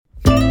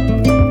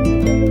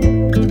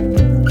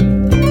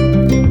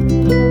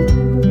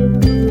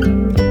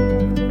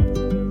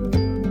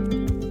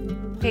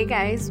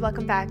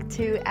welcome back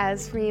to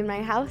As For Me in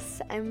My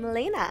House. I'm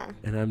Elena.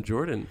 And I'm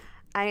Jordan.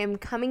 I am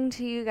coming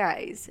to you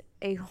guys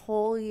a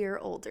whole year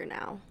older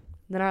now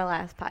than our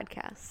last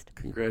podcast.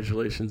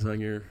 Congratulations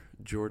on your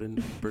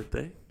Jordan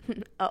birthday.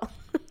 Oh.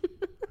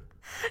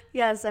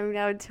 Yes, I'm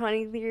now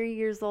 23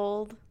 years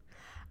old.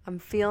 I'm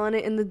feeling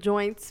it in the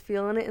joints,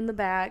 feeling it in the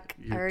back.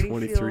 You're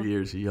 23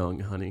 years young,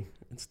 honey,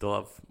 and still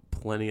have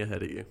plenty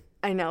ahead of you.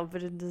 I know,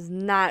 but it does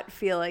not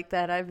feel like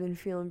that. I've been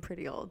feeling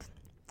pretty old.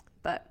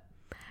 But,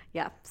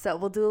 yeah, so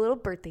we'll do a little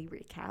birthday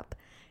recap.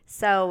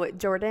 So,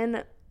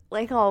 Jordan,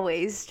 like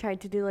always,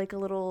 tried to do like a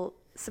little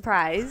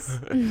surprise.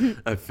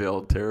 I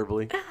failed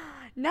terribly.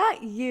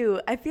 Not you.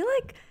 I feel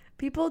like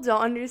people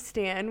don't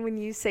understand when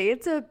you say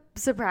it's a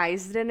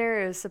surprise dinner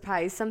or a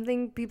surprise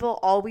something. People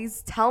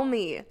always tell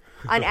me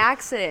on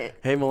accident.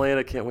 Hey,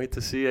 Milena, can't wait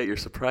to see you at your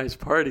surprise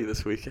party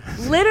this weekend.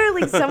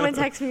 Literally, someone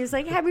texted me. He was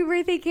like, happy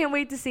birthday. Can't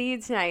wait to see you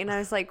tonight. And I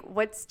was like,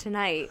 what's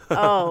tonight?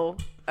 Oh,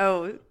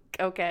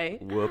 okay.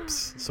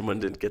 Whoops. Someone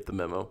didn't get the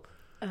memo.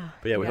 But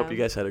yeah, we hope you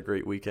guys had a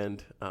great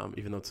weekend,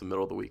 even though it's the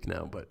middle of the week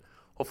now. But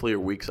hopefully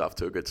your week's off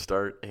to a good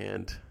start.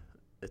 And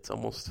it's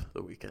almost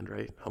the weekend,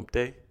 right? Hump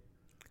day.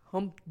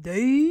 Hump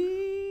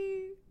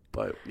day.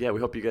 But yeah, we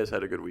hope you guys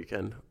had a good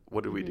weekend.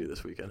 What did we do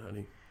this weekend,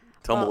 honey?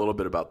 Tell them a little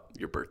bit about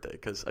your birthday,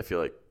 because I feel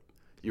like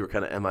you were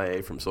kind of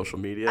MIA from social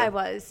media. I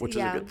was, which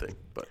is a good thing.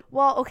 But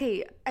well,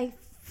 okay. I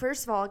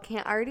first of all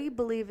can't already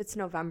believe it's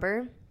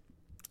November.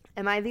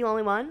 Am I the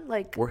only one?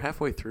 Like, we're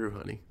halfway through,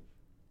 honey.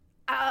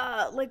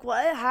 Like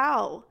what?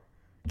 How?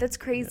 That's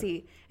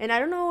crazy. Yeah. And I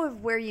don't know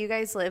where you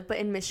guys live, but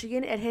in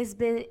Michigan, it has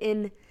been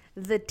in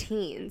the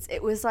teens.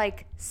 It was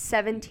like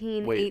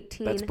 17,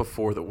 18. That's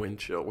before the wind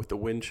chill. With the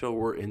wind chill,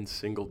 we're in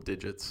single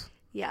digits.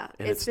 Yeah,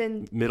 and it's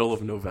been middle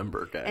of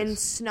November, guys. And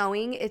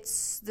snowing.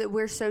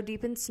 We're so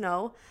deep in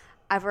snow.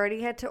 I've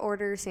already had to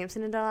order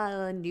Samson and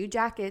Delilah new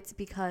jackets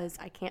because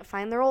I can't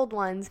find their old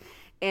ones.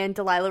 And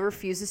Delilah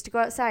refuses to go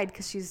outside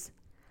because she's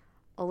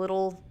a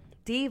little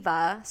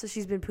diva. So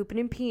she's been pooping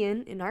and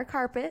peeing in our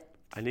carpet.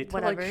 I need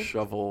to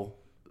shovel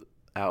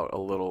out a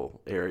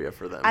little area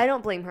for them. I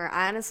don't blame her.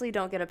 I honestly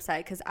don't get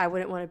upset because I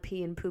wouldn't want to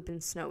pee and poop in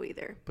snow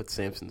either. But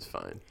Samson's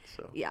fine.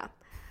 So yeah.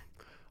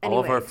 Anyway,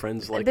 all of our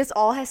friends this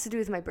all has to do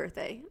with my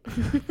birthday.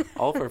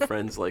 All of our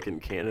friends in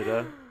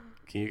Canada,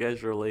 can you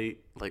guys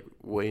relate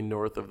way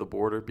north of the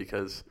border,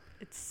 because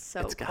it's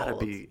got to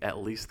be at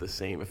least the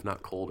same, if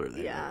not colder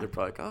there. Yeah. They're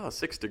probably like,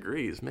 6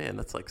 degrees, man,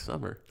 that's like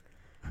summer.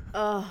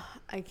 Oh,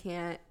 I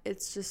can't.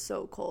 It's just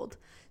so cold.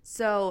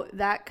 So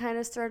that kind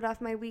of started off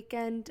my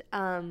weekend.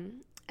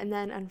 And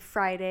then on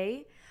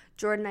Friday,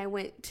 Jordan and I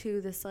went to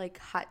this like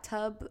hot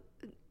tub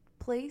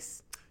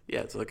place. Yeah,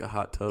 it's like a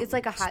hot tub. It's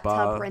like a hot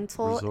tub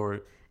rental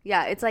resort.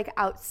 Yeah, it's like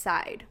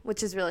outside,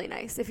 which is really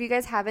nice. If you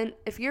guys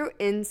if you're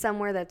in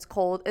somewhere that's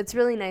cold, it's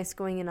really nice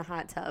going in a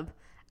hot tub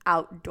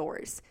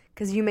outdoors,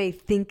 because you may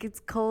think it's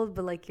cold,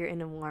 but like you're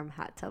in a warm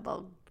hot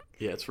tub.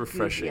 Yeah, it's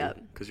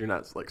refreshing because you're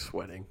not like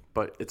sweating,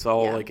 but it's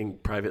all like in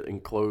private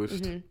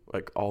enclosed. Mm-hmm.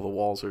 Like all the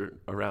walls are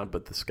around,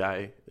 but the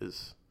sky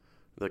is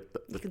like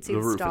you can see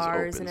the roof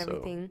stars is open, and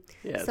everything.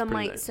 So, yeah, some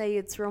might say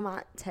it's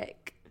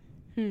romantic.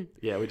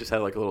 Yeah, we just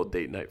had like a little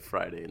date night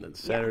Friday, and then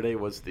Saturday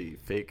was the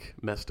fake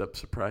messed up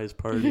surprise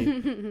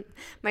party.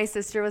 My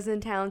sister was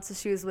in town, so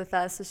she was with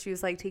us, so she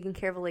was like taking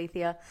care of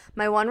Alethea.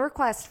 My one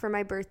request for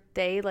my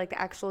birthday, like the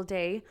actual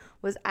day,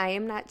 was I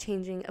am not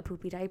changing a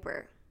poopy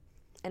diaper.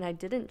 And I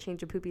didn't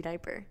change a poopy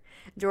diaper.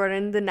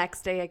 Jordan, the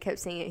next day, I kept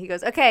saying it. He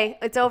goes, okay,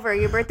 it's over.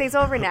 Your birthday's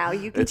over now.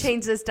 You can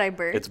change this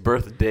diaper. It's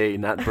birthday,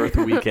 not birth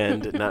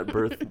weekend, not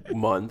birth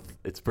month.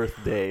 It's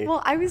birthday.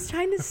 Well, I was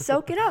trying to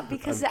soak it up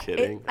because I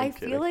feel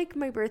feel like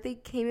my birthday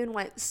came and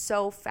went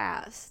so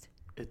fast.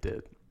 It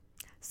did.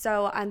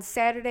 So on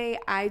Saturday,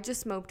 I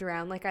just moped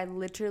around. Like, I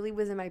literally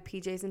was in my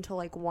PJs until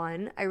like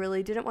 1. I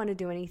really didn't want to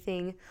do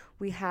anything.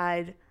 We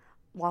had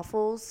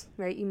waffles,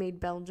 right? You made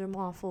Belgian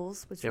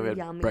waffles, which were we had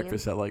yummy.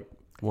 Breakfast at like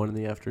 1 in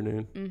the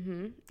afternoon,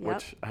 yep.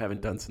 Which I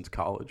haven't done since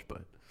college,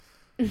 but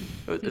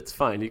it's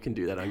fine. You can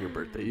do that on your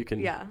birthday. You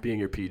can be in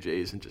your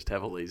PJs and just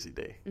have a lazy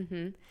day.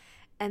 Mm-hmm.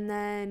 And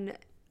then,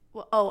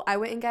 I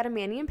went and got a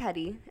mani and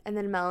pedi, and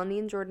then Melanie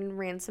and Jordan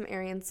ran some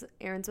errands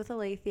with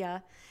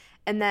Alethea,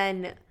 and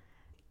then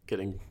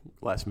getting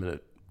last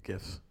minute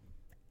gifts.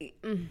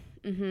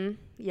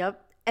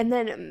 Yep. And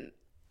then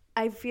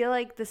I feel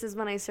like this is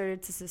when I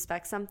started to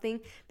suspect something,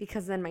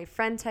 because then my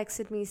friend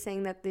texted me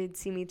saying that they'd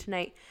see me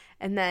tonight,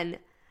 and then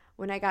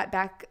when I got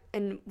back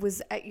and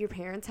was at your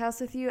parents' house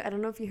with you, I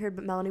don't know if you heard,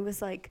 but Melanie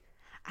was like,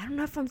 I don't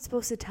know if I'm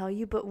supposed to tell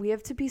you, but we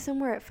have to be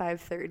somewhere at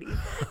 5:30.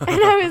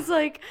 And I was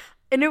like,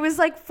 and it was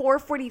like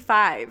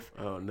 4:45.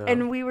 Oh, no.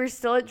 And we were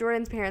still at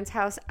Jordan's parents'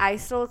 house. I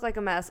still look like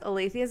a mess.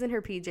 Alethea's in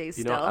her PJs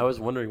still. I was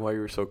wondering why you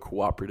were so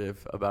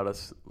cooperative about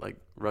us like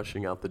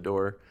rushing out the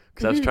door,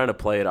 because I was trying to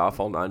play it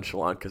off all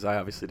nonchalant, because I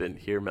obviously didn't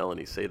hear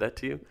Melanie say that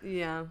to you.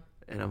 Yeah.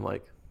 And I'm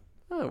like,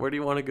 where do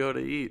you want to go to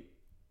eat?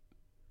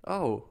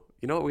 Oh,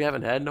 you know what we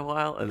haven't had in a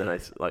while? And then I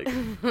was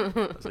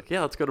like,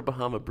 yeah, let's go to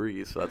Bahama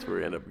Breeze. So that's where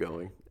we ended up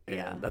going.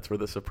 And that's where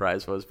the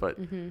surprise was. But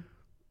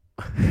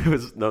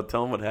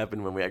Tell them what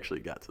happened when we actually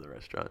got to the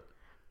restaurant.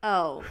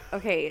 Oh,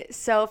 okay.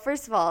 So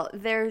first of all,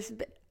 there's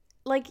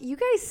like, you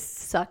guys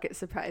suck at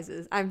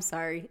surprises. I'm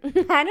sorry. I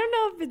don't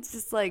know if it's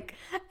just like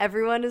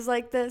everyone is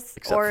like this.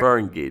 Except for our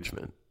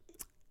engagement.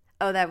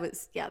 Oh, that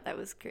was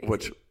crazy.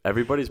 Which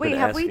everybody's been asking.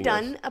 Wait, have we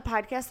done a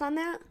podcast on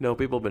that? No,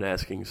 people have been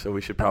asking, so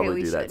we should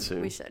probably do that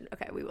soon. We should.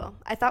 Okay, we will.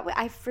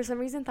 I for some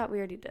reason thought we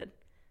already did.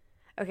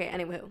 Okay,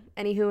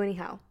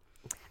 anyhow.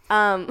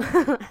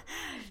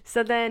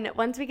 So then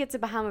once we get to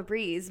Bahama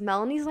Breeze,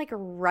 Melanie's like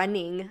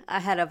running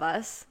ahead of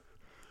us.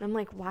 And I'm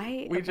like,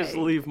 why? We just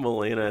leave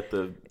Milena at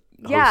the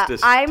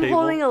hostess I'm table.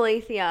 holding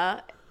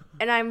Alethea,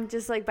 and I'm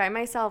just like by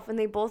myself, and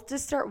they both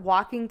just start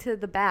walking to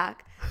the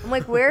back. I'm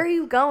like, where are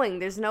you going?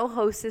 There's no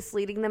hostess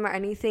leading them or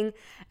anything.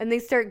 And they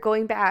start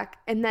going back.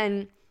 And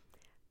then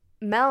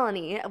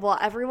Melanie, well,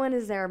 everyone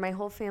is there, my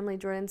whole family,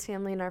 Jordan's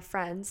family, and our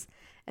friends.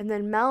 And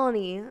then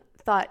Melanie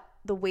thought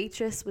the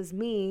waitress was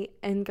me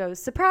and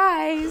goes,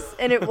 surprise.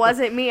 And it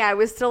wasn't me. I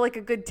was still like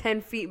a good 10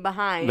 feet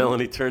behind.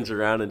 Melanie turns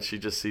around and she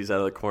just sees out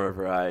of the corner of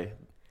her eye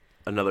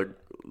another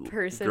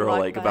person girl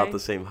like by. About the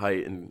same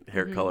height and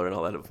hair color and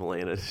all that of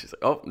Milena. She's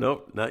like, oh,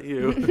 nope, not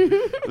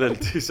you. Then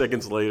 2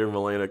 seconds later,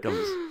 Milena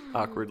comes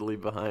awkwardly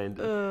behind.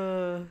 It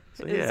was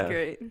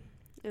great.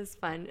 It was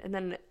fun. And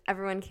then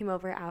everyone came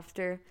over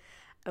after,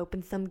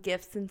 opened some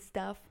gifts and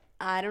stuff.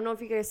 I don't know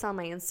if you guys saw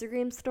my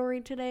Instagram story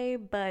today,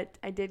 but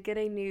I did get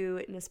a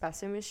new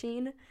Nespresso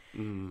machine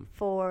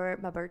for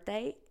my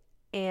birthday,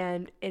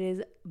 and it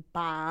is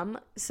bomb.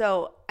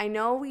 So I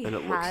know we had...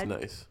 And it looks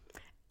nice.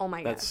 Oh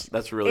my gosh.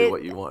 That's really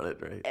what you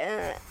wanted, right?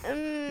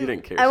 You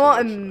didn't care. I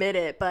won't admit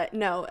it, but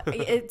no,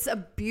 it's a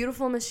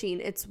beautiful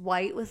machine. It's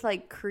white with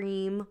like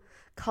cream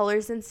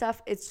colors and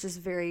stuff. It's just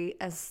very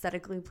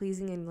aesthetically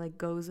pleasing and like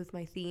goes with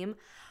my theme.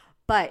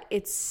 But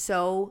it's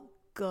so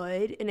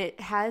good, and it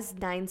has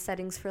 9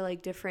 settings for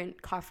like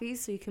different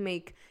coffees, so you can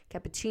make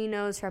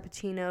cappuccinos,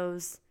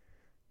 frappuccinos,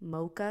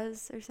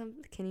 mochas or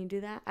something. Can you do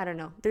that? I don't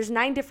know. There's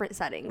 9 different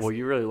settings. Well,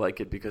 you really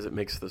like it because it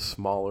makes the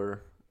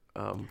smaller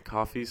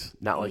coffees,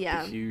 not like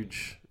the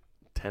huge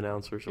 10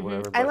 ounces or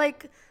whatever. I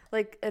like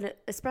an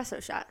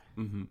espresso shot.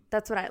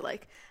 That's what I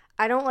like.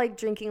 I don't like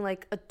drinking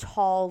like a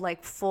tall,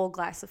 like full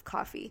glass of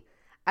coffee.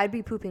 I'd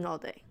be pooping all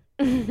day.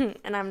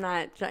 And I'm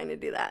not trying to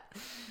do that.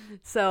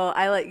 So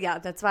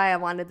that's why I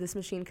wanted this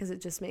machine, because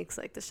it just makes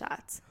like the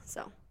shots.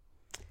 So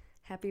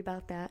happy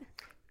about that.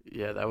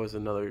 Yeah, that was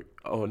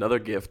another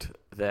gift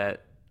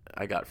that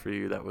I got for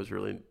you that was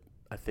really,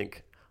 I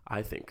think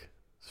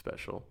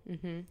special.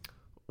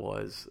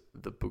 Was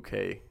the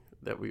bouquet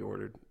that we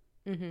ordered,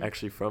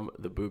 actually from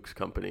the Books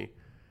company.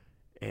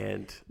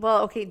 And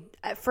well, okay,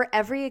 for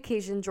every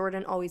occasion,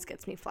 Jordan always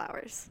gets me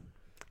flowers.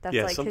 That's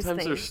like sometimes his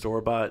thing. they're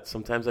store-bought,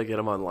 sometimes I get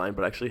them online,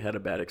 but I actually had a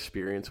bad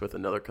experience with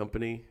another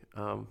company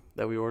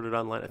that we ordered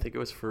online. I think it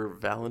was for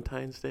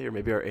Valentine's Day or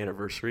maybe our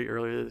anniversary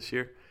earlier this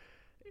year,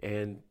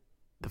 and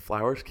the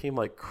flowers came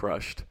like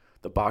crushed.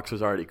 The box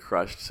was already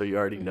crushed, so you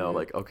already know,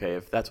 like, okay,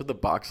 if that's what the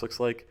box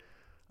looks like,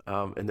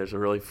 and there's a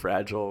really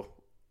fragile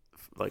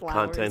like flowers.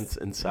 Contents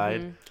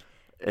inside,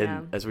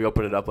 and as we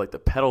opened it up, like the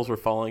petals were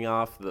falling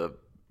off, the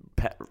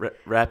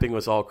wrapping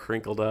was all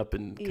crinkled up,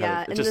 and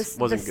it just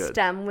wasn't good. The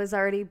stem was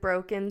already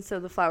broken, so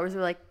the flowers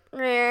were like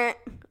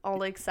all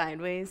like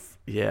sideways.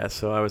 Yeah,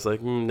 so I was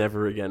like,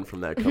 never again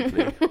from that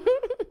company.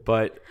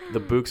 But the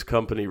Books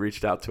company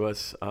reached out to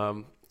us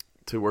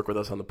to work with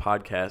us on the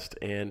podcast,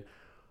 and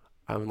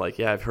I'm like,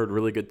 yeah, I've heard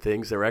really good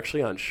things. They were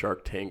actually on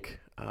Shark Tank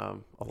a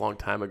long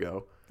time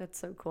ago. That's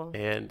so cool.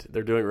 And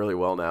they're doing really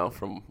well now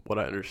from what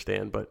I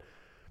understand. But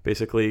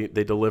basically,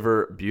 they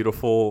deliver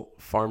beautiful,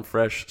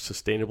 farm-fresh,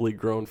 sustainably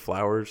grown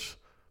flowers,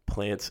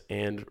 plants,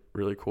 and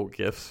really cool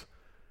gifts.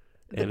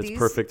 And it's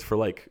perfect for,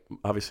 like,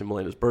 obviously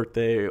Milena's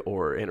birthday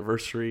or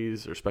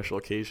anniversaries or special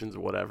occasions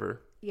or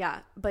whatever. Yeah,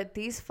 but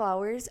these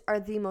flowers are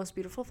the most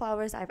beautiful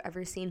flowers I've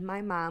ever seen.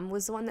 My mom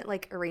was the one that,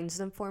 like, arranged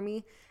them for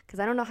me because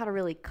I don't know how to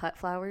really cut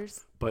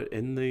flowers. But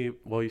you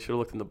should have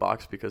looked in the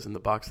box, because in the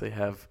box they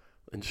have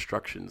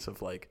instructions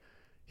of, like,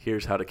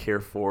 here's how to care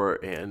for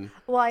and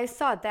I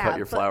saw that, cut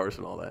your flowers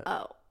and all that.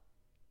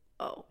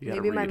 Oh,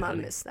 maybe my mom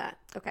missed that.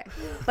 Okay.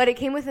 But it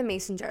came with a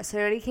mason jar. So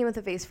it already came with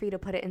a vase for you to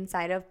put it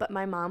inside of. But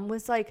my mom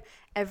was like,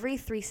 every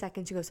 3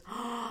 seconds, she goes,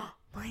 oh,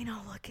 Milena,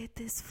 look at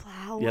this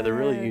flower. Yeah, they're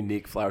really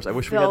unique flowers. I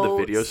wish we had the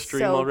video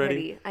stream already.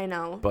 Pretty. I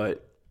know.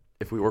 But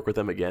if we work with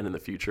them again in the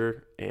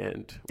future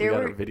and we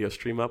got a video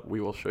stream up,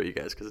 we will show you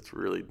guys, because it's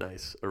really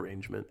nice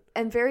arrangement.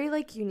 And very,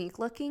 like, unique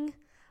looking.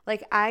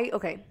 Like,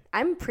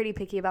 I'm pretty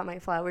picky about my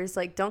flowers.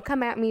 Like, don't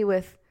come at me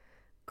with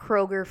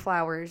Kroger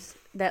flowers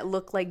that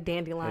look like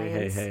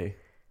dandelions. Hey.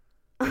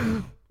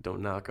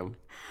 Don't knock them.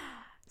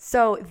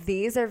 So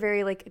these are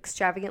very, like,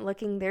 extravagant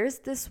looking. There's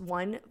this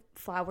one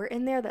flower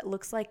in there that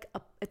looks like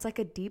it's like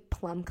a deep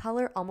plum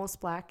color, almost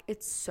black.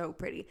 It's so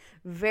pretty.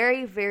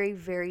 Very, very,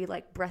 very,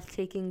 like,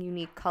 breathtaking,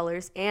 unique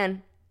colors,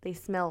 and they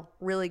smell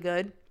really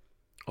good.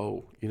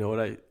 Oh, you know what?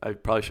 I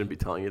probably shouldn't be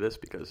telling you this,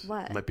 because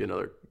it might be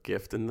another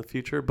gift in the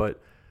future,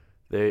 but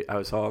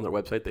I saw on their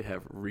website they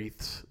have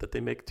wreaths that they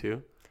make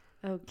too.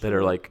 that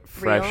are like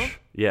fresh. Real?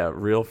 Yeah,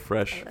 real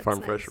fresh,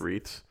 farm fresh nice.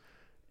 wreaths.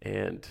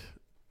 And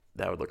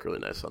that would look really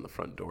nice on the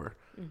front door.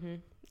 Mm-hmm.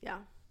 Yeah.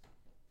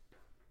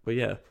 But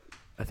yeah,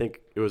 I think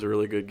it was a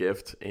really good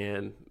gift.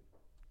 And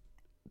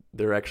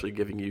they're actually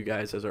giving you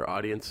guys as our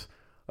audience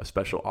a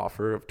special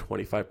offer of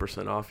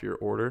 25% off your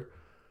order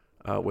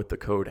with the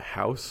code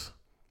HOUSE.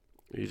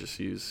 You just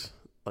use,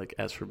 like,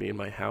 as for being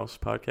my house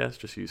podcast,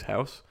 just use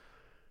HOUSE.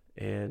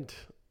 And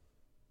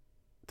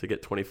to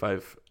get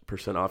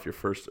 25% off your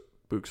first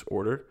Books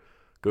order,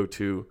 go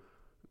to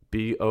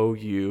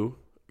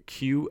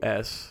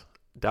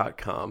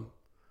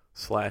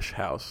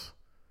bouqs.com/house.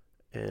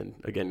 And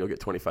again, you'll get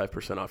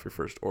 25% off your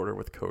first order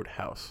with code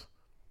HOUSE.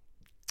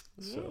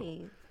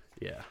 So,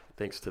 yeah,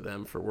 thanks to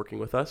them for working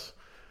with us.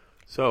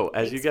 So,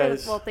 as thanks you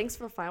guys... thanks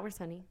for the flowers,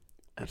 honey.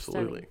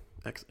 Absolutely.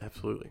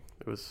 Absolutely.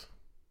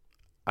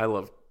 I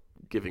love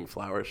giving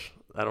flowers.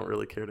 I don't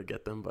really care to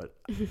get them, but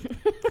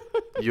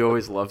you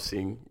always love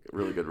seeing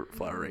really good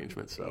flower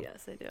arrangements. So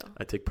yes, I do.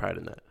 I take pride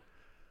in that.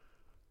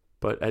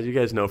 But as you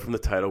guys know from the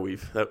title,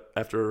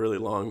 after a really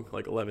long,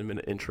 like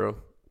 11-minute intro,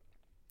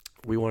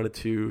 we wanted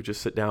to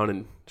just sit down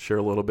and share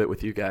a little bit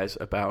with you guys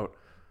about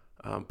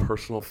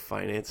personal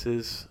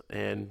finances.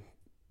 And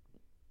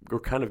we're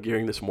kind of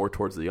gearing this more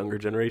towards the younger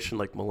generation,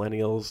 like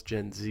millennials,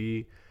 Gen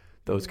Z,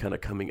 those kind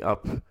of coming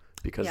up,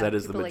 because that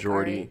is the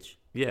majority. Like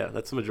yeah,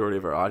 that's the majority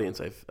of our audience,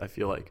 I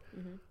feel like.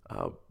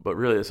 Mm-hmm. But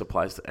really, this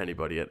applies to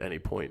anybody at any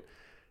point.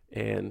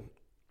 And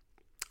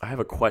I have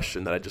a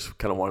question that I just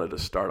kind of wanted to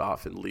start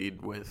off and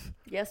lead with.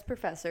 Yes,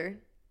 Professor.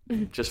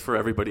 Just for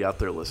everybody out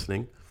there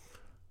listening.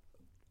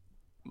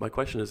 My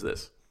question is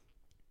this.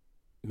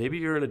 Maybe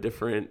you're in a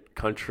different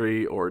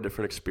country or a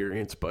different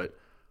experience, but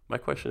my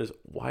question is,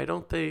 why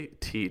don't they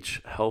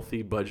teach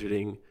healthy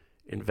budgeting,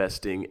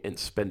 investing, and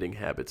spending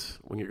habits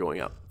when you're going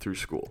out through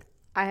school?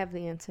 I have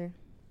the answer.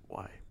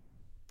 Why?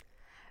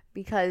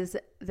 Because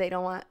they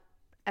don't want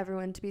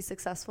everyone to be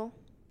successful.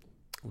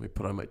 Let me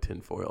put on my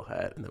tinfoil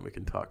hat and then we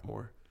can talk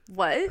more.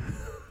 What?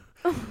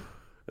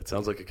 It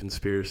sounds like a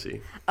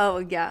conspiracy. Oh,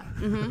 yeah.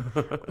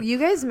 Mm-hmm. You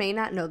guys may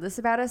not know this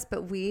about us,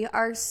 but we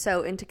are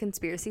so into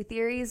conspiracy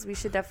theories. We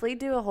should definitely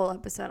do a whole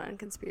episode on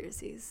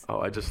conspiracies. Oh,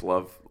 I just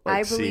love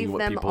seeing what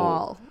them people...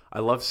 all. I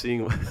love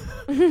seeing...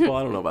 Well,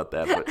 I don't know about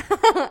that, but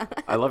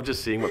I love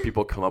just seeing what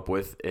people come up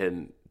with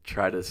and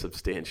try to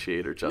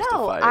substantiate or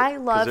justify it. I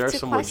love to question. There are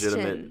some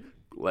legitimate,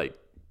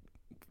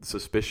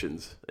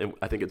 suspicions, and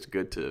I think it's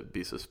good to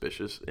be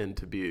suspicious and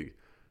to be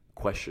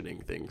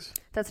questioning things.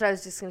 That's what I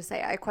was just going to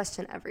say. I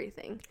question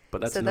everything.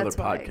 But that's another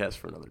podcast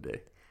for another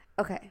day.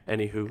 Okay.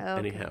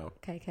 Anyhow.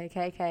 Okay. Can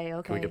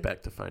we get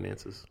back to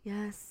finances?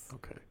 Yes.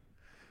 Okay.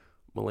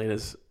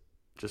 Melena's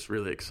just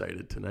really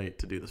excited tonight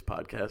to do this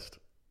podcast.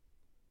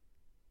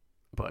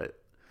 But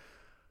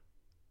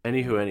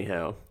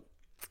anyhow,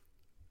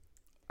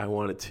 I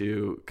wanted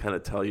to kind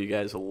of tell you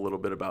guys a little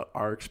bit about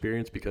our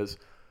experience, because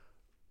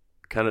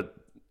kind of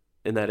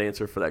in that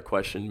answer for that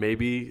question,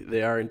 maybe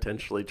they are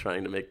intentionally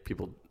trying to make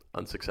people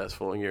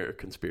unsuccessful and you're a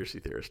conspiracy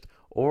theorist.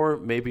 Or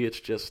maybe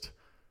it's just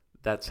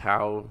that's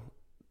how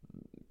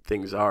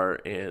things are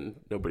and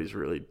nobody's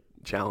really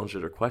challenged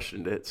it or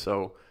questioned it.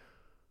 So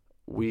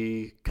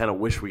we kind of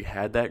wish we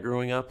had that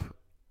growing up.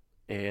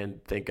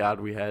 And thank God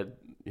we had,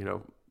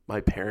 my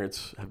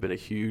parents have been a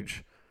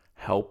huge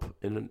help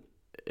in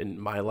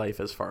my life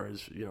as far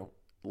as,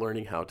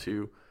 learning how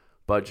to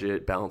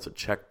budget, balance a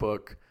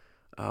checkbook,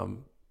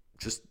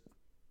 just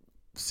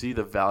see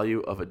the value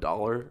of a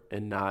dollar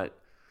and not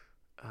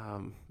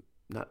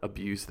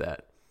abuse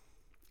that.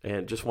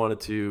 And just wanted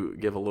to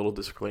give a little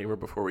disclaimer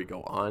before we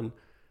go on,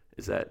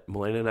 is that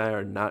Melena and I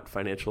are not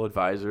financial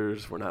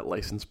advisors. We're not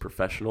licensed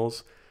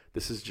professionals.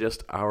 This is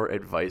just our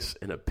advice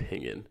and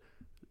opinion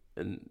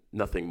and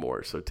nothing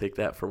more. So take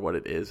that for what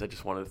it is. I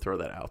just wanted to throw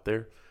that out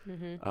there.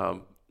 Mm-hmm.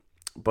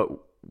 But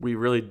we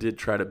really did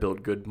try to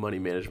build good money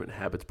management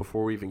habits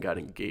before we even got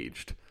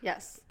engaged.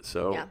 Yes.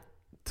 So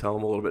tell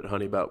them a little bit,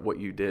 honey, about what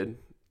you did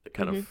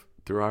kind of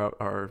throughout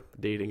our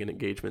dating and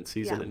engagement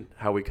season and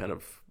how we kind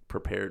of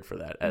prepared for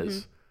that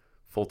as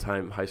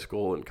full-time high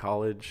school and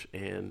college,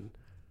 and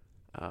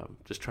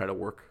just try to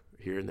work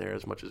here and there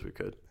as much as we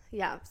could.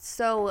 Yeah.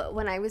 So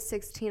when I was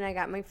 16, I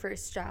got my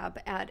first job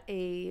at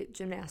a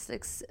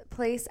gymnastics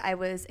place. I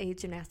was a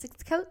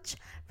gymnastics coach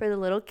for the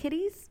little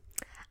kiddies.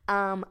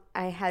 I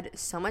had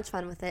so much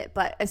fun with it.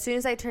 But as soon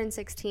as I turned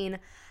 16,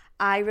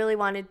 I really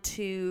wanted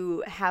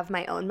to have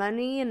my own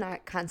money and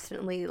not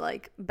constantly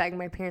beg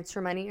my parents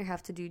for money or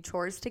have to do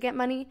chores to get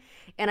money.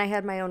 And I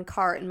had my own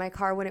car, and my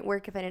car wouldn't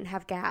work if I didn't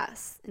have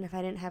gas. And if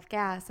I didn't have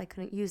gas, I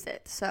couldn't use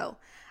it. So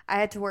I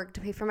had to work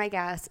to pay for my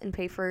gas and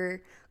pay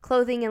for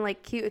clothing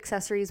and cute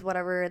accessories,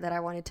 whatever that I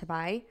wanted to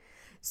buy.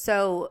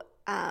 So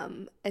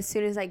as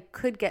soon as I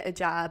could get a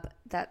job,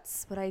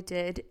 that's what I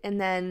did.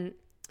 And then,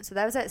 so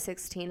that was at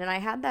 16. And I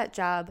had that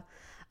job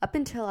up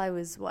until I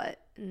was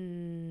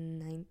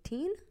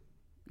 19?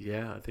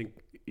 Yeah, I think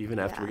even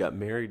after we got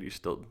married, you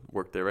still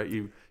worked there, right?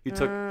 You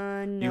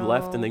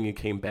left and then you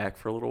came back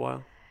for a little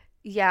while?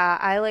 Yeah,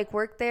 I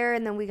worked there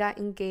and then we got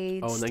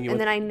engaged. Oh, and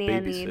then I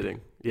nannied. Babysitting.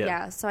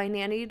 Yeah. So I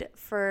nannied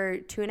for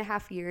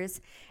 2.5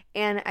 years,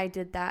 and I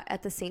did that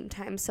at the same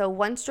time. So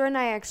once Jordan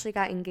and I actually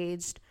got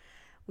engaged,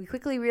 we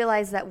quickly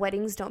realized that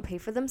weddings don't pay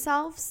for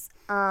themselves.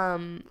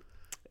 And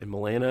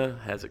Milena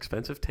has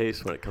expensive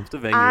taste when it comes to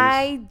venues.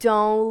 I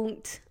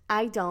don't.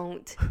 I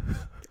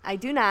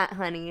do not,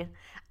 honey.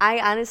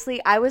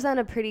 I was on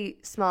a pretty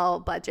small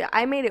budget.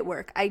 I made it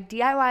work. I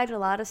DIY'd a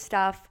lot of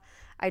stuff.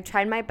 I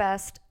tried my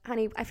best.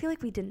 Honey, I feel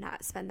like we did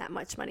not spend that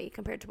much money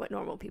compared to what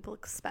normal people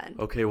spend.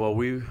 Okay, well,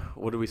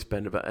 what do we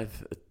spend about? I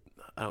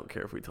don't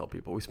care if we tell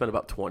people. We spent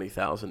about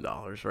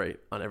 $20,000, right,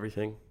 on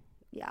everything.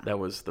 Yeah. That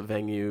was the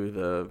venue,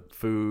 the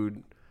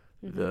food,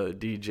 the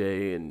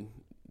DJ, and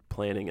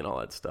planning and all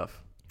that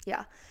stuff.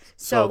 Yeah.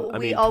 So I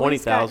mean,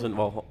 20,000.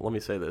 Well, let me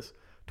say this: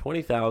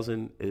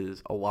 20,000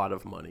 is a lot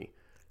of money,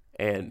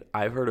 and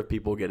I've heard of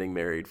people getting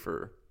married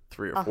for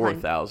 3,000 or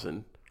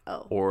 4,000.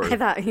 Oh, or I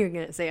thought you were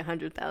gonna say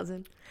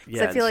 100,000.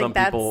 Yeah, I feel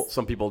like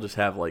some people just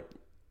have like,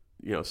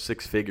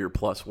 6-figure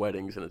plus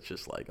weddings, and it's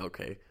just like,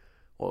 okay,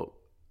 well,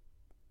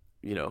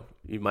 you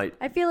might.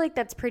 I feel like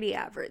that's pretty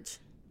average.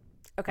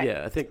 Okay.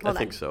 Yeah, I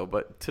think so.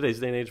 But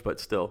today's day and age, but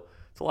still,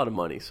 it's a lot of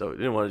money. So I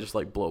didn't want to just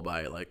like blow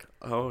by it, like,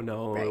 oh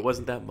no, It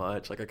wasn't that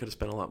much. Like I could have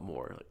spent a lot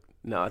more. Like,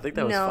 no, I think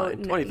that was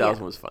fine.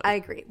 20,000 was fine. I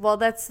agree. Well,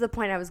 that's the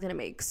point I was going to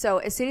make. So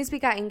as soon as we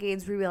got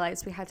engaged, we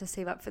realized we had to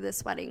save up for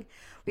this wedding.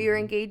 We were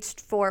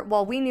engaged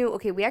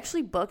we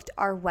actually booked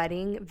our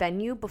wedding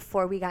venue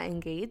before we got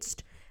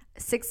engaged,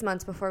 6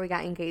 months before we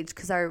got engaged,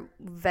 because our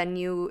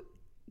venue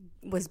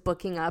was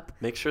booking up.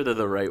 Make sure they're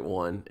the right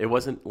one. It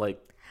wasn't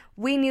like...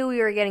 We knew we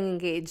were getting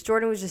engaged.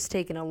 Jordan was just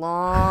taking a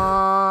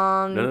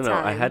long time. No.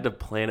 I had to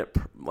plan it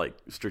like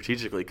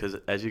strategically, because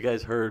as you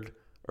guys heard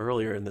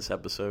earlier in this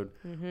episode,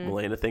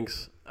 Milena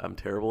thinks I'm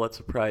terrible at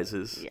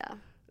surprises. Yeah.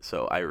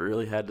 So I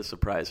really had to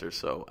surprise her.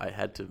 So I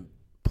had to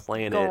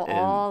plan Go it. And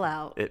all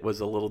out. It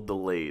was a little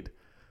delayed,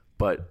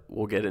 but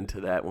we'll get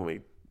into that when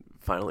we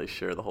finally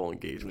share the whole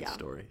engagement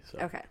story. So.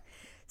 Okay.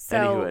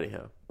 So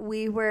anyhow,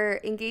 we were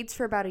engaged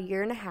for about 1.5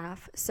 years.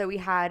 So we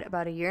had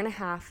about 1.5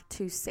 years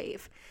to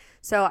save.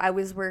 So I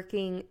was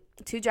working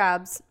 2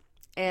 jobs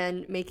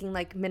and making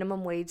like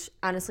minimum wage.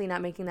 Honestly,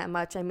 not making that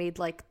much. I made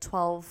like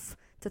 12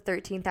 to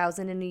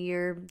 13,000 in a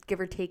year, give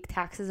or take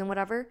taxes and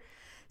whatever.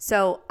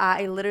 So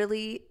I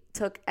literally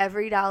took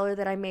every dollar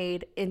that I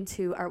made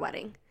into our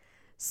wedding.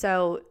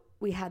 So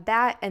we had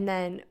that, and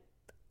then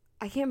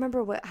I can't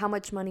remember how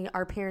much money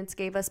our parents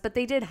gave us, but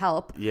they did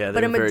help. Yeah,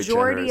 but a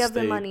majority of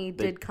the money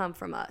did come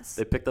from us.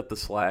 They picked up the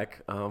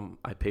slack.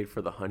 I paid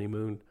for the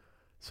honeymoon,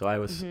 so I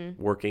was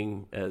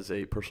working as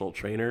a personal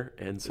trainer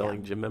and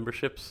selling gym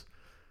memberships,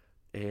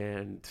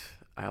 and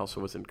I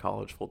also was in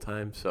college full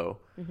time.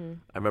 So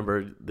I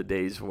remember the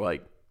days where,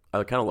 like,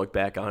 I kind of look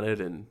back on it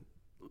and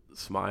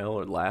smile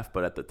or laugh,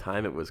 but at the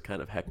time it was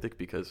kind of hectic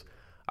because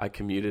I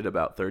commuted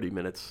about 30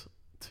 minutes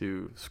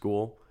to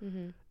school.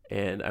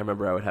 And I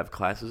remember I would have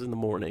classes in the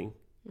morning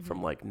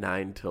from like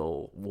 9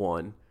 till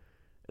 1.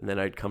 And then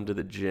I'd come to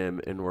the gym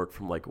and work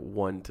from like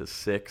 1 to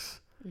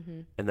 6.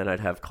 And then I'd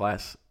have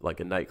class, like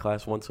a night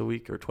class once a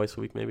week or twice a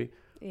week maybe.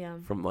 Yeah.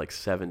 From like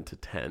 7 to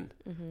 10.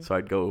 So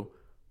I'd go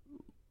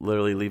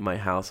literally leave my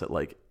house at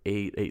like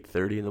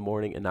 8:30 in the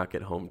morning and not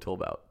get home till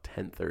about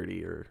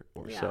 10:30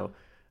 or so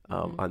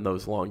on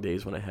those long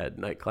days when I had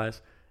night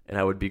class. And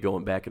I would be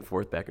going back and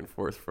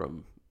forth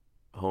from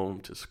home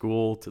to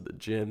school to the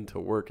gym to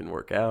work and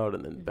work out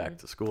and then back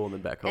to school and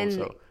then back home.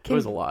 So it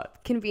was a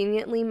lot.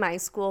 Conveniently, my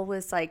school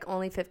was like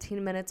only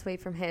 15 minutes away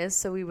from his,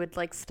 so we would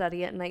like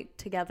study at night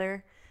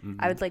together.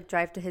 I would like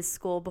drive to his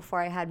school before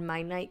I had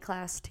my night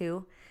class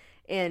too.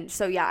 And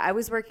so, yeah, I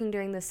was working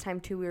during this time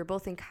too. We were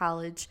both in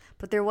college,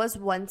 but there was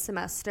one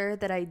semester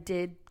that I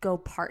did go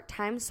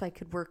part-time so I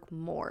could work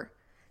more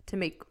to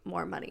make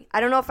more money.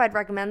 I don't know if I'd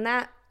recommend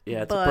that.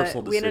 Yeah, it's a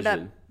personal decision. We ended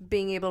up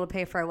being able to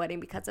pay for our wedding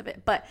because of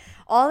it. But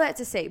all that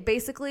to say,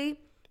 basically,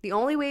 the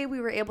only way we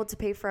were able to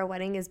pay for our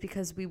wedding is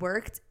because we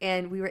worked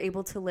and we were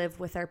able to live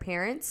with our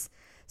parents.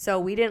 So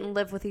we didn't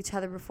live with each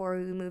other before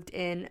we moved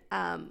in.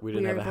 We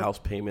didn't have a house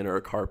payment or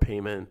a car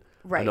payment.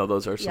 Right. I know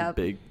those are some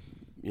big,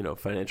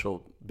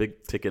 financial,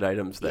 big ticket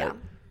items that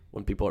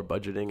when people are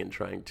budgeting and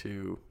trying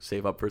to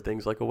save up for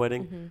things like a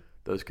wedding,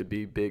 those could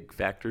be big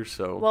factors.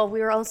 So, well,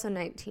 we were also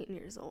 19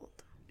 years old.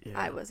 Yeah.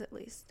 I was at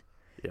least.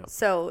 Yeah.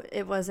 So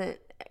it wasn't,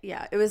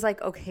 it was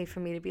like okay for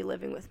me to be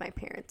living with my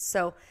parents.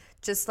 So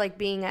just like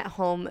being at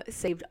home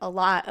saved a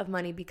lot of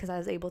money because I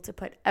was able to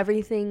put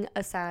everything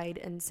aside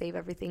and save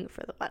everything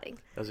for the wedding.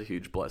 That was a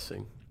huge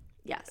blessing.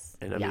 Yes.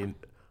 And I mean,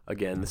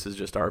 again, this is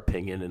just our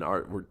opinion and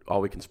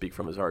all we can speak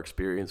from is our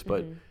experience.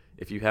 But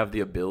if you have the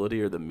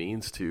ability or the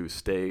means to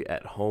stay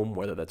at home,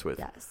 whether that's with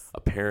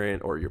a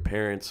parent or your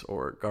parents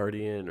or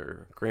guardian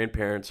or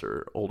grandparents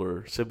or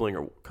older sibling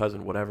or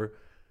cousin, whatever,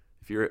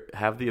 if you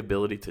have the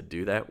ability to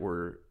do that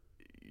where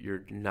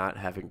you're not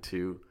having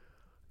to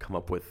come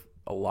up with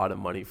a lot of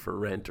money for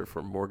rent or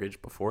for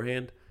mortgage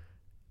beforehand,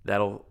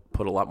 that'll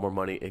put a lot more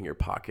money in your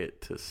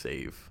pocket to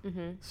save.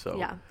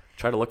 So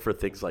try to look for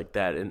things like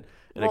that. And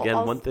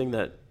again, one thing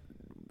that,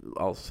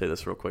 I'll say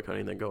this real quick,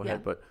 honey, and then go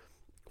ahead. But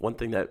one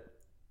thing that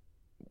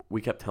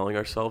we kept telling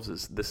ourselves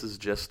is this is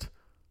just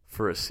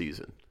for a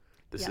season.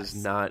 This is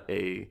not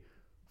a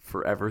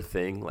forever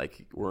thing.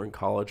 Like, we're in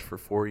college for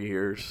 4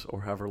 years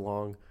or however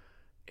long,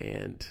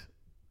 and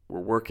we're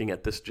working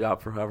at this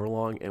job for however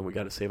long, and we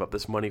got to save up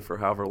this money for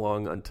however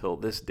long until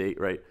this date,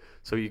 right?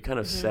 So you kind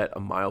of set a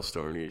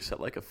milestone, or you set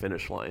like a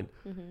finish line,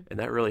 and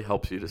that really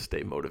helps you to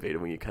stay motivated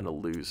when you kind of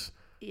lose.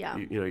 Yeah.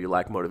 You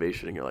lack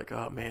motivation, and you're like,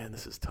 oh man,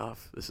 this is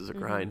tough. This is a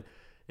grind.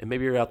 And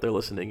maybe you're out there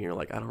listening, and you're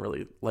like, I don't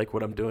really like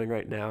what I'm doing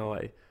right now.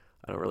 I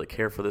don't really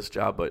care for this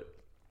job. But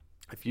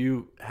if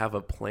you have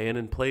a plan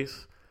in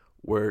place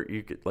where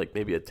you get like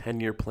maybe a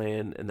 10-year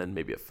plan, and then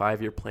maybe a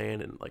 5-year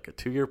plan, and like a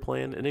 2-year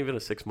plan, and even a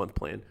 6-month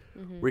plan,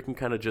 where you can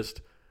kind of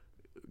just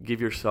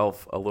give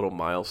yourself a little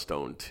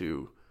milestone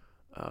to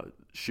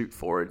shoot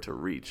for and to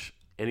reach.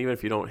 And even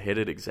if you don't hit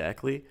it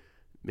exactly,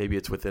 maybe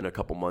it's within a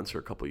couple months or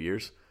a couple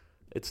years,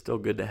 it's still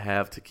good to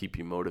have to keep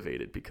you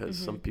motivated, because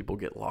some people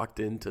get locked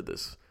into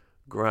this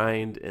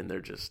grind, and they're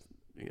just,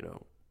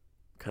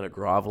 kind of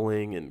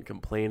groveling and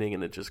complaining,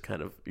 and it just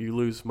kind of, you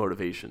lose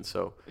motivation.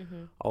 So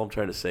all I'm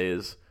trying to say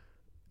is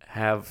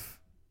have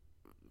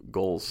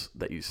goals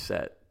that you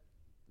set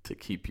to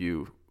keep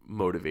you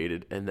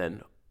motivated, and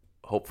then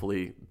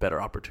hopefully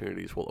better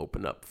opportunities will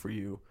open up for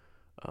you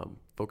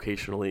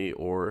vocationally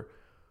or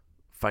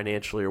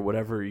financially, or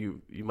whatever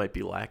you might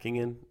be lacking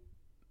in.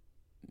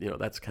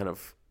 That's kind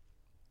of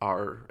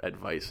our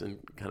advice, and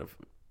kind of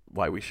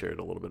why we shared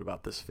a little bit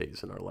about this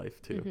phase in our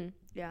life too.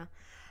 Yeah.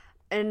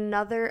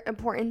 Another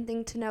important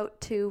thing to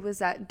note too was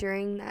that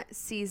during that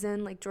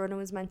season, like Jordan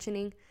was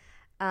mentioning,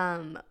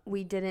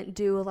 we didn't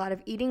do a lot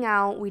of eating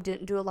out. We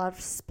didn't do a lot of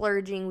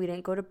splurging. We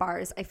didn't go to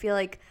bars. I feel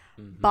like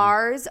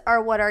bars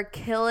are what are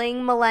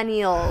killing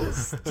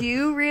millennials. Do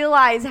you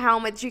realize how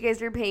much you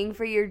guys are paying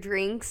for your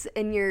drinks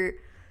and your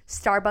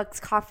Starbucks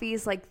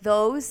coffees? Like,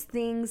 those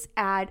things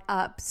add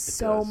up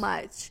so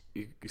much.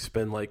 You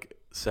spend like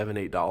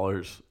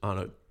 $7-8 on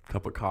a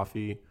cup of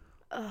coffee,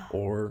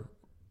 or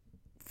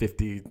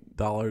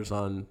 $50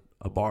 on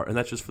a bar, and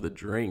that's just for the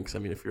drinks. I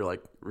mean, if you're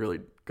like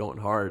really going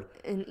hard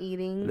and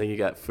eating, and then you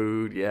got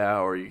food,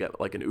 or you got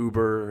like an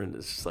Uber, and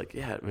it's just like,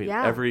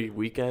 every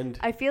weekend.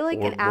 I feel like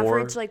an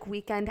average like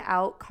weekend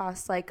out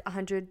costs like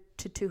 $100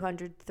 to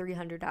 $200,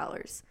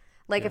 $300.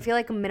 Like, I feel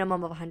like a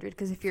minimum of $100,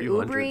 because if you're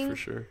Ubering, for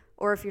sure,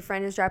 or if your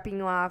friend is dropping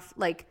you off,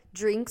 like,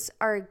 drinks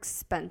are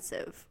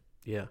expensive.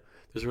 Yeah,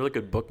 there's a really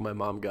good book my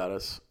mom got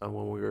us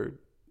when we were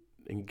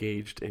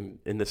engaged in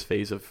this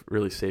phase of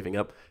really saving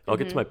up. I'll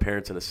get to my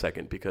parents in a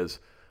second, because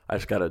I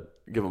just got to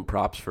give them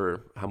props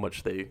for how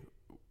much they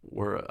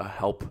were a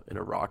help and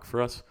a rock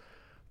for us.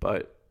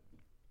 But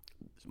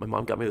my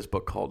mom got me this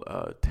book called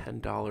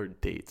 $10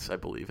 Dates, I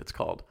believe it's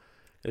called.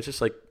 It's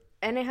just like...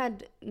 And it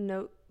had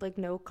no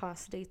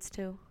cost dates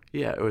too.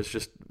 Yeah, it was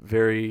just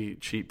very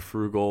cheap,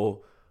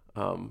 frugal,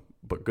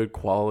 but good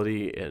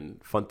quality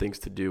and fun things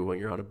to do when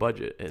you're on a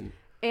budget. And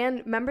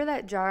remember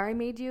that jar I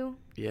made you?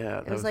 Yeah,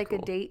 it was like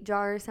cool. A date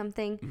jar or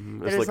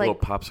something. It was like little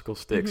popsicle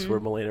sticks where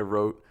Milena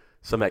wrote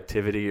some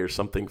activity or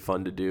something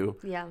fun to do.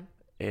 Yeah.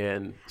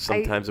 And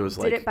sometimes it was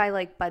like... did it by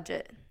like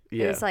budget.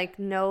 Yeah. It was like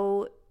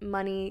no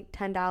money,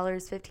 $10,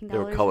 $15. They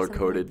were color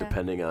coded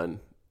depending on,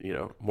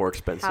 more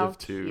expensive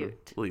to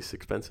least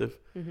expensive.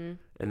 And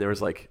there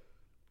was like,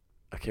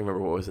 I can't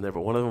remember what was in there,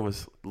 but one of them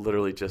was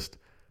literally just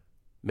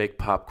make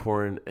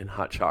popcorn and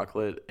hot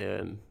chocolate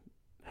and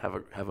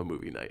have a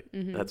movie night.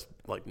 That's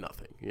like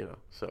nothing,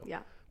 So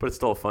yeah, but it's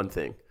still a fun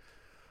thing.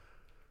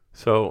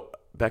 So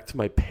back to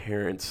my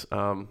parents.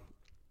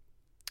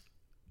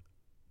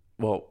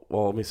 Well,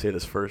 let me say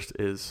this first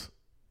is,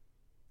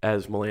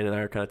 as Milena and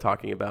I are kind of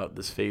talking about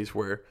this phase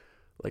where,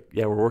 like,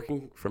 we're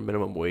working for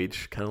minimum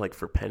wage, kind of like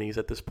for pennies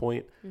at this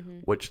point,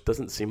 which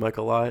doesn't seem like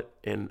a lot.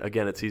 And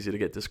again, it's easy to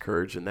get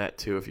discouraged in that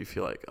too. If you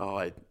feel like,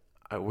 oh,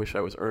 I wish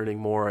I was earning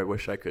more. I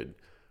wish I could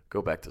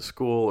go back to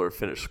school or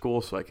finish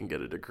school so I can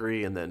get a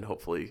degree and then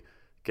hopefully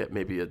get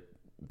maybe a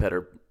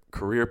better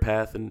career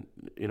path in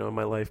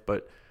my life.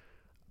 But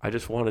I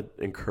just want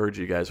to encourage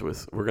you guys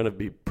we're going to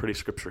be pretty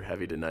scripture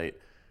heavy tonight,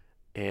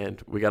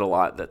 and we got a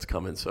lot that's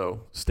coming.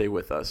 So stay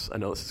with us. I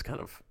know this is kind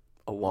of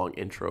a long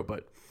intro,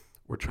 but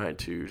we're trying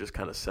to just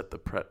kind of set the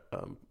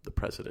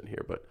precedent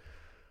here. But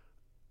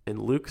in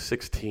Luke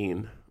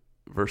 16,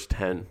 verse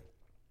 10,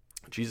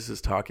 Jesus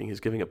is talking. He's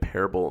giving a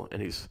parable,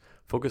 and he's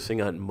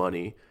focusing on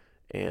money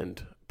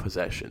and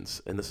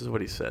possessions. And this is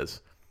what he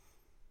says.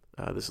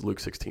 This is Luke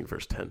 16,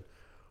 verse 10.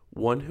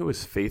 One who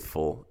is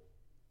faithful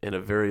in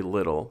a very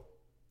little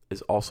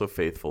is also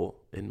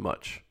faithful in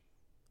much.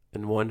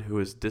 And one who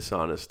is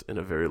dishonest in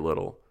a very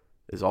little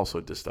is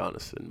also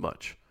dishonest in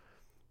much.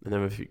 And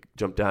then if you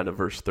jump down to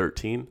verse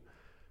 13,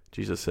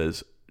 Jesus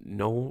says,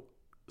 no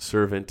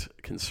servant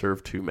can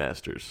serve two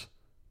masters,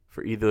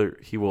 for either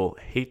he will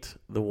hate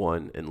the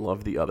one and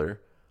love the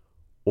other,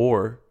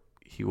 or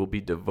he will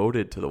be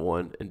devoted to the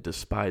one and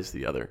despise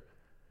the other.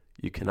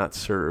 You cannot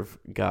serve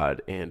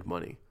God and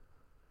money.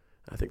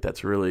 I think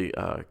that's really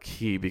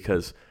key,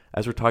 because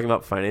as we're talking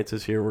about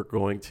finances here, we're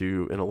going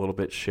to, in a little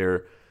bit,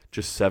 share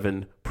just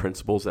 7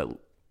 principles that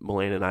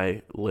Milena and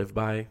I live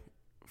by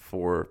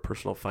for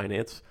personal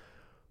finance,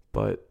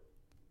 but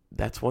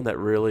that's one that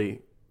really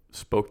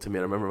spoke to me.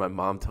 And I remember my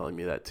mom telling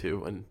me that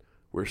too when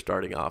we're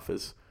starting off,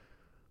 is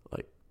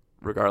like,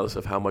 regardless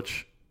of how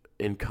much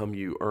income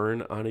you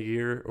earn on a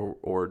year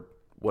or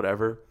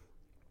whatever,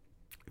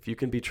 if you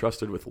can be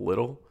trusted with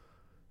little,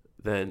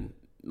 then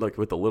like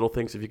with the little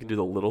things, if you can do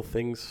the little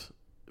things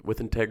with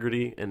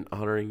integrity and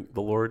honoring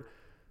the Lord,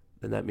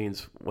 then that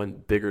means when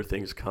bigger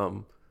things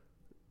come,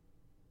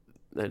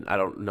 then I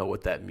don't know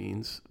what that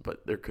means,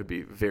 but there could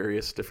be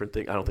various different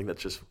things. I don't think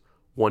that's just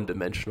one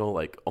dimensional,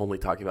 like only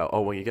talking about,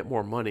 oh, when you get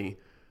more money,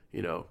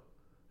 you know,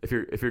 if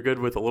you're good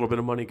with a little bit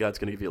of money, God's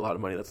going to give you a lot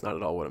of money. That's not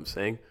at all what I'm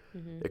saying.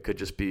 Mm-hmm. It could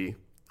just be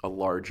a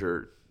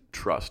larger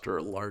trust or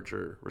a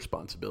larger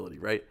responsibility,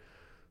 right?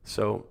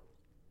 So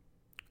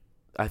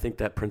I think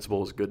that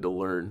principle is good to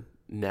learn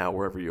now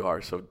wherever you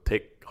are. So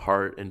take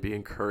heart and be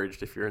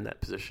encouraged if you're in that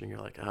position. You're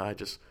like,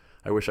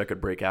 I wish I could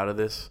break out of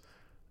this.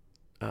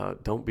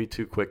 Don't be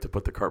too quick to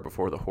put the cart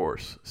before the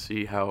horse.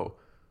 See how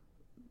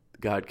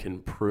God can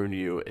prune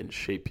you and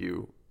shape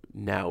you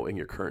now in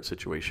your current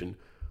situation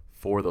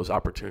for those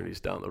opportunities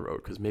down the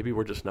road. Because maybe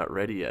we're just not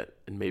ready yet.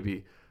 And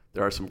maybe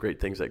there are some great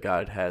things that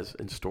God has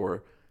in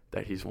store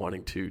that he's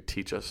wanting to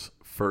teach us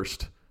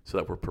first so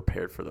that we're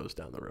prepared for those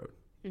down the road.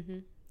 Mm-hmm.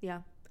 Yeah,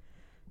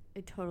 I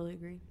totally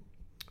agree.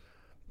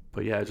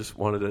 But yeah, I just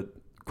wanted to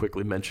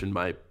quickly mention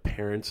my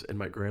parents and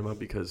my grandma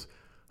because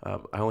I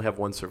only have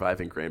one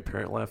surviving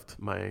grandparent left,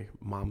 my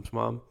mom's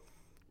mom,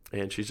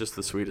 and she's just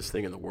the sweetest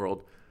thing in the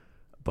world.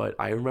 But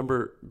I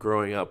remember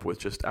growing up with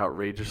just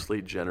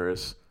outrageously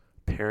generous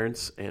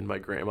parents, and my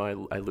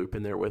grandma, I loop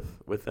in there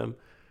with them.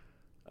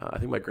 I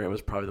think my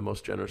grandma's probably the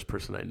most generous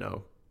person I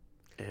know.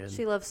 And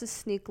she loves to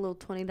sneak little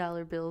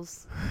 $20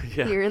 bills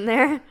here and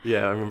there.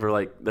 Yeah, I remember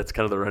like that's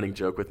kind of the running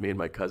joke with me and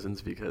my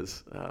cousins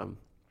because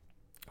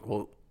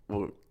we'll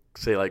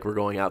say like we're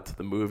going out to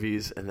the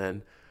movies and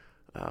then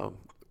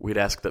we'd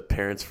ask the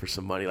parents for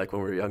some money. Like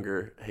when we were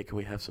younger, hey, can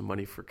we have some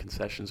money for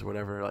concessions or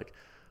whatever? Like,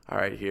 all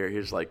right,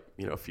 here's like,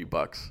 a few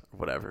bucks or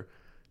whatever.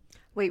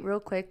 Wait, real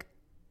quick.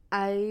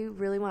 I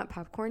really want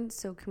popcorn,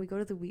 so can we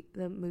go to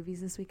the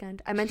movies this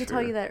weekend? I meant to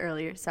tell you that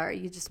earlier. Sorry,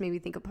 you just made me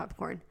think of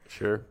popcorn.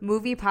 Sure.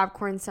 Movie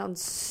popcorn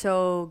sounds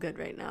so good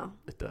right now.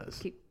 It does.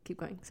 Keep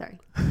going. Sorry.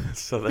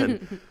 So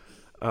then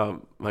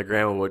my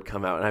grandma would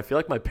come out, and I feel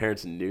like my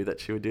parents knew that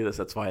she would do this.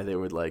 That's why they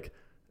would like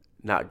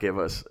not give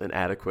us an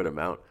adequate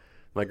amount.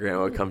 My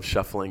grandma would come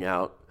shuffling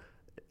out,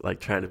 like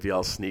trying to be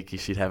all sneaky.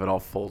 She'd have it all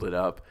folded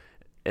up.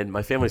 And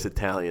my family's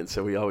Italian,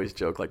 so we always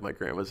joke like my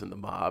grandma's in the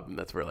mob, and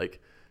that's where like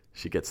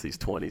she gets these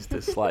 20s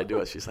to slide to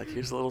us. She's like,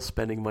 here's a little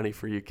spending money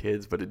for you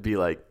kids, but it'd be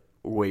like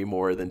way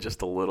more than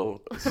just a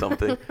little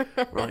something.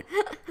 We're like,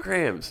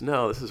 Grams,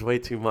 no, this is way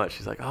too much.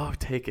 She's like, oh,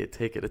 take it.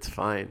 It's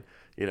fine.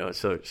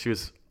 So she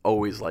was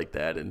always like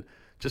that and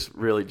just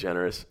really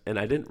generous. And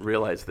I didn't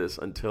realize this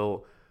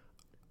until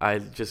I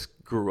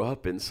just grew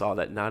up and saw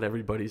that not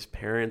everybody's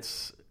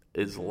parents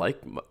is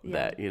like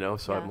that,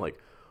 So I'm like,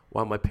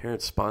 wow, my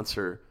parents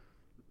sponsor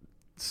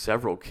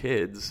several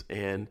kids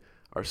and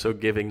are so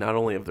giving not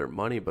only of their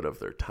money, but of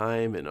their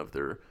time and of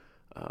their,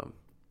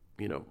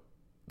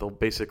 they'll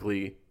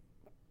basically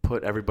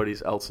put everybody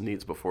else's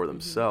needs before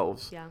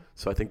themselves. Mm-hmm. Yeah.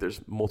 So I think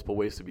there's multiple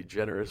ways to be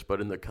generous, but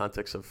in the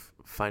context of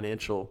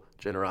financial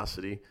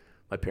generosity,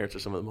 my parents are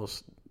some of the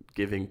most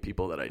giving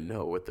people that I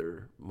know with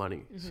their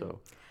money. Mm-hmm. So.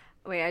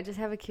 Wait, I just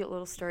have a cute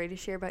little story to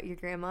share about your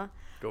grandma.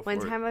 Go for it.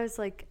 One time I was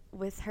like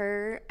with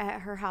her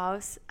at her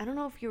house. I don't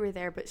know if you were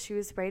there, but she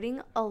was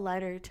writing a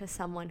letter to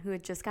someone who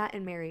had just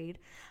gotten married.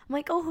 I'm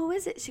like, oh, who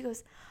is it? She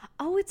goes,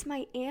 oh, it's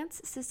my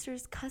aunt's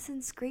sister's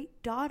cousin's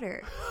great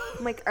daughter.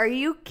 I'm like, are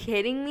you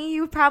kidding me?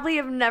 You probably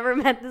have never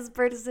met this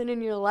person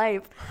in your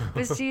life.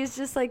 But she's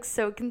just like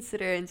so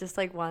considerate and just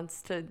like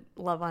wants to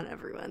love on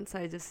everyone. So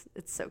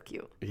it's so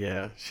cute.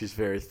 Yeah, she's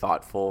very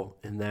thoughtful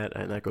in that,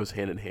 and that goes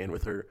hand in hand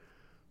with her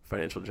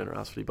financial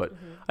generosity. But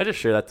I just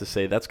share that to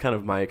say that's kind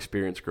of my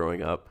experience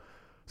growing up.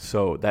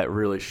 So that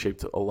really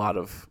shaped a lot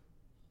of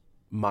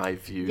my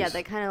views. Yeah,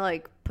 that kind of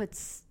like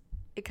puts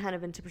it kind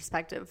of into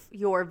perspective,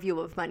 your view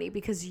of money,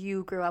 because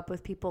you grew up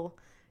with people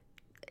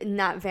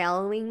not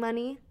valuing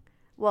money.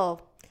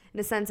 Well, in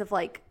a sense of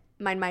like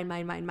mine.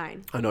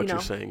 I know what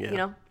you're saying,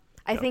 yeah.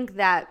 I think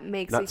that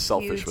makes not a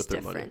selfish huge with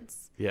their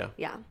difference. Money.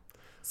 Yeah.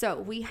 So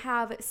we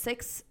have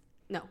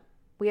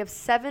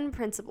 7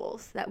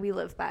 principles that we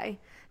live by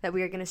that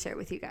we are going to share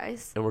with you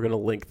guys. And we're going to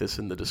link this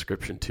in the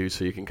description too,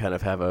 so you can kind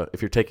of have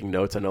if you're taking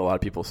notes, I know a lot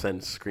of people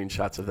send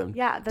screenshots of them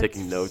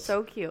taking notes.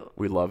 So cute.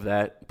 We love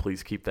that.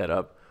 Please keep that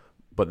up.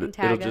 But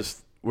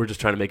we're just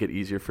trying to make it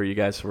easier for you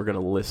guys. So we're going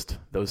to list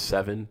those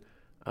 7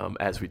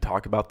 as we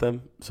talk about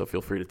them. So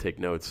feel free to take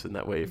notes. And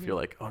that way, if you're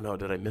like, oh no,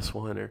 did I miss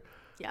one? Or,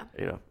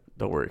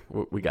 don't worry.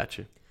 We got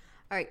you.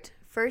 All right.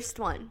 First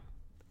one.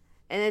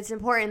 And it's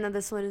important that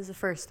this one is the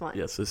first one.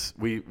 Yes,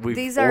 we've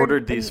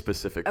ordered these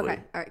specifically.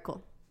 Okay, all right,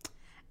 cool.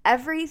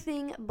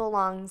 Everything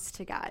belongs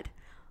to God.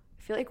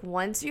 I feel like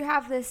once you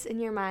have this in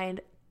your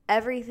mind,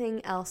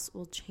 everything else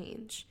will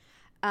change.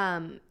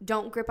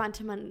 Don't grip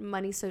onto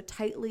money so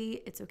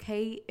tightly. It's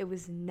okay. It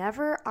was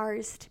never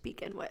ours to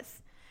begin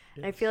with. Yes.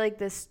 And I feel like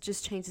this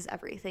just changes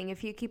everything.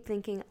 If you keep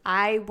thinking,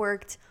 I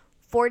worked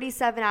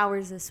 47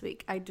 hours this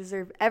week, I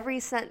deserve every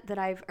cent that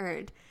I've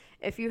earned.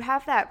 If you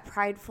have that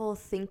prideful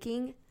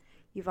thinking,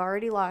 you've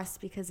already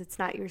lost because it's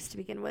not yours to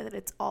begin with.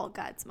 It's all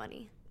God's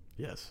money.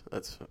 Yes,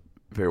 that's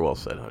very well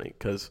said, honey,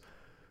 because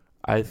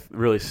I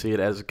really see it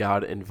as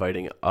God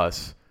inviting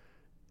us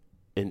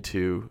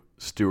into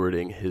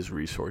stewarding his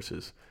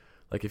resources.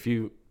 Like if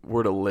you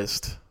were to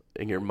list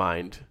in your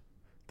mind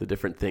the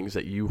different things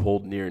that you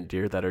hold near and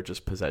dear that are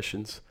just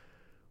possessions,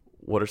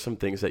 what are some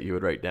things that you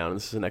would write down? And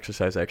this is an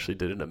exercise I actually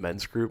did in a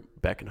men's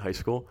group back in high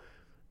school.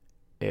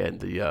 And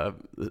the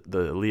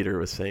leader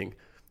was saying,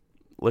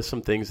 list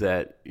some things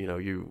that,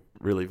 you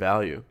really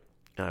value.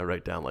 And I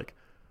write down like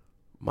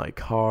my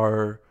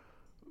car,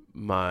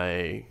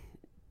 my,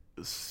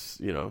 such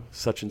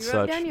and you such. You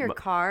wrote down your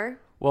car?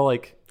 Well,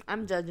 like.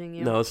 I'm judging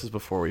you. No, this is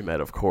before we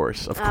met, of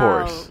course. Of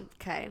course.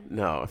 Okay.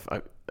 No,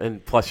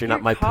 and plus you're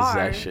not my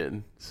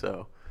possession.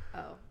 So.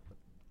 Oh.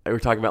 We're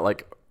talking about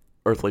like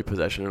earthly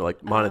possession or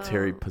like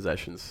monetary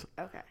possessions.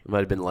 Okay. It might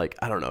have been like,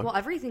 I don't know. Well,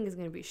 everything is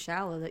going to be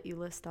shallow that you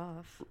list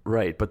off.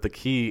 Right, but the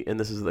key, and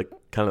this is the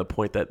kind of the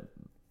point that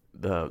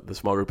the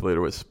small group leader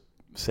was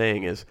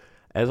saying is,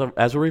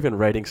 as we're even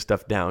writing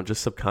stuff down,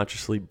 just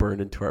subconsciously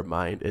burned into our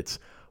mind, it's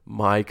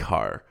my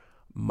car,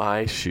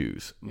 my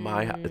shoes,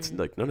 it's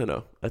like,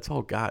 no, that's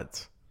all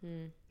God's.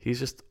 He's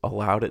just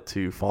allowed it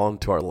to fall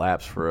into our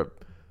laps for a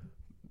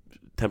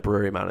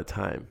temporary amount of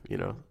time,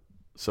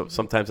 So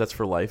sometimes that's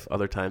for life,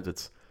 other times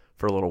it's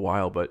for a little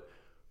while. But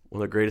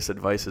one of the greatest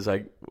advices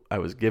I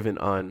was given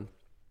on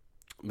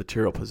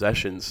material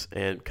possessions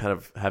and kind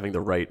of having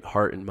the right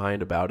heart and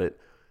mind about it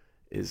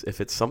is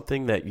if it's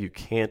something that you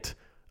can't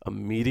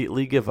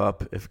immediately give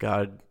up, if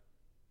God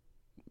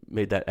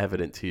made that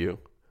evident to you,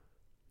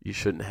 you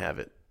shouldn't have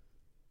it.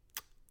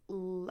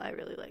 I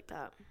really like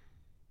that.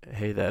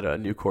 Hey, that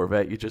new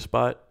Corvette you just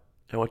bought,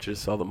 I want you to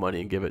sell the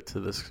money and give it to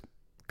this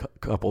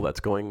couple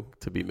that's going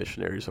to be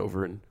missionaries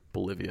over in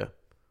Bolivia.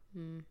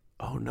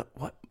 Oh, no.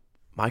 What?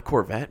 My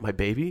Corvette? My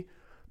baby?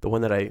 The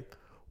one that I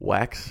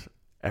wax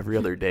every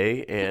other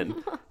day and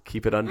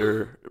keep it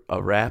under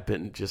a wrap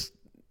and just,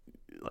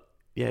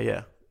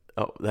 yeah.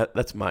 Oh,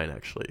 that's mine,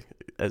 actually,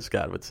 as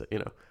God would say,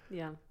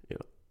 Yeah.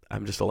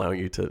 I'm just allowing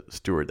you to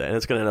steward that. And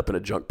it's going to end up in a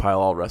junk pile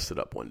all rusted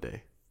up one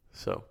day.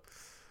 So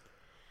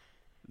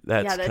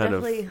that's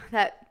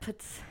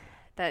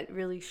that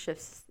really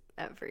shifts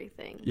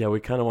everything. Yeah, we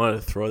kind of wanted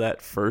to throw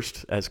that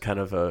first as kind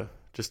of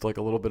just like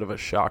a little bit of a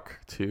shock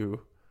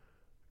to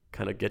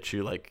kind of get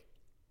you like,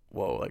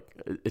 whoa, like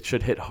it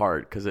should hit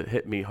hard, because it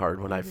hit me hard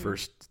when I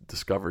first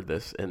discovered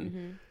this,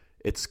 and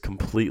it's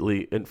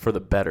completely, and for the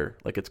better,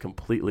 like it's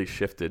completely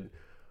shifted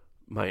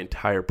my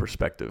entire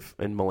perspective,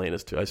 and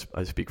Milena's too.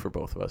 I speak for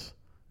both of us.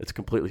 It's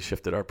completely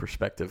shifted our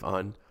perspective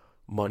on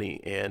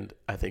money, and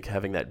I think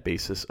having that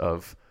basis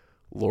of,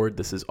 Lord,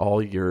 this is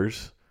all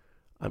yours.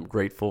 I'm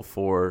grateful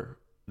for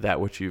that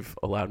which you've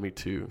allowed me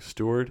to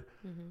steward,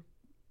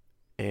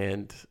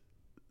 and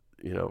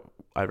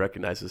I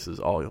recognize this is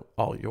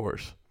all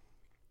yours.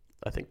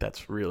 I think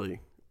that's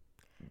really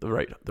the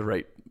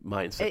right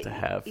mindset to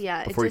have.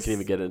 Yeah, before you can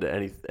even get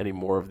into any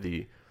more of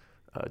the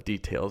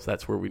details,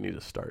 that's where we need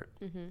to start.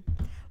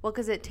 Well,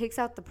 because it takes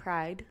out the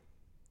pride,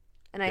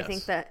 and I Yes.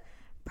 think that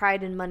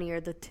pride and money are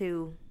the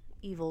two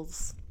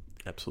evils.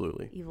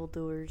 Absolutely.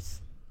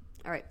 Evildoers.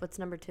 All right, what's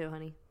number 2,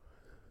 honey?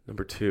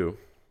 Number 2,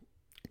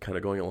 kind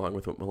of going along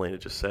with what Milena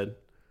just said,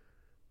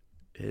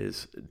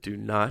 is do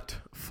not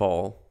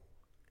fall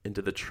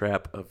into the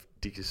trap of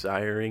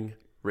desiring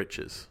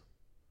riches.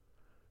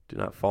 Do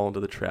not fall into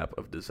the trap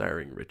of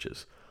desiring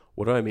riches.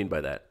 What do I mean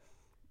by that?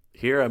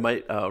 Here I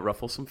might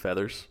ruffle some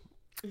feathers.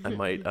 I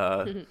might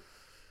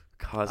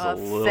cause a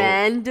little...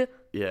 Offend?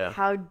 Yeah.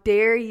 How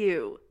dare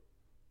you?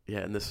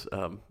 Yeah, in this,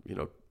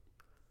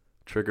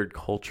 triggered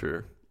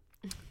culture,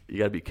 you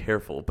got to be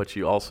careful, but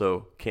you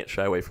also can't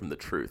shy away from the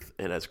truth.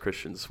 And as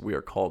Christians, we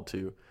are called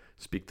to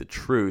speak the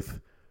truth,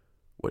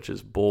 which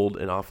is bold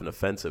and often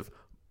offensive,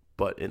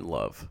 but in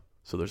love.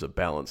 So there's a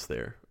balance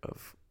there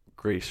of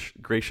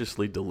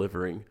graciously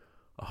delivering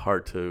a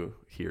hard to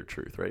hear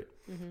truth, right?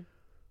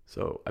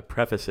 So I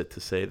preface it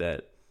to say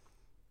that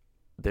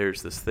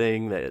there's this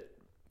thing that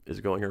is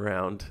going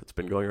around. It's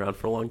been going around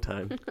for a long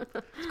time.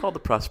 It's called the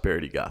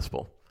prosperity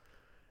gospel.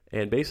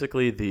 And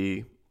basically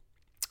the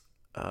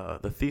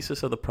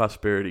thesis of the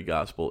prosperity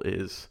gospel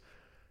is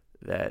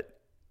that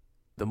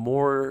the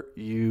more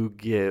you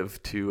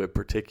give to a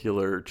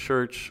particular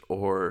church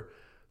or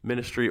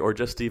ministry, or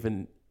just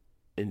even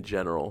in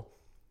general,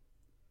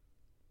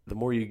 the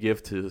more you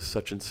give to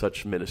such and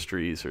such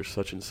ministries or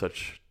such and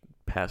such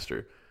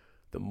pastor,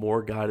 the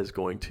more God is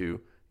going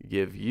to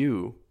give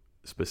you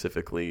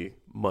specifically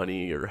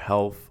money or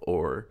health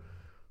or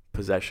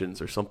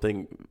possessions or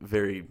something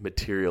very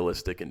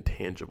materialistic and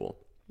tangible.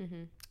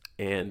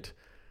 And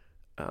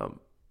I'm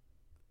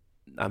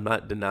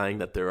not denying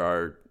that there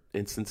are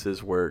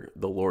instances where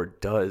the Lord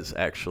does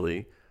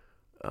actually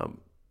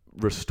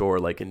restore,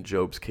 like in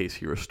Job's case,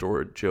 he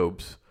restored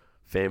Job's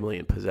family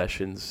and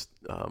possessions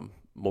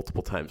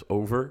multiple times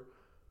over.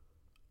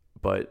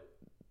 But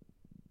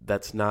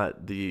that's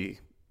not the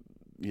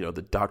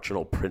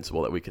doctrinal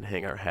principle that we can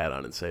hang our hat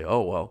on and say,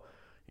 oh, well,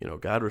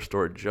 God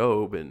restored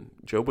Job and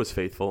Job was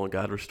faithful and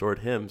God restored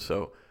him.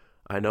 So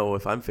I know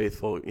if I'm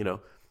faithful, and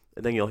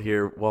then you'll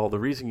hear, well, the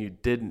reason you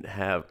didn't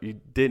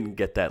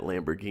get that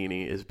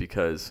Lamborghini is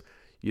because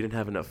you didn't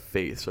have enough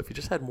faith. So if you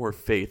just had more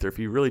faith, or if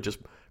you really just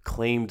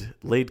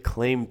laid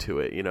claim to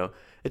it,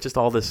 it's just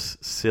all this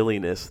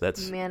silliness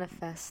that's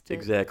manifested.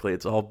 Exactly.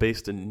 It's all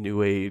based in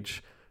New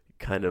Age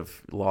kind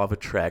of law of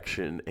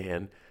attraction,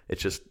 and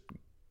it's just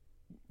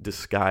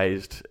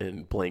disguised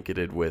and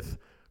blanketed with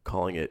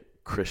calling it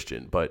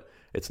Christian. But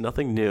it's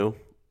nothing new.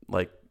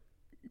 Like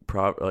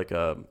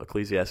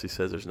Ecclesiastes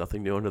says, there's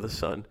nothing new under the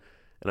sun,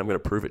 and I'm going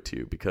to prove it to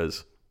you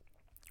because,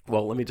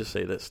 well, let me just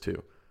say this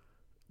too.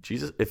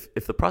 Jesus,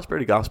 if the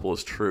prosperity gospel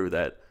is true,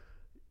 that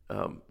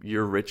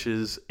your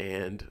riches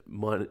and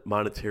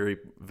monetary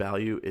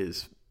value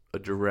is a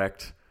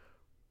direct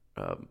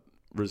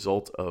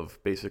result of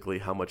basically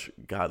how much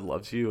God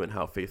loves you and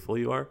how faithful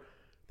you are,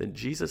 then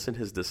Jesus and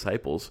his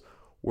disciples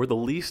were the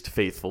least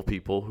faithful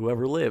people who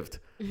ever lived.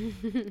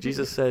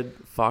 Jesus said,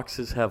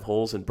 foxes have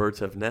holes and birds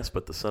have nests,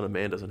 but the Son of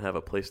Man doesn't have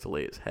a place to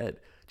lay his head.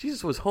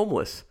 Jesus was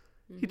homeless.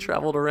 He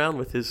traveled around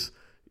with his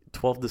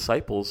 12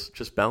 disciples,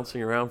 just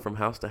bouncing around from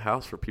house to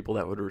house for people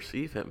that would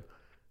receive him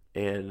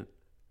and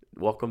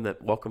welcome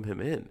him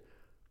in.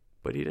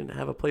 But he didn't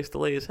have a place to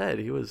lay his head.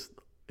 He was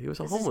a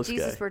homeless guy. This is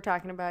Jesus we're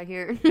talking about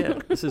here. Yeah,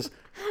 this is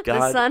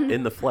God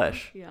in the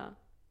flesh. Yeah.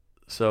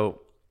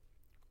 So,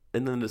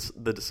 and then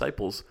the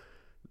disciples,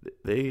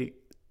 they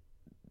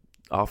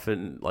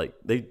often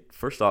they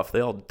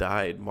all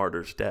died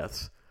martyrs'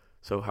 deaths.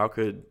 So how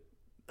could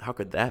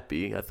that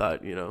be? I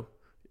thought,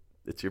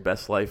 it's your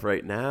best life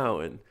right now,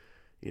 and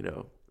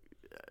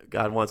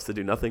God wants to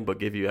do nothing but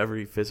give you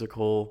every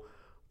physical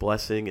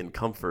blessing and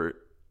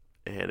comfort.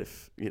 And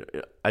if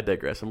I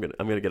digress. I'm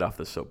gonna get off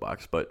this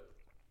soapbox, but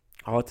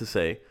I'll have to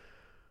say,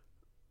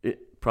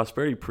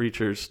 prosperity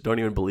preachers don't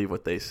even believe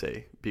what they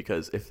say,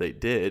 because if they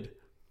did,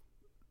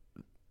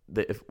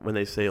 when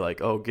they say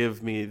like, oh,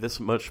 give me this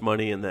much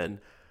money and then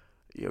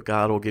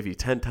God will give you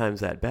 10 times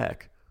that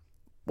back.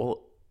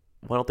 Well,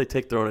 why don't they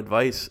take their own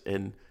advice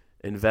and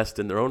invest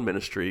in their own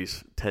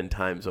ministries 10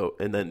 times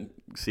and then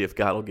see if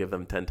God will give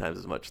them 10 times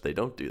as much? They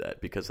don't do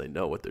that because they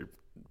know what they're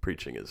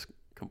preaching is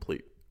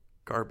complete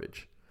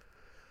garbage.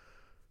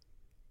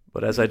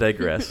 But as I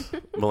digress,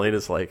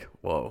 Melena's like,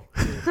 whoa.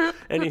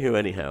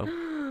 Anyhow,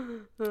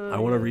 I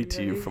want to read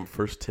to you from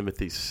 1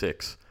 Timothy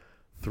 6,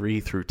 3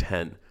 through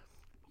 10.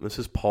 This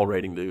is Paul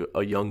writing to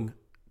a young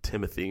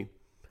Timothy,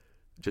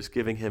 just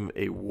giving him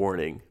a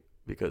warning,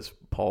 because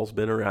Paul's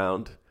been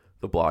around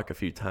the block a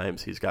few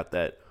times. He's got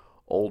that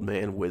old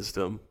man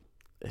wisdom,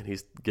 and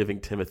he's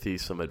giving Timothy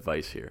some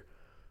advice here.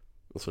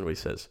 Listen to what he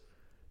says.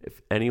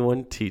 If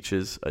anyone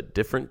teaches a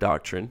different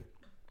doctrine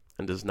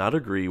and does not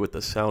agree with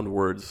the sound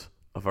words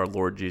of our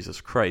Lord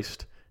Jesus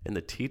Christ and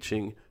the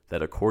teaching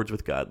that accords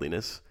with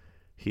godliness,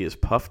 he is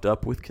puffed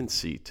up with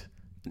conceit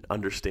and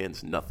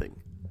understands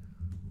nothing.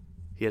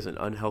 He has an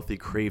unhealthy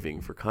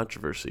craving for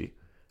controversy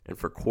and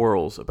for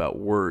quarrels about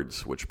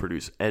words which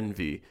produce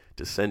envy,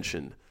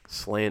 dissension,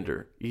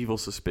 slander, evil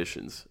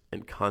suspicions,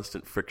 and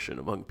constant friction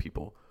among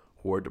people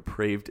who are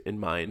depraved in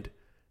mind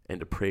and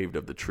depraved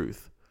of the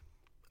truth,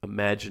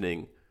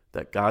 imagining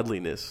that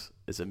godliness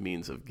is a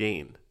means of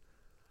gain.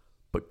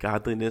 But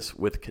godliness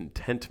with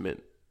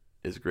contentment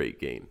is great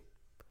gain.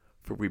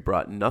 For we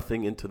brought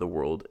nothing into the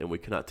world, and we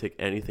cannot take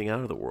anything out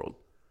of the world.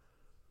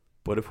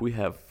 But if we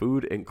have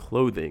food and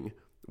clothing,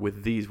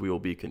 with these we will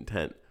be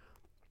content.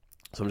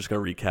 So I'm just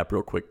going to recap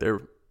real quick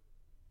there.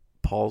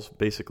 Paul's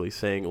basically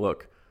saying,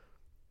 look,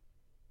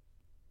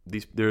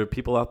 there are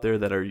people out there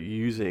that are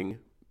using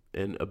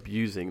and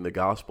abusing the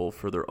gospel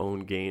for their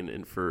own gain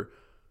and for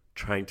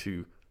trying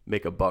to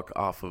make a buck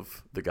off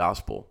of the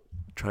gospel,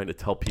 trying to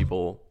tell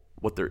people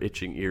what their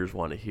itching ears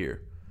want to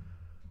hear.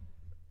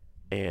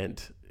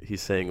 And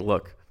he's saying,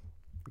 look,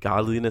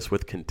 godliness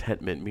with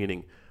contentment,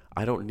 meaning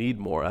I don't need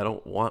more, I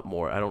don't want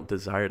more, I don't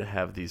desire to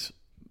have these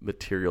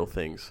material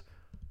things.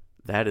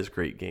 That is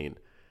great gain.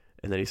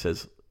 And then he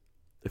says,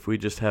 if we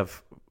just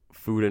have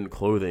food and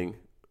clothing,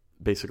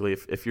 basically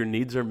if your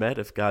needs are met,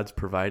 if God's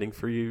providing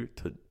for you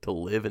to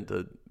live and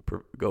to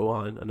go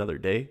on another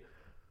day,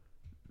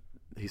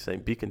 he's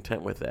saying be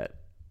content with that.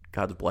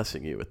 God's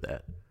blessing you with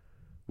that.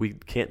 We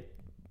can't,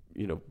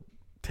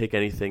 take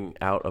anything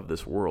out of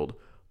this world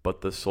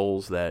but the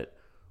souls that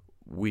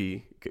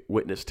we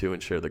witness to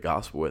and share the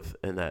gospel with,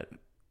 and that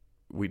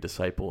we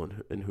disciple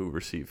and who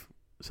receive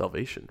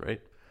salvation,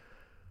 right?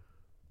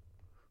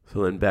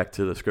 So then back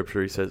to the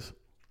scripture, he says,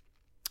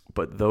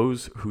 but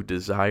those who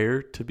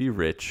desire to be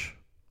rich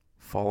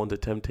fall into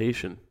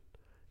temptation,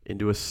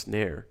 into a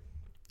snare,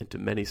 into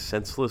many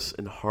senseless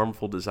and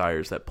harmful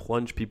desires that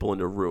plunge people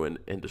into ruin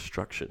and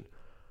destruction.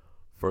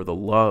 For the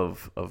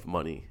love of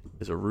money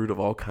is a root of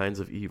all kinds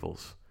of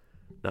evils,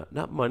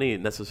 not money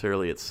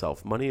necessarily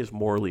itself. Money is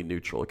morally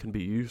neutral. It can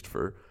be used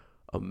for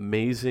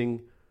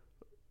amazing,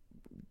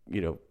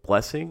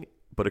 blessing,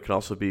 but it can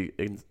also be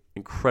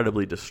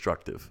incredibly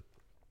destructive.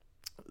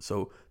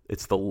 So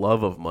it's the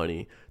love of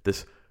money,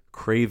 this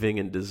craving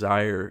and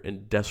desire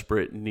and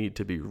desperate need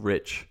to be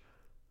rich,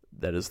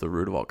 that is the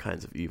root of all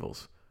kinds of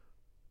evils.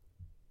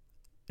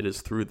 It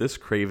is through this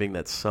craving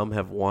that some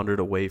have wandered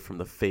away from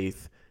the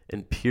faith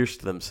and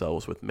pierced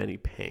themselves with many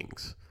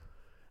pangs.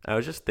 I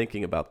was just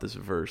thinking about this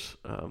verse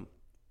a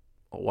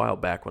while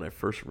back when I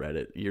first read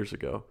it years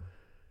ago.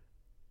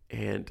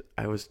 And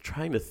I was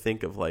trying to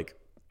think of like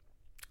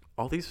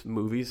all these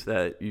movies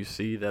that you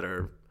see that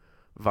are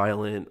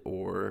violent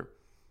or,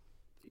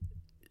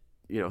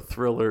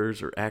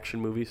 thrillers or action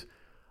movies.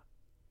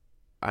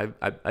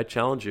 I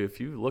challenge you, if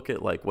you look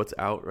at like what's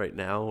out right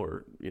now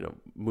or,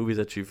 movies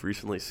that you've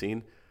recently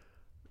seen,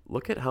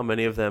 look at how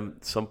many of them,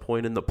 at some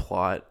point in the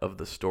plot of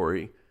the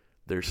story,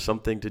 there's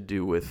something to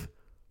do with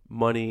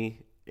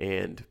money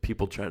and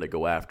people trying to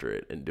go after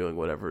it and doing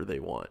whatever they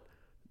want,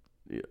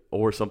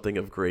 or something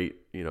of great,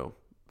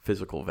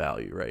 physical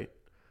value, right?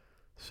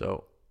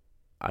 So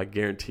I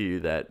guarantee you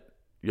that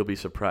you'll be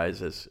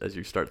surprised as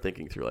you start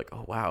thinking through like,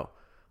 oh, wow,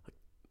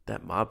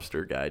 that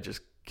mobster guy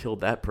just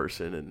killed that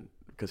person and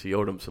because he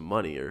owed him some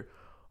money, or,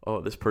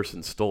 oh, this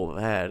person stole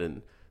that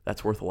and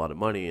that's worth a lot of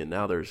money and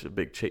now there's a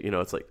big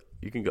it's like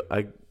you can go,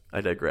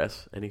 I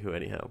digress,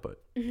 anyhow,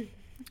 but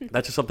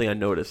that's just something I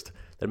noticed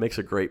that makes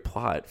a great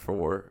plot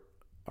for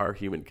our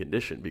human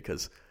condition,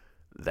 because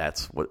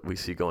that's what we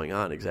see going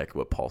on, exactly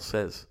what Paul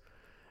says.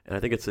 And I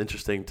think it's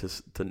interesting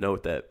to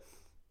note that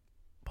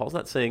Paul's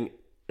not saying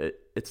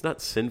it's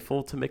not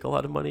sinful to make a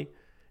lot of money.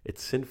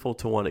 It's sinful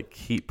to want to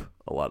keep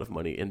a lot of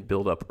money and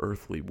build up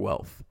earthly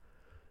wealth.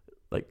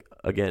 Like,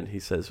 again, he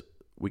says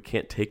we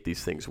can't take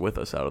these things with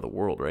us out of the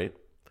world, right?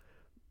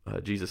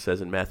 Jesus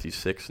says in Matthew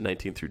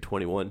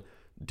 6:19-21,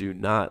 do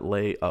not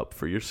lay up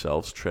for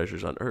yourselves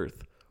treasures on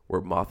earth, where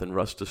moth and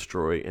rust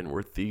destroy and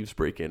where thieves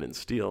break in and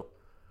steal.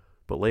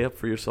 But lay up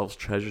for yourselves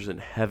treasures in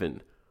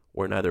heaven,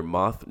 where neither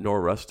moth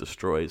nor rust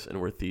destroys and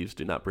where thieves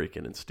do not break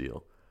in and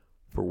steal.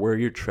 For where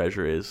your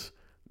treasure is,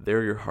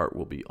 there your heart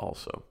will be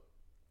also.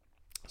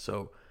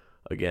 So,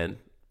 again,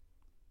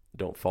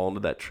 don't fall into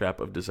that trap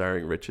of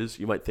desiring riches.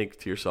 You might think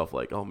to yourself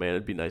like, oh man,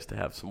 it'd be nice to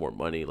have some more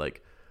money.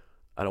 Like,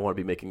 I don't want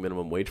to be making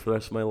minimum wage for the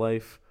rest of my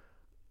life.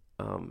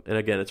 And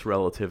again, it's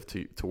relative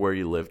to where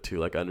you live too.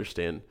 Like, I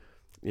understand,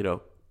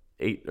 $8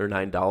 or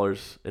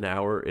 $9 an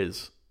hour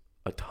is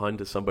a ton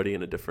to somebody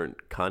in a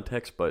different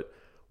context, but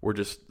we're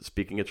just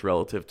speaking it's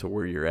relative to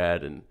where you're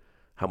at and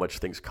how much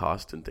things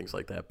cost and things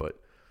like that. But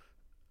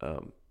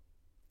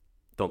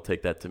don't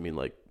take that to mean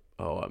like,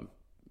 oh,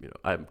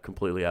 I'm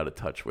completely out of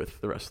touch with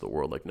the rest of the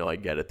world. Like, no, I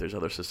get it. There's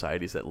other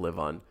societies that live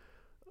on,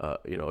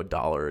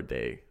 $1 a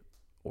day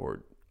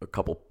or a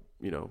couple,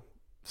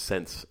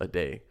 cents a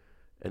day,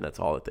 and that's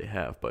all that they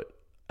have. But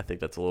I think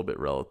that's a little bit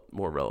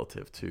more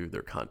relative to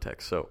their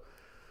context. So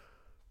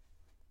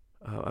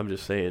I'm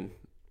just saying,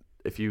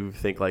 if you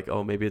think like,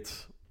 oh, maybe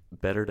it's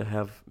better to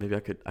have, maybe I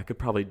could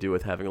probably do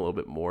with having a little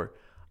bit more.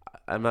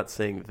 I'm not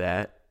saying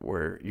that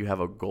where you have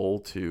a goal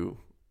to,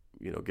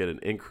 get an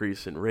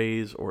increase in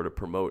raise or to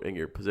promote in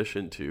your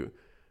position to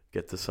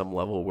get to some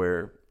level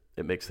where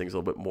it makes things a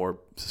little bit more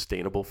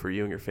sustainable for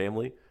you and your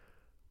family.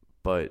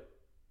 But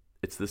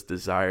it's this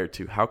desire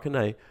to, how can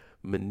I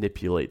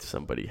manipulate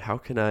somebody? How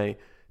can I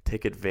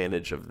take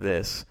advantage of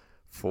this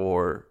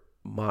for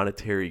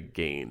monetary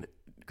gain?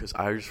 Because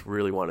I just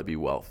really want to be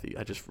wealthy.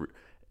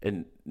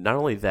 And not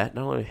only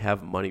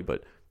have money,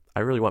 but I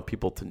really want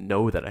people to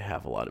know that I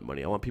have a lot of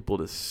money. I want people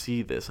to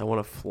see this. I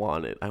want to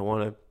flaunt it. I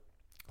want to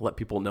let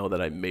people know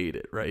that I made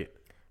it, right?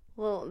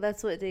 Well,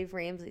 that's what Dave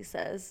Ramsey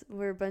says.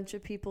 We're a bunch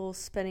of people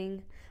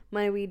spending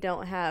money we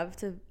don't have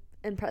to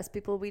impress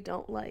people we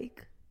don't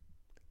like.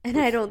 And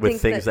I don't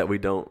think things that we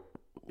don't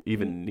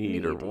even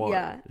need or want.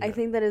 Yeah, I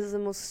think that is the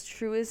most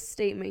truest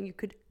statement you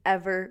could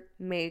ever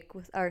make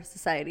with our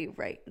society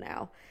right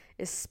now,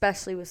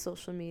 especially with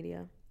social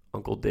media.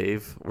 Uncle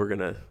Dave, we're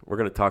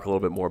gonna talk a little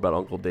bit more about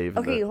Uncle Dave.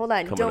 Okay, hold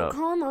on. Don't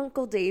call him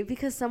Uncle Dave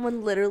because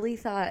someone literally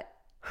thought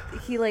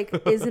he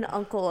is an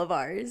uncle of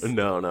ours.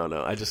 No.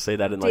 I just say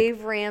that in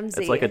Dave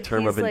Ramsey. It's like a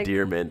term of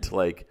endearment.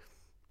 Like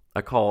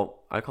I call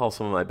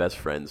some of my best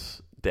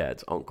friends'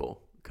 dads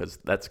uncle, because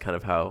that's kind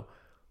of how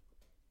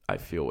I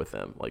feel with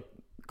them. Like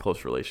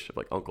close relationship,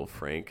 like Uncle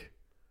Frank.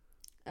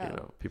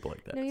 People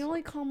like that. No, you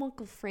only call him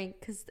Uncle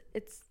Frank because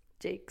it's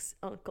Jake's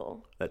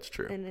uncle. That's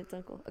true. And it's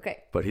uncle.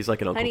 Okay. But he's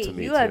like an uncle to me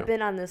too. You have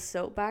been on this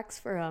soapbox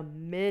for a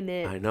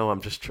minute. I know.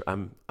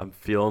 I'm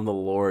feeling the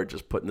Lord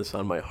just putting this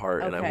on my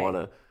heart, and I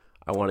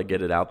want to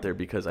get it out there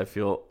because I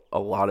feel a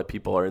lot of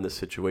people are in this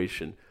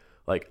situation.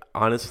 Like,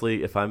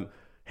 honestly, if I'm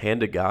hand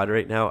to God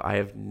right now, I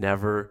have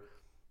never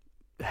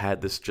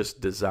had this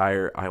just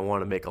desire, I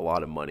want to make a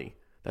lot of money.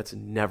 That's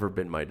never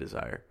been my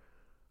desire.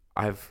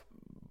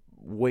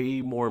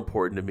 Way more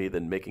important to me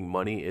than making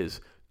money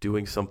is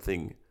doing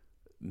something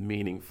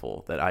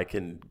meaningful that I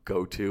can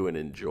go to and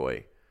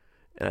enjoy.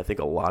 And I think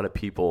a lot of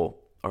people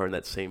are in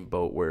that same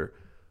boat where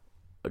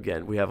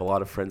again, we have a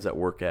lot of friends that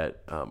work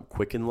at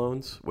Quicken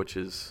Loans, which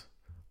is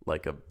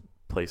like a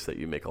place that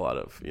you make a lot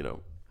of,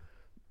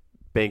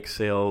 bank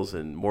sales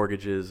and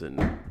mortgages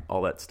and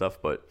all that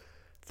stuff. But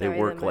that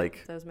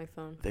was my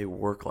phone. They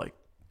work like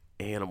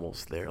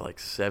animals there, like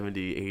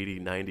 70, 80,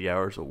 90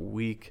 hours a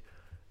week.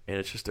 And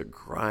it's just a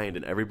grind.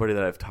 And everybody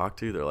that I've talked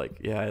to, they're like,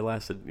 yeah, I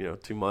lasted,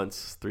 2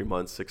 months, 3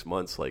 months, 6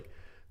 months. Like,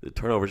 the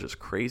turnover is just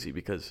crazy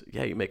because,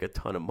 yeah, you make a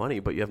ton of money,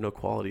 but you have no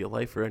quality of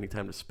life or any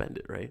time to spend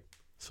it, right?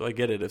 So I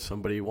get it if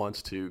somebody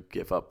wants to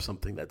give up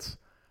something that's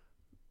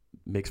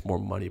makes more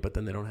money, but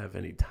then they don't have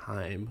any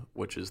time,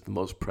 which is the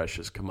most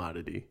precious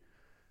commodity,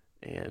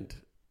 and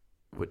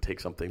would take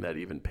something that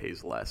even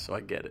pays less. So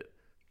I get it.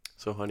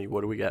 So, honey,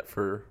 what do we got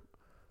for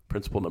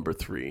principle number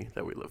 3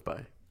 that we live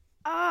by?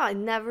 I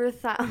never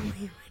thought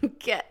we would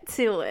get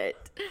to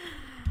it.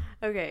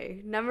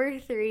 Okay, number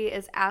 3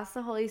 is ask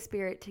the Holy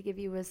Spirit to give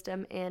you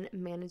wisdom in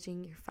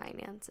managing your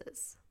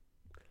finances.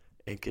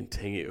 And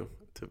continue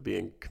to be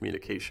in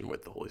communication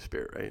with the Holy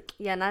Spirit, right?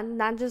 Yeah,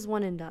 not just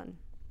one and done.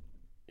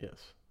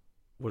 Yes.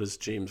 What does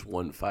James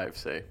 1:5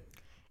 say?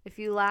 If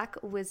you lack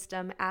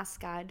wisdom, ask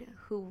God,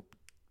 who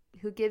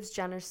gives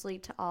generously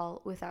to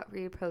all without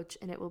reproach,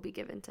 and it will be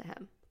given to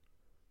him.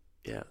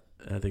 Yeah,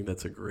 I think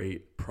that's a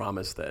great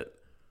promise that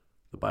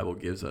the Bible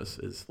gives us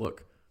is,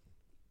 look,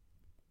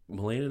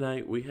 Melanie and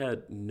I, we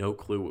had no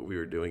clue what we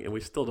were doing, and we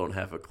still don't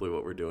have a clue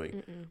what we're doing.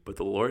 Mm-mm. But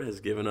the Lord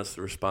has given us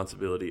the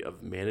responsibility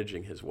of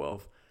managing his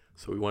wealth,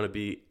 so we want to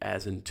be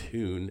as in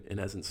tune and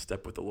as in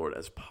step with the Lord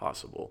as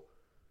possible,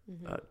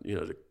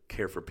 to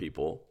care for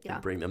people and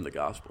bring them the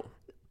gospel.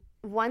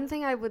 One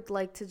thing I would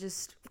like to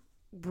just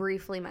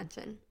briefly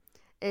mention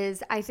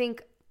is I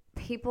think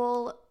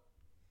people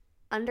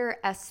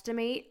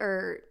underestimate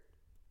or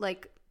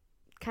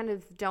kind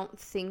of don't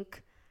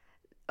think,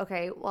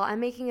 okay, well, I'm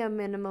making a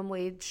minimum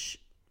wage,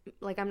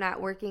 I'm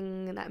not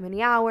working that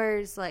many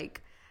hours,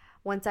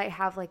 once I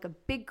have a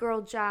big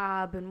girl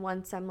job and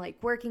once I'm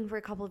working for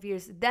a couple of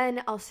years,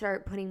 then I'll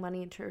start putting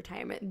money into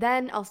retirement,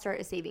 then I'll start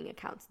a saving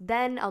accounts,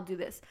 then I'll do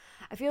this.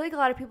 I feel like a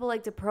lot of people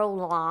like to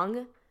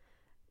prolong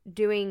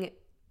doing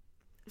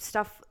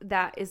stuff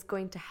that is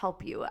going to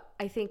help you.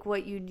 I think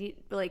what you need,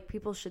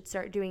 people should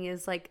start doing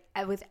is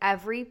with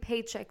every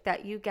paycheck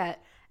that you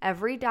get,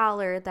 every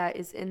dollar that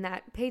is in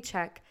that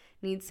paycheck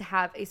needs to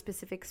have a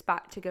specific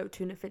spot to go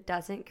to. And if it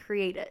doesn't,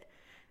 create it.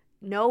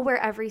 Know where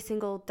every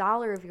single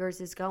dollar of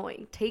yours is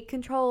going. Take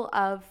control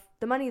of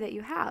the money that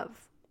you have.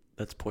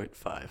 That's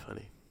 0.5,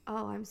 honey.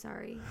 Oh, I'm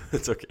sorry.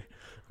 It's okay.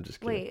 I'm just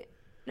kidding. Wait.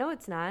 No,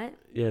 it's not.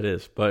 Yeah, it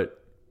is.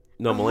 But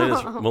no,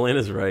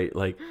 Milena's right.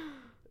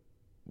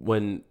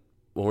 When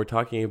we're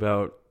talking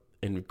about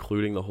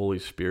including the Holy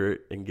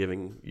Spirit and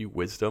giving you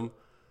wisdom,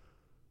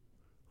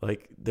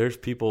 there's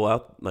people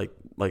out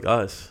like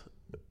us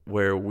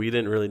where we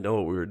didn't really know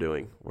what we were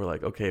doing. We're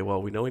like, okay,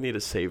 well, we know we need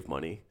to save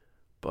money,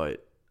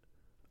 but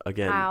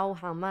again,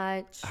 how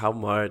much,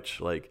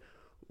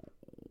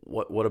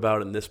 what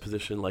about in this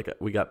position?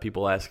 We got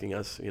people asking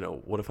us,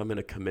 what if I'm in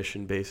a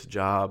commission-based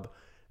job?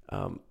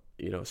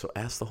 So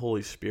ask the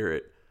Holy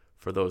Spirit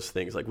for those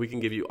things. We can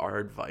give you our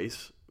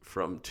advice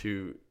from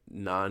 2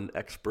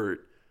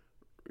 non-expert,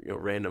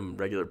 random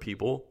regular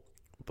people,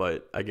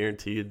 but I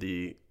guarantee you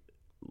the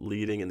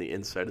leading and the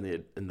insight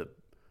and the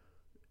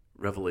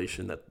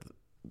revelation that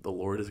the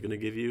Lord is going to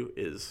give you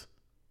is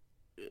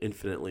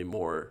infinitely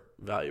more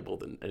valuable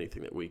than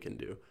anything that we can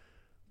do.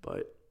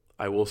 But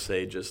I will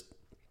say, just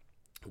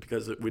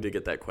because we did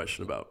get that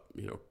question about,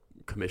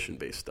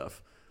 commission-based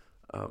stuff.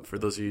 For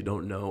those of you who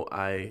don't know,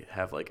 I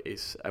have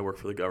I work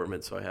for the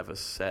government, so I have a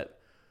set,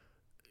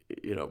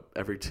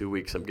 every 2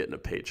 weeks I'm getting a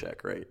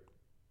paycheck, right?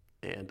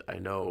 And I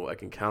know I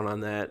can count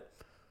on that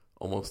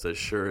almost as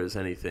sure as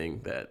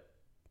anything that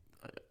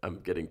I'm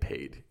getting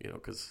paid,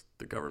 because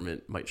the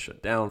government might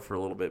shut down for a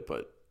little bit,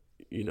 but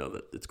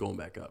that it's going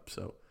back up.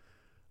 So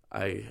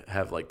I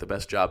have the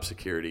best job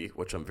security,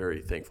 which I'm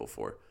very thankful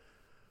for.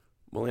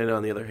 Melania,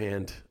 on the other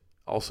hand,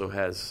 also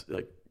has,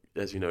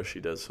 as you know, she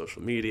does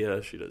social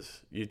media, she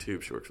does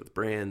YouTube, she works with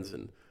brands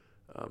and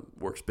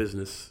works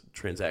business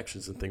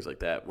transactions and things like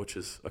that, which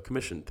is a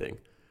commission thing.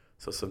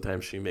 So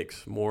sometimes she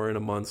makes more in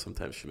a month,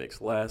 sometimes she makes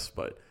less,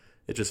 but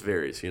it just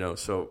varies,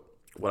 So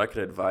what I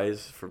can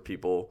advise for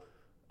people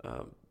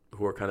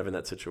who are kind of in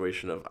that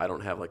situation of I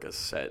don't have a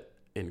set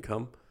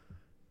income,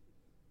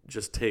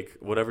 just take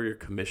whatever your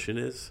commission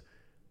is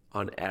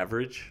on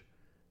average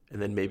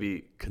and then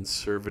maybe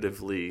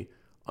conservatively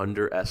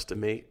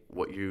underestimate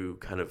what you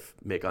kind of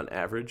make on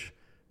average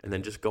and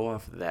then just go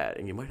off that.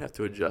 And you might have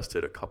to adjust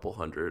it a couple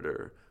hundred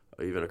or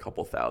even a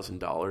couple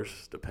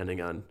 $1,000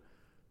 depending on,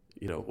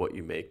 what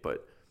you make.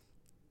 But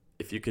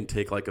if you can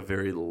take a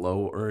very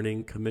low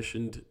earning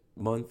commissioned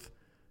month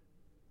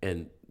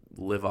and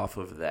live off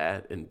of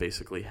that and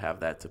basically have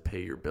that to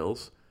pay your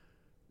bills,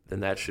 then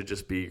that should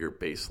just be your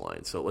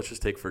baseline. So let's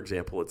just take, for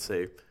example, let's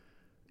say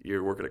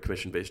you're working a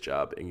commission-based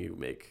job and you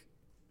make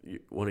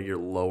one of your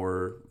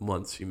lower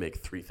months, you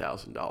make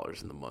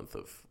 $3,000 in the month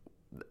of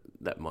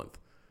that month.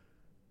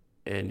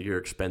 And your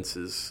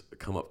expenses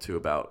come up to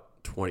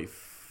about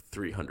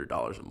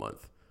 $2,300 a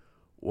month.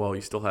 well,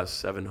 you still have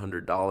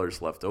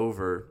 $700 left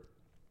over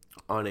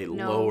on a lower month.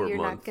 No, you're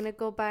not going to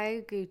go buy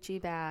a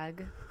Gucci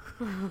bag.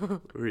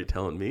 Were you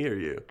telling me or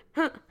you?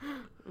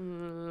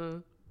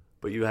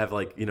 But you have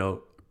like, a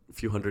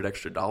few $100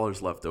 extra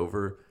left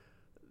over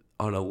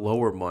on a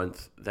lower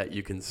month that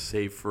you can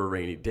save for a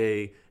rainy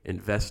day,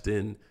 invest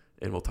in,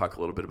 and we'll talk a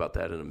little bit about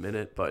that in a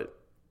minute, but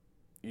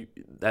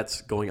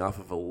that's going off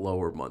of a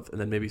lower month.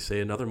 And then maybe say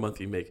another month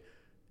you make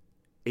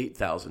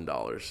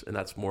 $8,000, and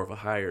that's more of a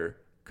higher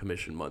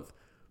commission month.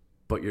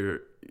 But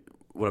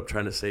what I'm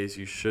trying to say is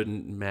you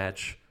shouldn't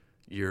match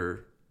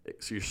your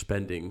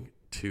spending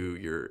to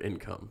your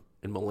income.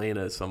 And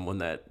Milena is someone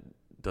that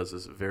does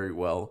this very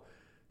well.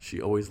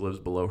 She always lives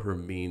below her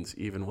means,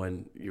 even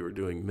when you were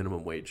doing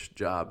minimum wage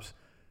jobs.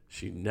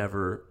 She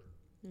never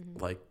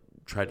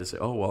tried to say,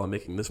 oh, well, I'm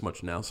making this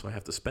much now, so I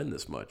have to spend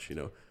this much.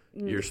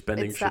 Your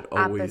spending should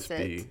always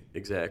be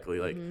exactly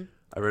like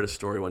I read a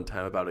story one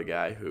time about a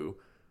guy who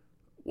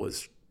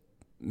was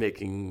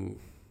making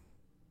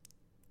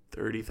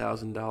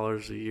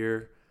 $30,000 a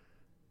year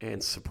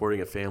and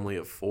supporting a family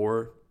of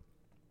 4,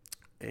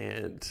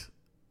 and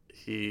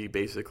he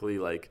basically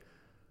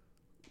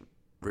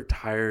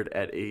retired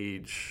at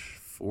age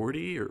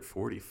 40 or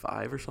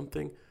 45 or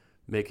something,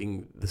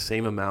 making the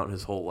same amount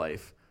his whole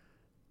life.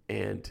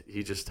 And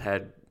he just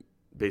had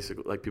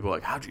basically people were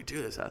like, how'd you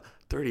do this?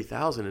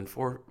 30,000 and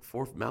four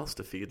mouths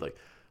to feed. Like,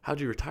 how'd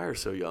you retire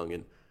so young?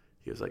 And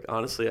he was like,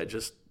 honestly, I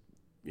just,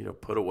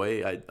 put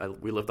away.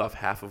 We lived off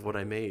half of what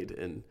I made.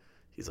 And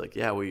he's like,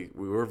 yeah, we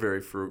were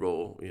very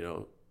frugal.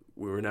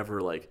 We were never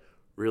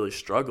really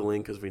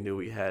struggling because we knew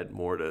we had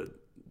more to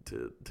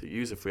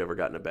use if we ever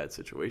got in a bad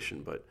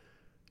situation. But,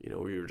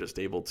 we were just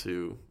able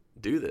to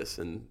do this,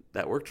 and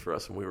that worked for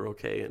us, and we were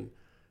okay. And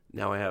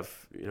now I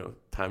have,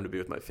 time to be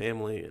with my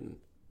family and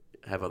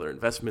have other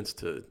investments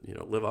to,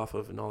 live off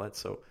of and all that.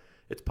 So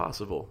it's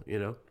possible,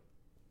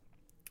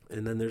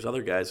 And then there's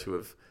other guys who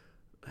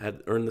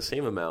have earned the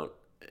same amount,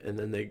 and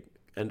then they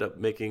end up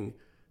making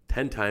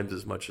 10 times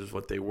as much as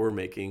what they were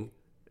making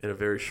in a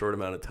very short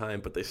amount of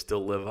time, but they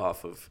still live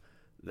off of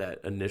that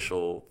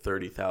initial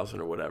 30,000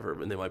 or whatever.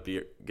 And they might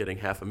be getting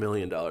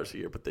 $500,000 a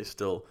year, but they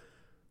still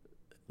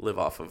live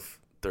off of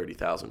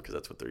 30,000 because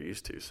that's what they're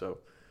used to. So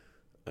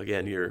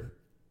again, your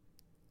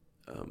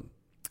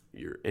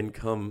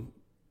income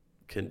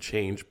can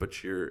change,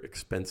 but your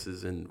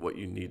expenses and what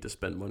you need to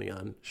spend money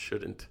on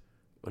shouldn't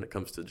when it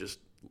comes to just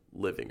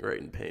living, right,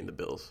 and paying the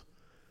bills.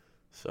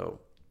 So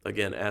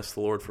again, ask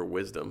the Lord for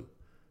wisdom,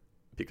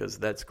 because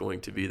that's going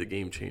to be the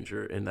game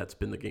changer, and that's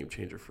been the game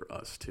changer for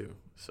us too.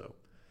 So,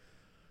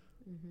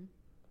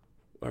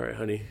 All right,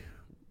 honey,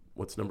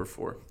 what's number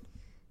 4?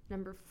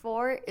 Number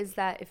 4 is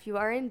that if you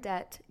are in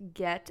debt,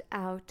 get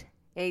out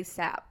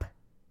ASAP.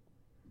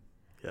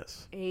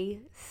 Yes.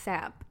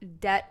 ASAP.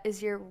 Debt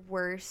is your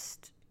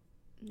worst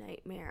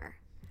nightmare.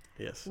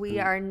 Yes. We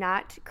are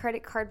not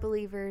credit card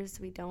believers.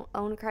 We don't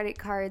own credit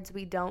cards.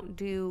 We don't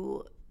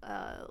do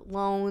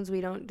loans.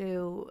 We don't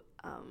do,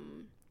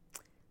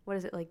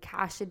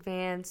 cash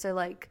advance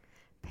or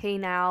pay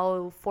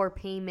now, 4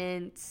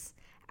 payments,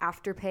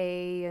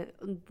 afterpay.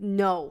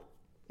 No.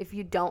 If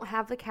you don't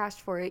have the cash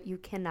for it, you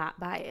cannot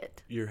buy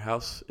it. Your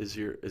house is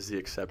the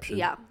exception.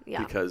 Yeah.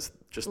 Because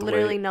just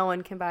literally no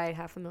one can buy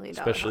 $500,000.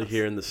 Especially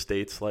here in the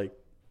States,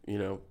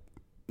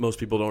 most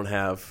people don't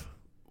have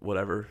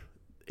whatever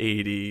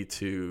 80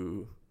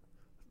 to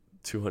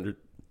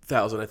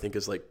 200,000. I think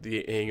is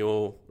the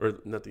annual, or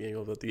not the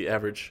annual, but the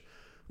average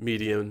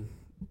median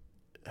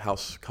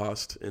house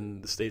cost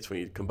in the States when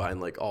you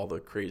combine all the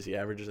crazy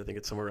averages. I think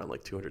it's somewhere around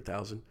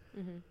 200,000.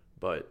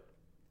 But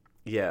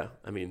yeah,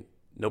 I mean,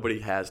 nobody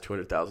has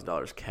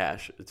 $200,000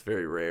 cash. It's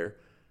very rare.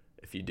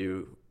 If you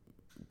do,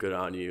 good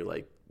on you.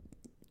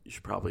 You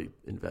should probably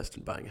invest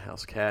in buying a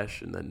house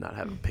cash and then not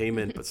have a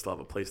payment, but still have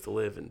a place to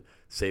live and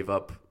save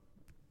up.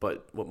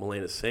 But what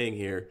Milena's saying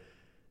here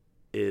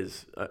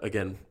is,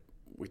 again,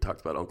 we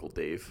talked about Uncle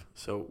Dave.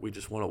 So we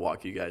just want to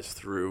walk you guys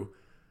through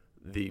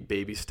the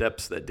baby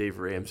steps that Dave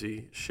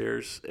Ramsey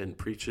shares and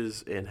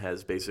preaches and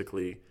has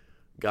basically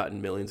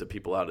gotten millions of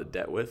people out of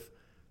debt with,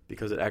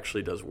 because it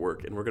actually does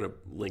work. And we're going to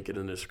link it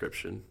in the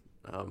description.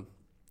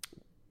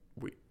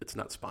 It's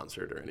not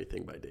sponsored or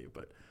anything by Dave,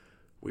 but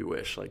we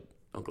wish.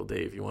 Uncle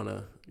Dave, you want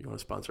to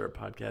sponsor our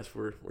podcast?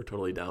 We're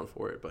totally down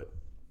for it. But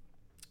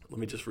let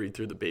me just read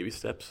through the baby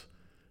steps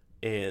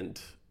and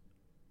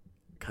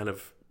kind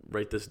of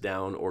write this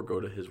down, or go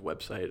to his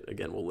website.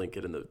 Again, we'll link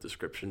it in the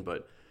description,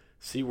 but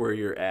see where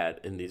you're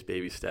at in these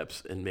baby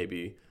steps, and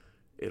maybe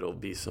it'll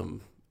be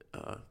some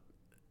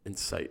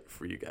insight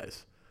for you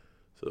guys.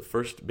 So the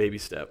first baby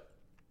step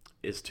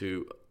is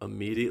to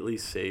immediately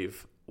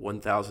save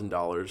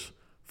 $1,000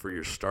 for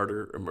your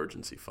starter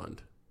emergency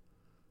fund,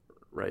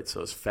 right?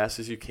 So as fast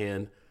as you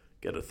can,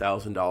 get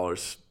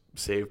 $1,000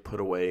 saved, put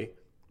away,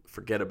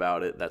 forget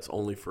about it. That's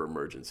only for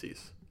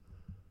emergencies.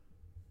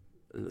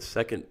 And the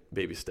second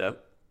baby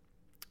step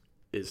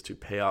is to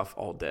pay off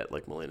all debt,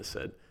 like Milena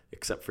said,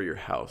 except for your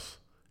house,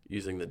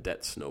 using the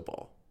debt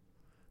snowball.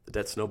 The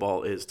debt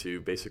snowball is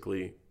to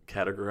basically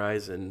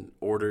categorize and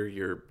order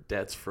your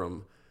debts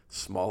from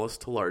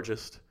smallest to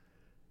largest.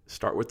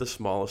 Start with the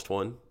smallest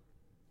one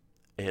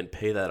and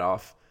pay that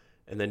off,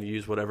 and then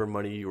use whatever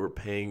money you were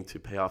paying to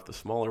pay off the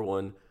smaller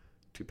one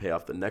to pay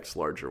off the next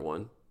larger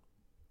one.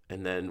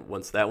 And then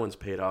once that one's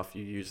paid off,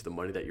 you use the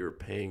money that you were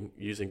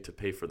using to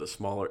pay for the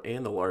smaller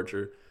and the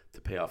larger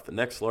to pay off the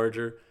next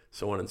larger,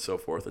 so on and so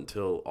forth,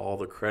 until all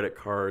the credit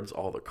cards,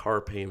 all the car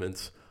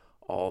payments,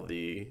 all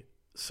the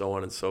so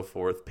on and so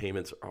forth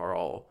payments are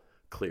all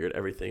cleared,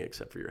 everything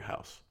except for your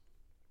house.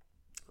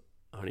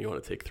 Honey, you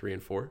want to take 3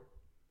 and 4?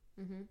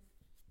 Mm-hmm.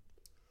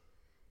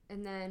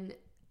 And then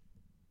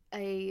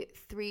a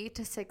 3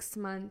 to 6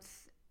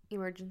 month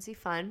emergency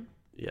fund.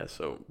 Yeah,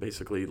 so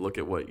basically look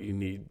at what you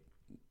need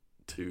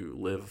to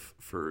live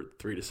for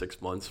 3 to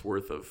 6 months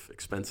worth of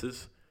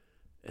expenses,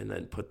 and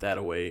then put that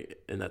away,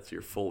 and that's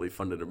your fully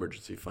funded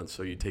emergency fund.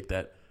 So you take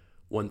that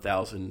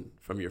 $1,000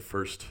 from your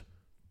first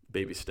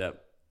baby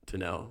step to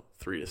now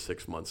 3 to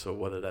 6 months. So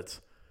whether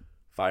that's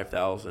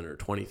 $5,000 or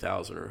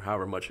 $20,000 or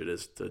however much it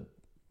is to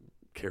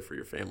care for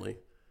your family,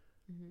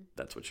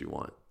 that's what you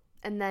want.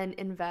 And then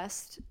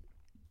invest.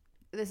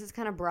 This is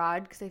kind of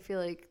broad because I feel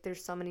like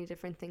there's so many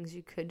different things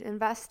you could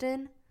invest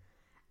in.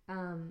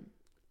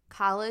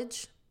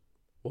 College.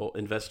 Well,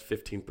 invest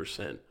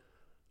 15%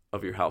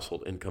 of your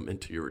household income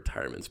into your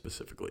retirement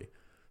specifically.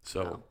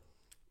 So,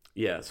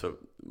 yeah, so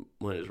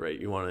Lynn is right.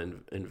 You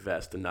want to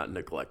invest and not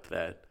neglect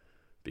that,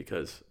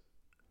 because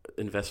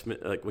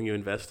investment, like when you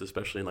invest,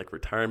 especially in like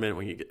retirement,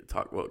 when you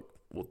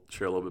we'll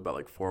share a little bit about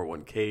like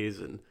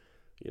 401ks and,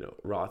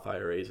 Roth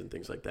IRAs and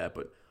things like that,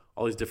 but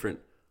all these different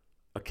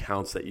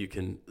accounts that you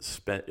can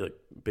spend, like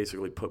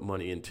basically put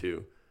money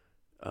into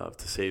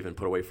to save and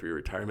put away for your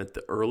retirement.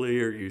 The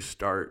earlier you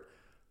start,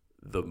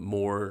 the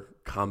more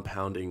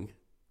compounding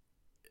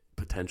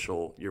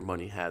potential your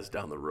money has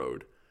down the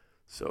road.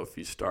 So if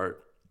you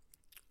start,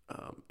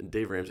 and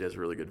Dave Ramsey has a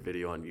really good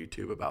video on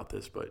YouTube about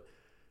this, but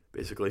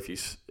basically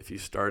if you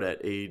start at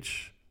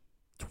age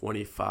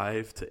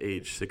 25 to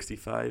age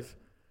 65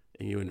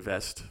 and you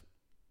invest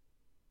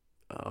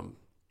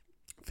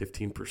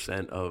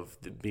 15% of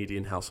the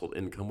median household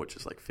income, which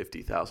is like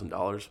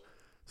 $50,000.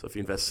 So if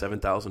you invest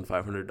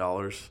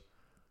 $7,500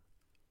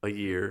 a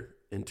year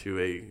into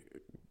a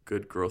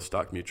good growth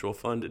stock mutual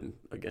fund, and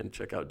again,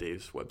 check out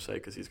Dave's website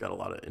because he's got a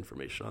lot of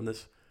information on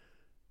this.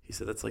 He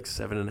said that's like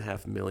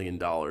 $7.5 million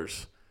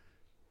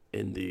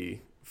in the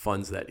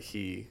funds that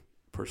he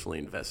personally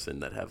invests in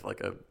that have like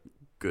a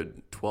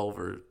good 12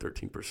 or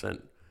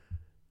 13%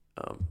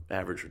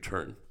 average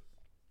return.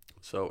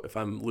 So if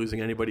I'm losing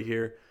anybody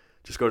here,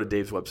 just go to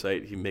Dave's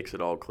website. He makes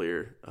it all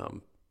clear.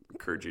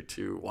 Encourage you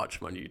to watch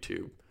him on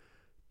YouTube.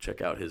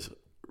 Check out his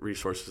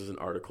resources and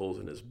articles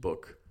in his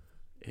book,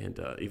 and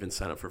even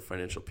sign up for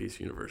Financial Peace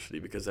University,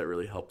 because that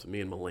really helped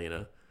me and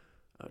Milena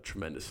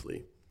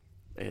tremendously.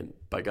 And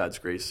by God's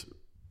grace,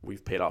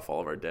 we've paid off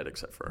all of our debt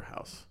except for our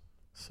house.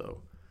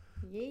 So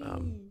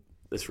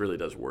this really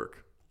does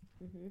work.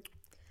 Mm-hmm.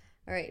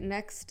 All right,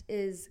 next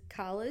is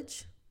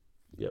college.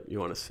 Yep, you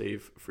want to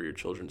save for your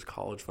children's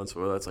college fund.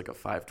 So whether that's like a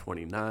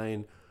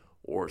 529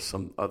 or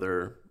some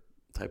other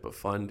type of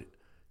fund,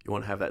 you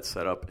want to have that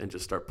set up and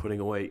just start putting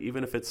away,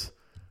 even if it's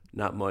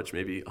not much,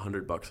 maybe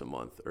 $100 a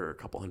month or a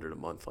couple hundred a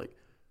month. Like,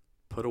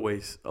 put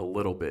away a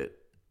little bit,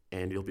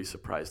 and you'll be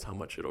surprised how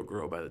much it'll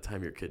grow by the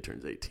time your kid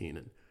turns 18,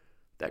 and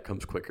that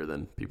comes quicker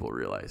than people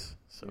realize.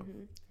 So,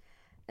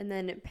 and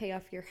then pay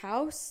off your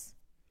house.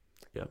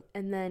 Yeah.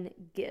 And then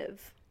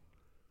give.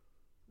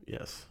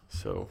 Yes.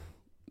 So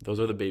those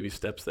are the baby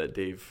steps that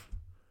Dave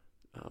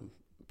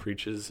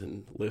preaches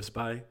and lives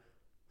by.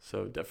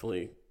 So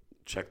definitely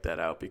check that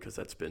out, because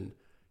that's been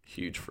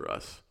huge for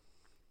us.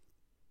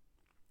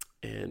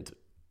 And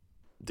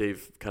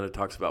Dave kind of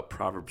talks about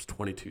Proverbs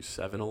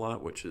 22:7 a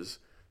lot, which is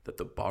that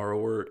the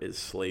borrower is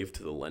slave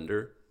to the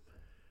lender.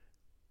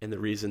 And the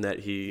reason that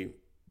he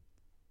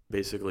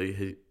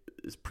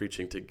is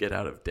preaching to get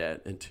out of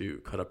debt and to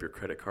cut up your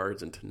credit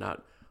cards and to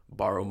not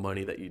borrow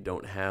money that you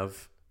don't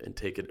have and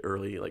take it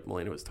early, like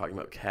Milena was talking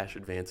about, cash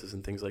advances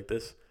and things like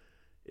this,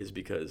 is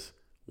because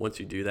once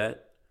you do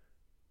that,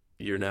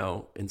 you're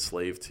now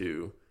enslaved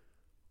to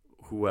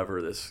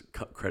whoever this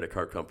credit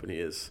card company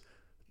is,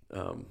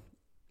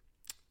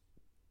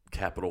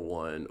 Capital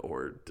One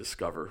or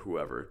Discover,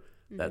 whoever,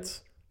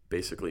 that's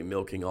basically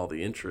milking all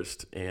the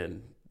interest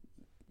and,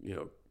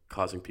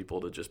 causing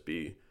people to just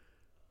be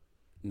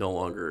no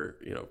longer,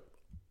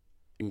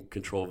 in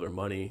control of their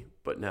money,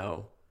 but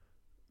now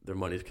their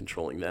money is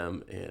controlling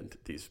them, and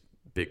these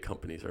big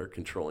companies are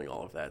controlling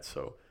all of that.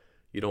 So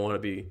you don't want to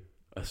be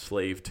a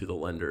slave to the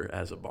lender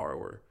as a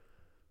borrower.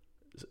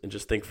 And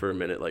just think for a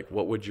minute, like,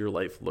 what would your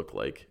life look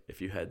like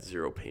if you had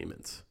zero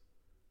payments?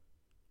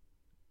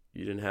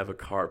 You didn't have a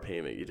car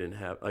payment. You didn't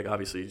have, like,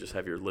 obviously you just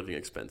have your living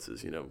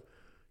expenses,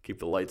 keep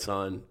the lights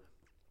on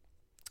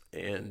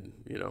and,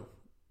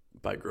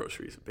 buy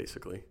groceries,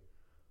 basically.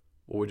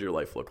 What would your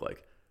life look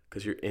like?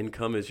 Because your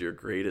income is your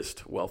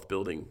greatest wealth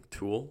building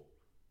tool.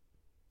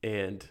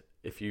 And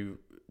if you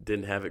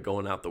didn't have it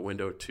going out the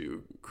window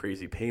to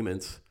crazy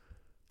payments,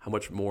 how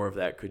much more of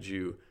that could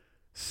you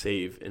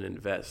save and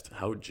invest,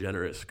 how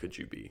generous could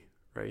you be,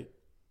 right?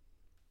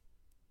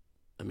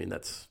 I mean,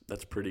 that's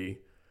pretty,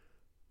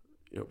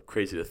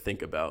 crazy to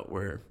think about,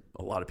 where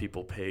a lot of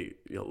people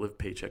live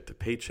paycheck to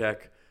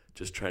paycheck,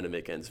 just trying to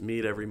make ends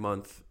meet every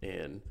month,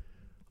 and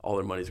all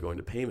their money's going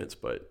to payments.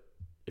 But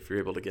if you're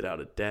able to get out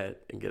of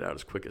debt and get out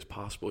as quick as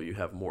possible, you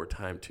have more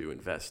time to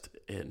invest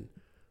and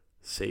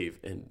save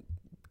and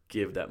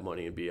give that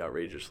money and be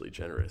outrageously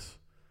generous.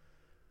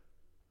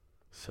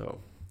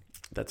 So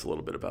that's a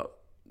little bit about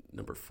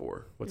number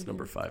 4. What's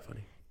number 5,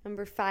 honey?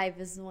 Number 5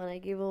 is the one I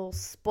gave a little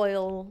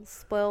spoil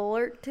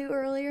alert to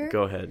earlier.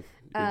 Go ahead.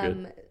 You're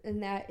good.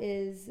 And that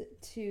is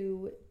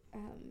to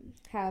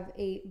have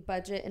a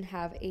budget and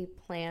have a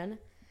plan.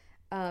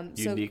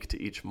 Unique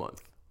to each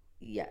month.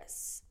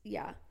 Yes.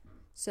 Yeah.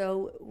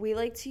 So we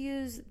like to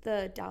use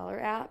the Dollar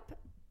app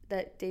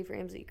that Dave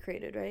Ramsey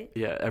created, right?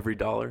 Yeah, Every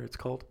Dollar it's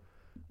called.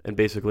 And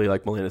basically,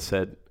 like Milena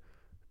said,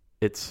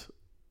 it's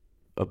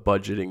a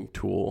budgeting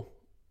tool,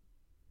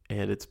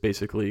 and it's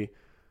basically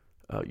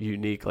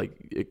unique.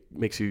 Like, it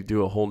makes you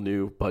do a whole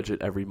new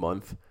budget every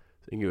month,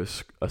 and you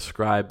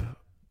ascribe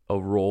a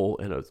role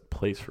and a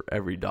place for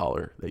every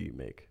dollar that you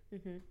make.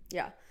 Mm-hmm.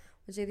 Yeah,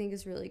 which I think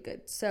is really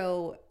good.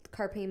 So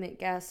car payment,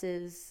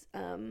 gases,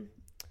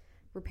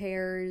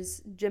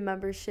 repairs, gym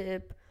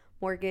membership,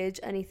 mortgage,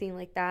 anything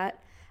like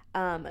that.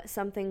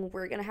 Something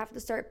we're going to have to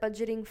start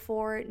budgeting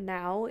for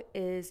now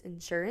is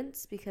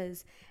insurance,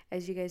 because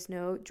as you guys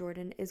know,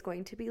 Jordan is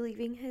going to be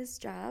leaving his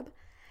job.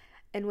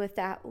 And with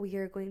that, we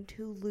are going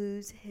to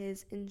lose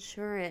his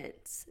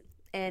insurance.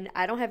 And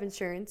I don't have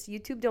insurance.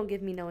 YouTube don't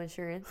give me no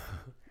insurance.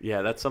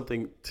 Yeah, that's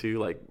something too.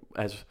 Like,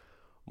 as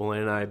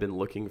Milena and I have been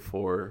looking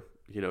for,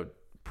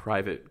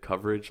 private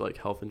coverage, like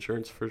health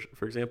insurance,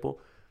 for example,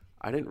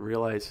 I didn't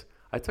realize,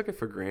 I took it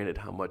for granted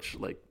how much,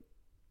 like,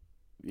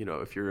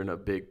 if you're in a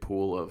big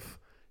pool of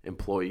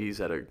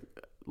employees at a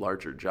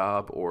larger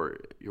job, or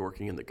you're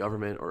working in the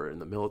government or in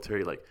the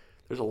military, like,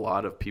 there's a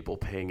lot of people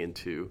paying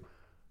into,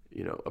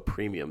 a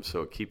premium.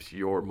 So it keeps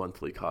your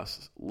monthly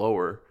costs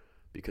lower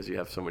because you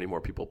have so many more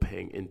people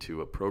paying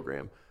into a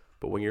program.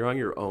 But when you're on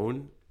your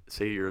own,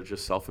 say you're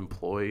just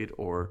self-employed,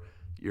 or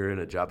you're in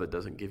a job that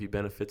doesn't give you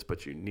benefits,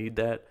 but you need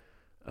that,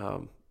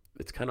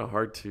 it's kind of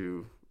hard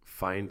to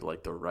find,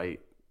 like, the right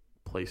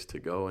place to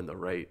go and the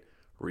right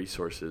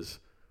resources.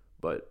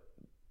 But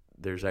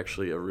there's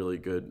actually a really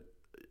good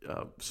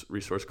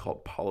resource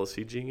called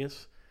Policy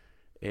Genius,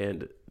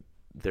 and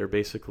they're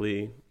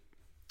basically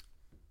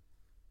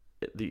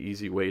the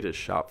easy way to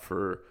shop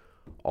for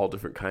all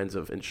different kinds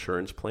of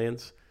insurance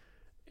plans.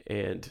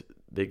 And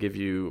they give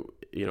you,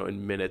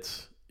 in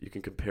minutes, you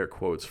can compare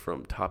quotes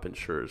from top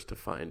insurers to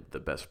find the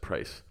best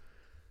price.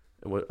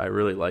 And what I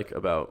really like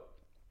about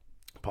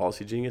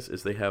Policy Genius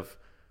is they have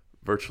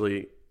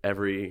virtually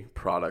every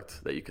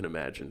product that you can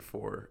imagine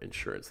for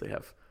insurance. They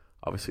have,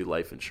 obviously,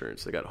 life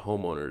insurance. They got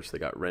homeowners. They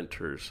got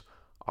renters,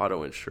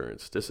 auto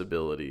insurance,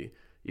 disability,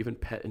 even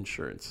pet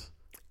insurance.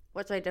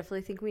 Which I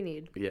definitely think we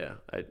need. Yeah,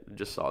 I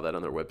just saw that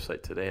on their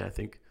website today. I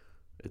think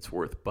it's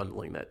worth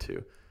bundling that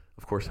too.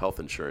 Of course, health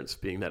insurance,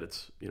 being that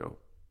it's,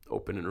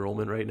 open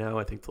enrollment right now,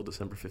 I think till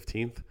December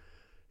 15th.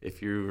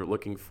 If you're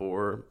looking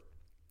for,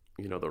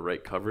 the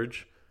right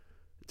coverage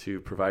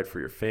to provide for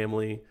your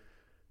family,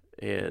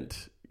 and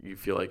you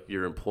feel like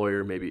your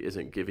employer maybe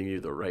isn't giving you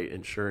the right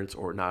insurance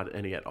or not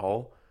any at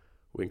all,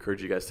 we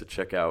encourage you guys to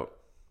check out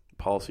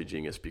Policy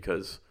Genius,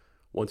 because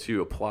once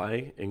you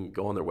apply and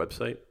go on their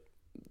website,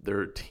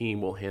 their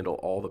team will handle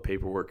all the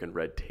paperwork and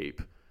red tape.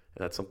 And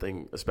that's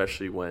something,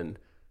 especially when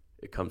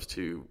it comes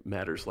to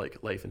matters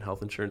like life and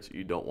health insurance,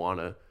 you don't want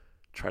to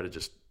try to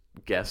just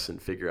guess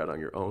and figure out on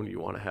your own. You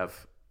want to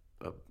have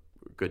a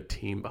good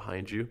team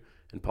behind you,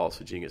 and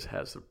Policy Genius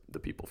has the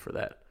people for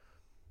that.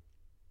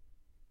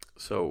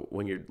 So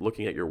when you're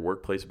looking at your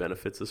workplace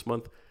benefits this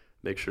month,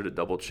 make sure to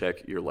double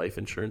check your life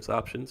insurance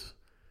options,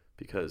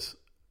 because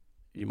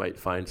you might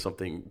find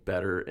something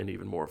better and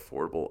even more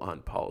affordable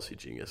on Policy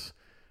Genius.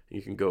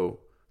 You can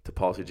go to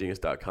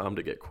policygenius.com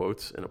to get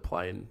quotes and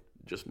apply in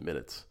just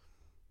minutes.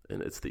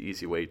 And it's the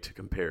easy way to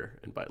compare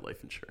and buy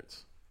life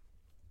insurance.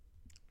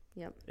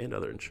 Yep. And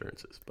other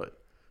insurances, but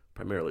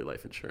primarily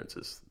life insurance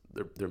is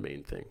their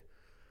main thing.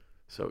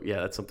 So,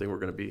 yeah, that's something we're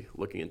going to be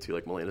looking into,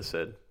 like Milena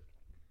said.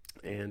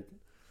 And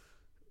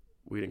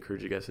we'd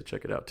encourage you guys to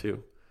check it out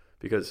too,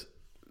 because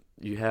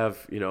you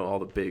have, all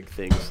the big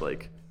things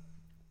like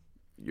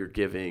your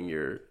giving,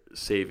 your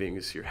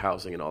savings, your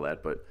housing, and all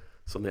that. But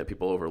something that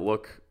people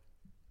overlook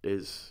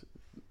is,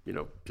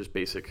 just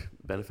basic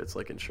benefits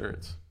like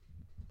insurance.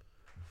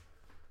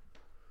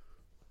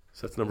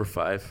 So that's number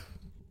 5.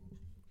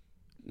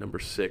 Number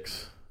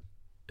 6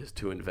 is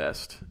to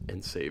invest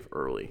and save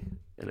early.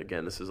 And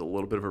again, this is a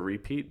little bit of a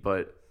repeat,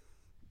 but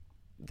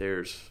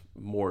there's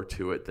more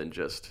to it than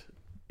just,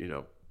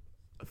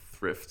 a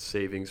thrift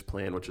savings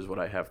plan, which is what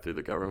I have through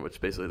the government, which is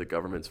basically the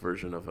government's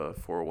version of a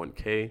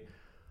 401k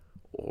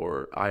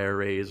or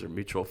IRAs or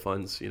mutual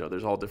funds.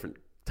 There's all different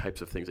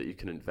types of things that you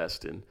can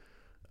invest in.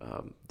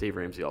 Dave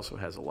Ramsey also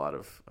has a lot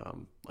of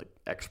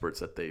experts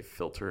that they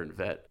filter and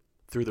vet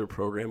through their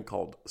program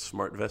called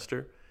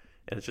SmartVestor,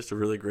 and it's just a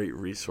really great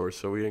resource.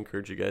 So we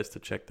encourage you guys to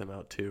check them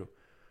out too.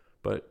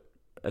 But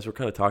as we're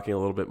kind of talking a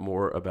little bit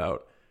more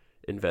about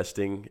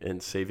investing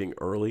and saving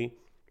early,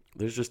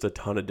 there's just a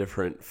ton of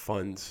different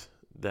funds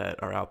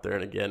that are out there.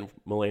 And again,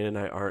 Milena and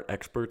I aren't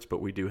experts,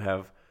 but we do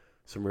have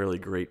some really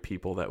great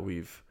people that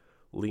we've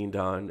leaned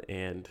on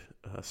and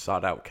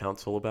sought out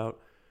counsel about.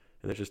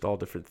 And there's just all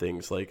different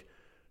things like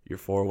your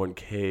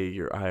 401k,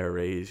 your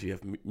IRAs, you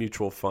have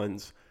mutual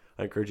funds.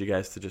 I encourage you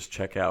guys to just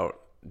check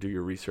out, do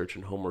your research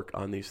and homework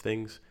on these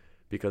things,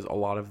 because a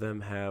lot of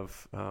them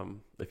have,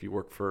 if you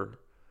work for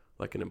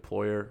like an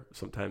employer,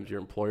 sometimes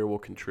your employer will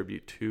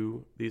contribute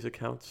to these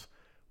accounts,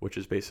 which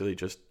is basically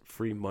just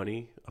free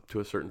money up to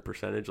a certain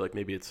percentage. Like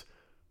maybe it's,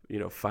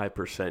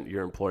 5%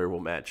 your employer will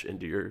match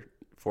into your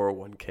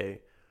 401k.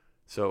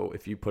 So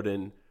if you put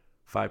in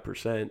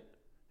 5%,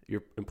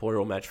 your employer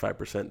will match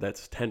 5%.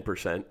 That's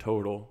 10%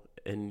 total,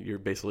 and you're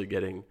basically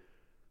getting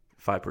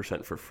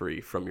 5% for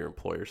free from your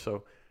employer.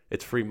 So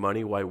it's free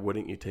money. Why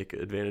wouldn't you take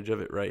advantage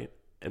of it, right?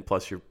 And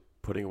plus you're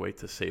putting away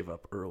to save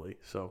up early.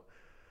 So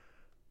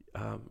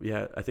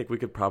I think we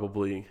could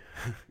probably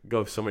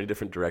go so many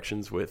different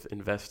directions with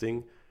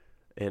investing,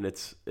 and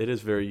it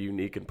is very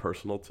unique and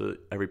personal to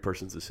every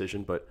person's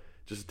decision. But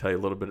just to tell you a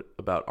little bit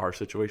about our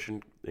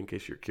situation, in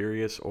case you're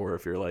curious, or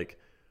if you're like,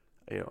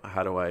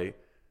 how do I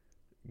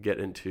get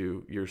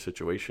into your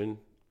situation?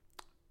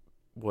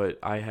 What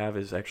I have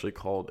is actually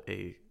called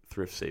a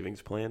thrift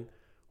savings plan,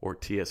 or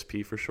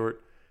TSP for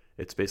short.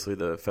 It's basically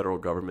the federal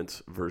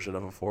government's version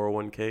of a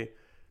 401k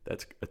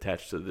that's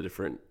attached to the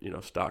different,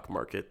 stock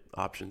market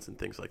options and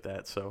things like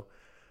that. So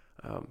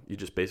you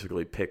just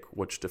basically pick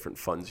which different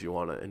funds you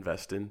want to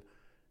invest in,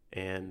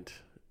 and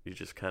you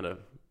just kind of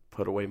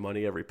put away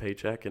money every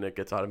paycheck, and it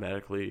gets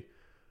automatically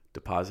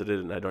deposited,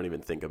 and I don't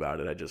even think about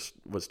it. I just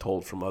was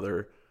told from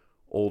other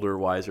older,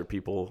 wiser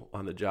people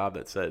on the job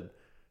that said,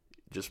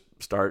 just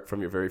start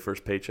from your very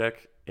first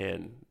paycheck,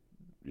 and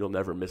you'll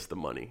never miss the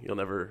money. You'll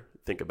never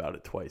think about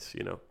it twice,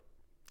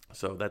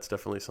 So that's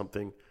definitely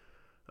something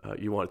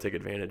you want to take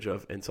advantage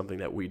of, and something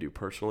that we do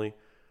personally.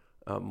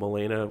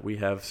 Milena, we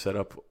have set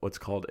up what's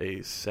called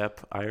a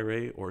SEP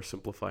IRA, or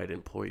Simplified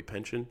Employee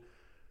Pension.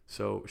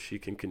 So she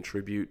can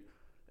contribute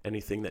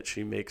anything that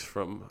she makes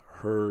from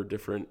her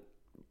different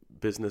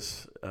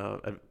business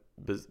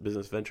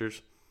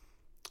ventures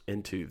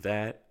into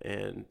that,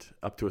 and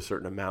up to a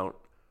certain amount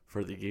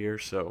for the year.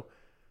 So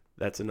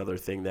that's another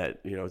thing that,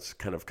 it's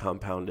kind of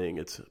compounding.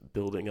 It's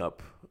building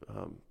up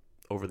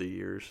over the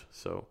years.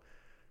 So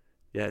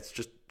yeah, it's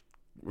just,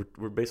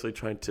 we're basically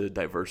trying to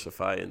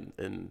diversify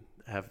and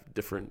have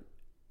different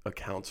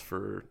accounts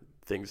for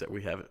things that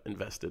we have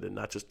invested in,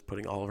 not just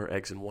putting all of our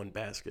eggs in one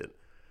basket.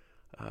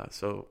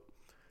 So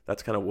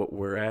that's kind of what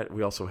we're at.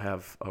 We also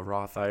have a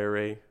Roth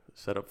IRA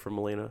set up for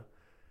Milena,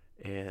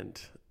 and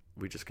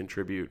we just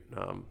contribute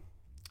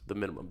the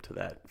minimum to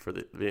that for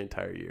the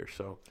entire year.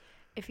 So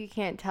if you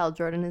can't tell,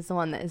 Jordan is the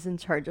one that is in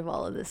charge of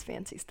all of this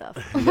fancy stuff.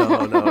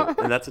 No.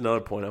 And that's another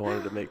point I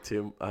wanted to make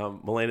too.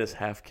 Milena's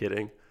half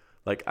kidding.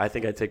 Like, I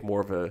think I take more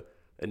of a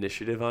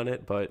initiative on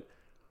it, but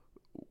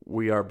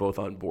we are both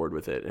on board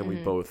with it, and we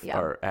both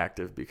are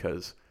active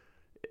because,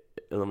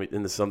 and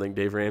this is something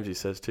Dave Ramsey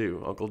says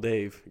too. Uncle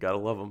Dave, you gotta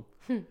love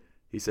him.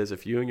 He says,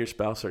 if you and your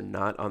spouse are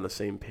not on the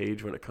same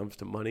page when it comes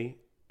to money,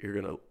 you're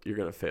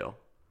gonna fail.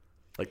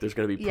 Like, there's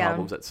gonna be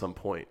problems at some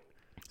point.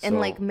 And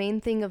main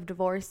thing of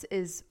divorce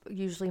is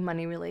usually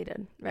money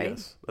related, right?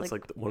 Yes, that's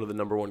like one of the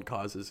number one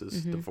causes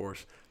is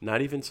divorce.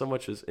 Not even so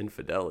much as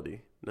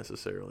infidelity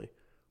necessarily,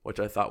 which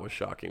I thought was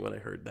shocking when I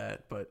heard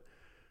that. But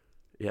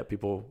yeah,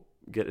 people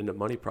get into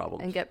money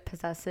problems and get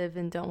possessive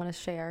and don't want to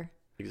share.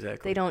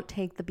 Exactly. They don't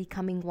take the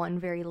becoming one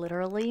very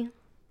literally.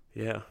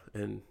 Yeah,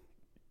 and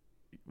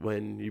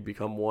when you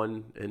become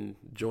one and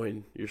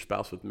join your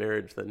spouse with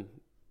marriage, then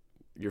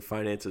your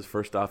finances,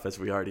 first off, as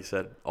we already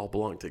said, all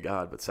belong to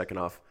God. But second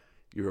off,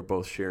 you are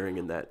both sharing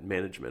in that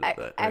management of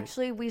that. Right?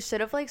 Actually, we should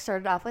have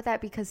started off with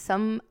that, because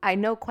I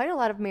know quite a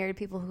lot of married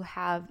people who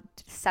have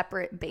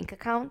separate bank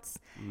accounts,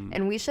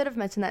 and we should have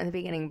mentioned that in the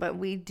beginning, but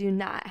we do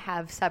not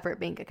have separate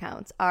bank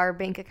accounts. Our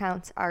bank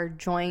accounts are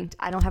joint.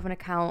 I don't have an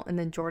account, and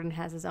then Jordan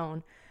has his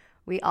own.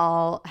 We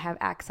all have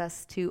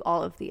access to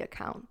all of the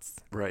accounts.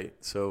 Right.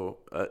 So,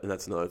 and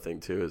that's another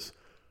thing too, is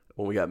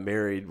when we got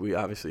married, we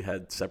obviously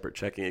had separate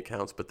checking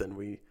accounts, but then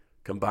we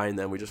combined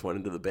them. We just went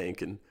into the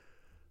bank and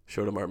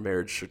showed them our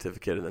marriage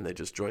certificate, and then they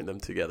just joined them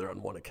together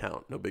on one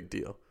account. No big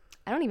deal.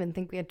 I don't even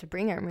think we had to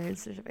bring our marriage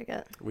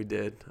certificate. We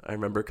did. I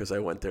remember because I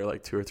went there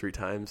 2 or 3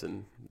 times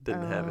and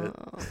didn't have it.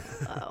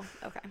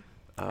 Okay.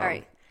 All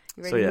right.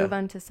 You ready to move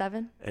on to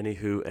 7?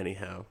 Anywho,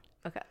 anyhow.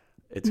 Okay.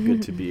 It's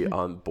good to be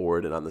on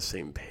board and on the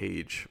same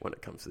page when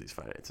it comes to these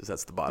finances.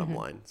 That's the bottom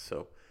line.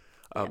 So,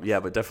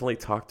 but definitely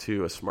talk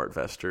to a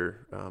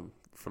SmartVestor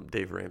from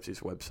Dave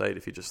Ramsey's website.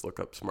 If you just look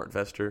up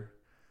SmartVestor,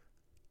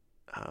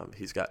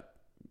 he's got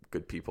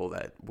good people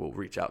that will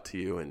reach out to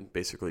you and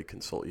basically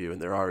consult you,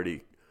 and they're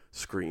already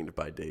screened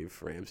by Dave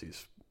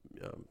Ramsey's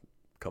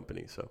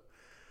company. So,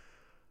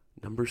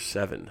 number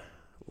 7,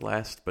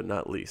 last but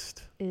not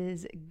least,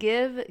 is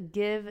give,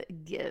 give,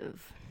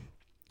 give.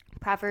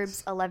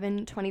 Proverbs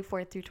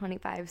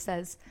 11:24-25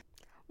 says,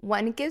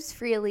 "One gives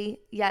freely,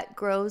 yet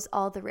grows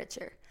all the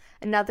richer.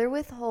 Another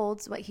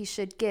withholds what he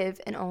should give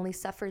and only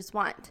suffers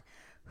want.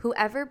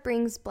 Whoever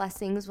brings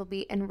blessings will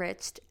be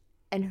enriched,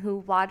 and who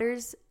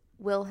waters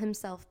will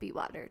himself be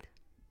watered."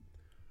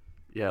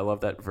 Yeah, I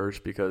love that verse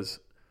because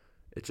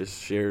it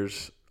just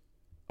shares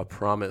a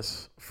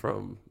promise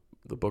from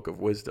the book of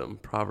wisdom,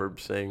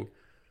 Proverbs, saying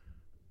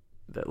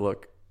that,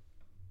 look,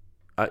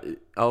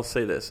 I'll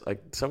say this,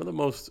 like some of the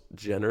most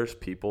generous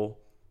people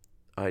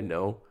I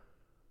know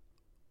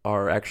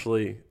are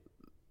actually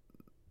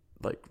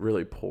like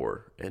really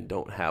poor and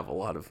don't have a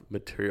lot of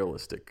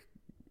materialistic,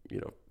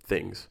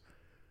 things.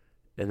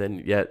 And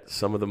then yet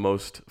some of the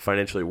most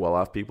financially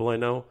well-off people I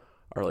know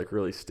are like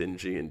really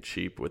stingy and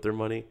cheap with their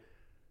money.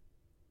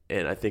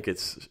 And I think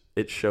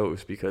it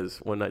shows because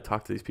when I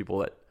talk to these people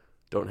that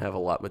don't have a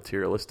lot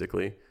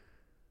materialistically,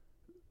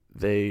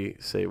 they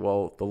say,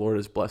 well, the Lord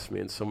has blessed me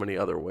in so many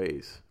other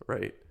ways,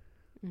 right?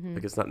 Mm-hmm.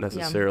 Like it's not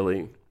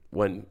necessarily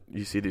when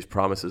you see these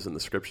promises in the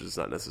scriptures, it's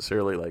not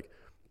necessarily like,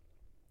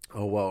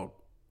 oh, well,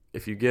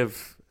 if you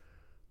give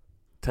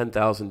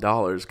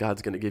 $10,000,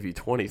 God's going to give you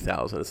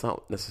 $20,000. It's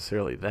not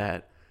necessarily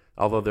that.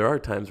 Although there are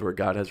times where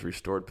God has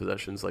restored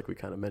possessions, like we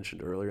kind of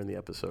mentioned earlier in the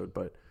episode,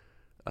 but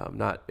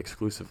not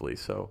exclusively.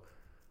 So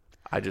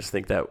I just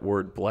think that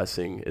word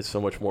blessing is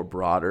so much more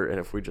broader. And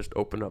if we just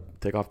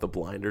take off the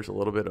blinders a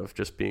little bit of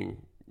just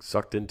being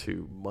sucked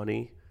into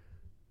money,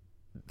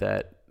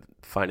 that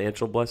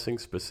financial blessing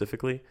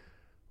specifically,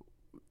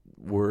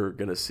 we're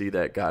going to see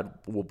that God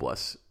will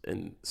bless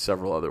in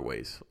several other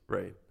ways,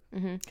 right?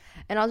 Mm-hmm.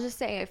 And I'll just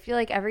say, I feel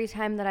like every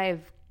time that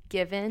I've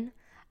given,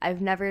 I've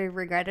never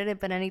regretted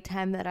it. But any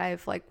time that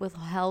I've like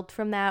withheld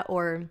from that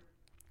or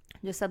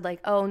just said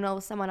like, oh no,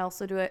 someone else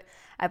will do it,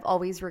 I've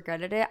always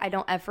regretted it. I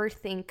don't ever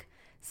think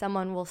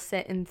someone will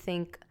sit and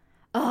think,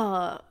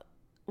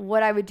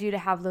 what I would do to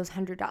have those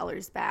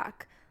 $100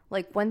 back.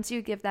 Like once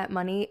you give that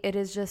money, it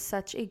is just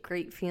such a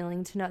great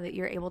feeling to know that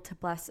you're able to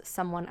bless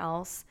someone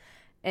else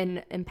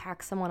and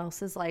impact someone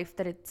else's life,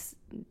 that it's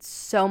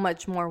so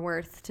much more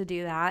worth to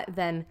do that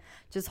than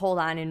just hold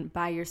on and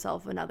buy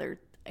yourself another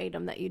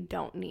item that you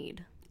don't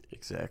need.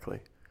 Exactly.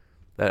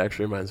 That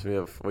actually reminds me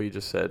of what you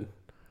just said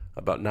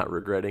about not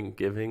regretting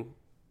giving.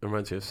 It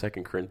reminds me of 2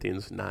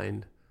 Corinthians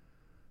 9.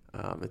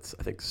 It's,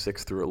 I think,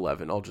 6 through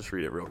 11. I'll just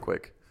read it real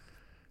quick.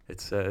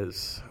 It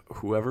says,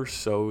 "Whoever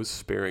sows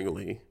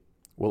sparingly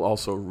will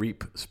also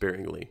reap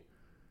sparingly,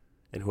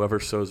 and whoever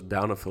sows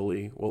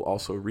bountifully will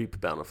also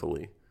reap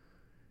bountifully.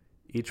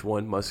 Each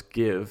one must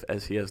give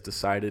as he has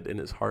decided in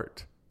his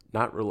heart,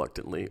 not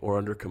reluctantly or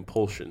under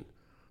compulsion,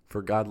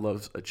 for God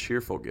loves a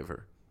cheerful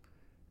giver.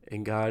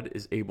 And God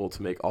is able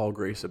to make all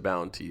grace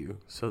abound to you,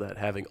 so that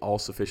having all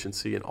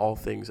sufficiency in all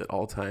things at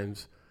all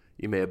times,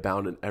 you may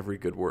abound in every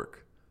good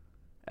work.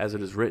 As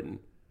it is written,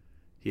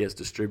 He has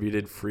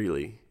distributed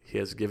freely, He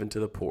has given to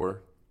the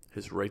poor,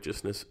 His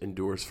righteousness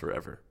endures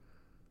forever.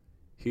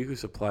 He who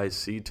supplies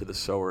seed to the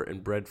sower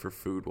and bread for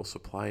food will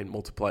supply and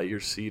multiply your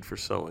seed for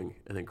sowing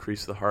and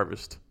increase the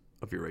harvest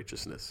of your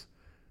righteousness.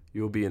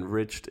 You will be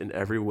enriched in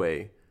every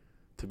way,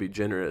 to be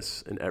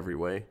generous in every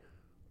way,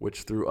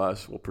 which through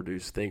us will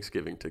produce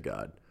thanksgiving to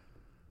God."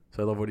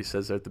 So I love what he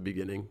says there at the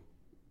beginning.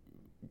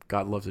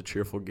 God loves a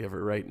cheerful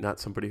giver, right? Not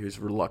somebody who's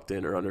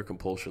reluctant or under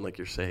compulsion, like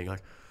you're saying,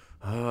 like,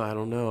 oh, I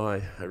don't know.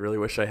 I really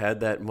wish I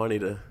had that money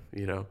to,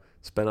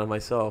 spend on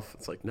myself.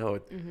 It's like, no,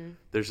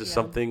 there's just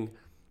something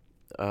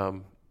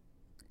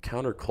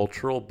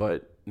countercultural,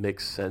 but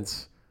makes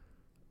sense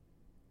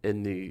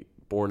in the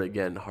born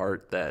again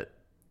heart that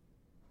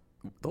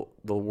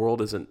the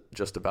world isn't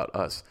just about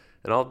us.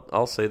 And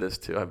I'll say this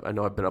too. I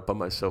know I've been up on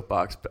my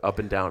soapbox, up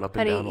and down a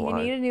lot.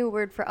 You need a new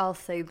word for "I'll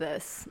say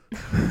this."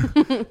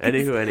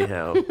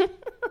 Anyhow,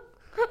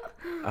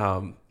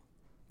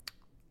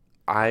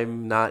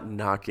 I'm not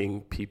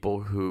knocking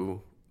people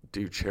who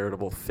do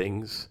charitable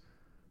things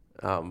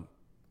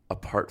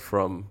apart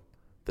from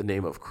the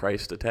name of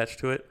Christ attached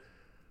to it,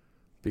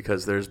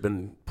 because there's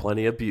been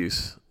plenty of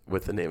abuse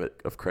with the name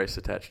of Christ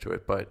attached to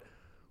it. But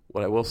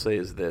what I will say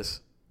is this: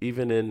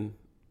 even in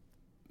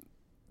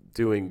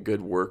doing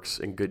good works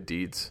and good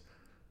deeds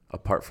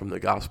apart from the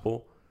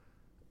gospel,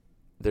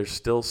 there's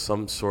still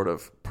some sort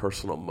of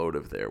personal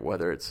motive there,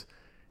 whether it's,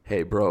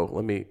 hey bro,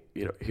 let me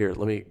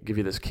give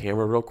you this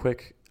camera real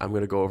quick. I'm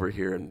going to go over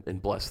here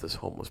and bless this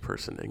homeless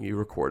person, and you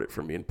record it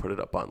for me and put it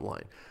up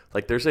online.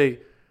 Like there's a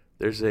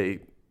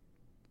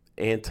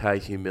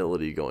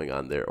anti-humility going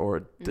on there,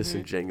 or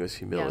disingenuous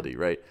humility,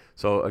 right?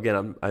 So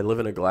again, I live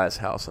in a glass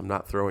house. I'm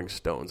not throwing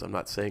stones. I'm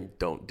not saying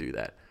don't do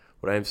that.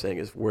 What I am saying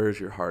is, where's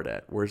your heart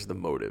at? Where's the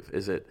motive?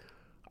 Is it,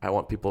 I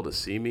want people to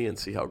see me and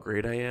see how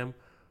great I am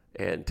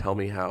and tell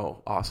me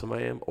how awesome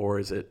I am? Or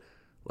is it,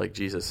 like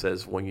Jesus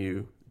says, when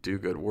you do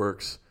good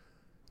works,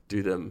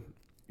 do them,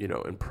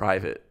 in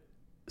private,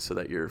 so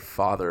that your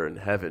Father in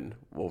heaven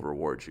will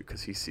reward you,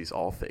 because he sees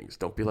all things.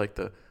 Don't be like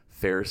the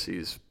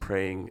Pharisees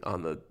praying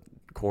on the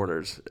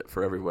corners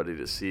for everybody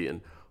to see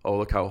and oh,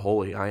 look how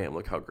holy I am.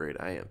 Look how great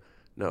I am.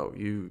 No,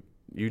 you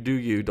do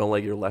you. Don't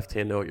let your left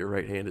hand know what your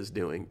right hand is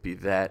doing. Be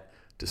that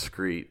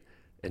discreet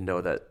and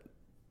know that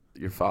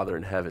your Father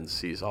in heaven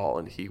sees all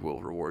and he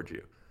will reward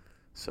you.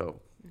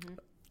 So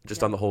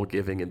just on the whole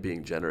giving and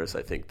being generous,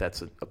 I think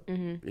that's a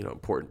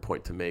important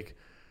point to make,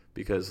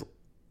 because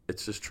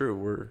it's just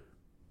true.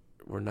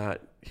 We're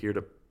not here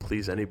to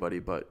please anybody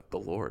but the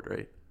Lord,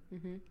 right?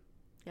 Mm-hmm.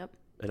 Yep.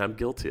 And I'm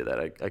guilty of that.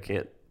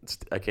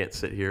 I can't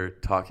sit here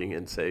talking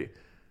and say,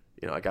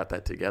 I got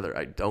that together.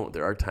 I don't.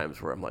 There are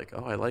times where I'm like,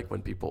 oh, I like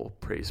when people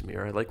praise me,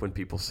 or I like when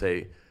people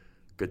say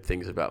good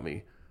things about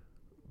me.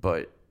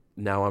 But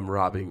now I'm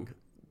robbing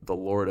the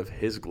Lord of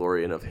his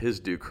glory and of his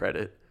due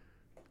credit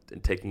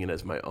and taking it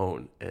as my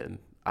own. And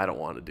I don't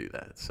want to do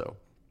that. So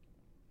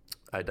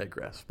I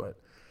digress. But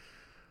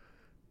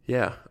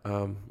yeah,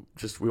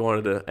 we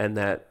wanted to end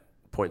that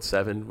point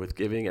 7 with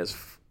giving as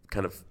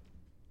kind of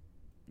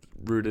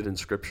rooted in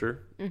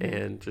Scripture,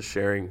 and just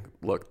sharing,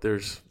 look,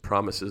 there's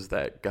promises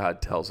that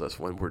God tells us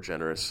when we're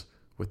generous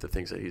with the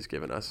things that he's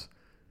given us.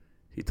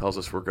 He tells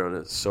us we're going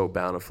to sow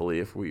bountifully.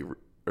 If we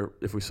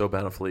sow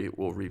bountifully,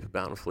 we'll reap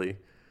bountifully.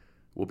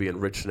 We'll be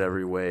enriched in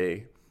every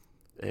way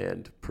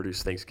and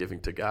produce thanksgiving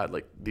to God.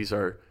 Like, these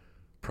are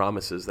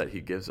promises that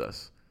he gives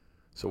us.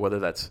 So whether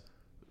that's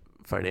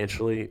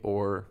financially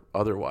or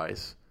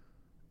otherwise,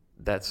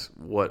 that's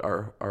what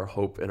our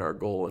hope and our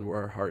goal and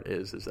where our heart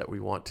is that we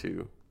want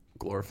to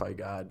glorify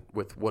God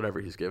with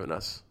whatever he's given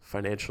us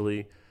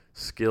financially,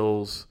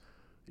 skills,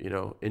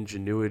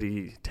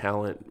 ingenuity,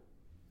 talent,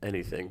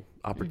 anything,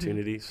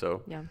 opportunity.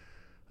 So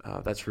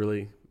that's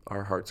really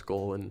our heart's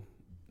goal, and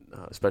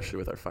especially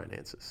with our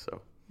finances.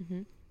 So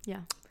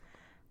yeah,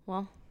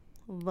 well,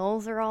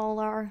 those are all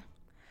our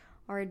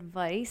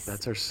advice.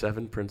 That's our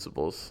 7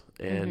 principles.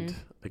 And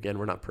again,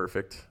 we're not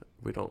perfect.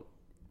 We don't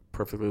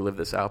perfectly live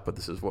this out, but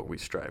this is what we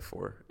strive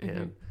for,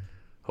 and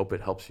hope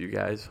it helps you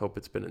guys. Hope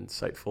it's been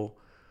insightful.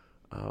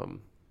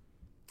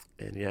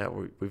 And yeah,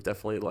 we've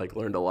definitely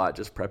learned a lot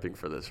just prepping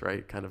for this,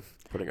 right? Kind of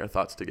putting our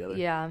thoughts together.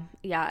 Yeah.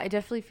 I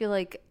definitely feel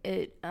like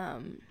it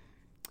kind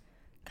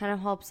of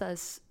helps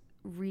us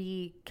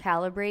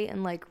recalibrate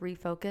and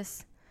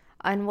refocus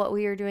on what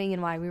we were doing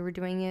and why we were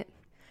doing it.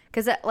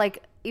 Because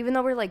even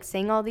though we're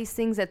saying all these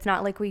things, it's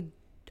not like we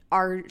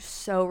are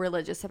so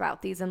religious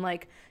about these and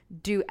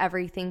do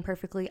everything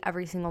perfectly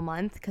every single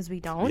month, because we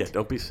don't. Yeah,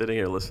 don't be sitting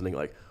here listening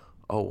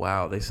oh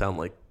wow, they sound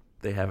like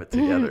they have it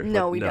together.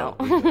 No, we don't.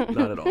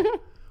 Not at all.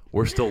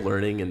 We're still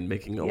learning and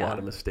making a lot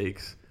of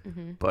mistakes,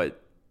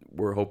 but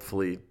we're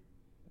hopefully,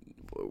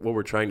 what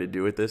we're trying to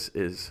do with this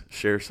is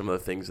share some of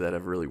the things that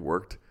have really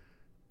worked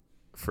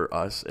for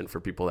us and for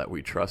people that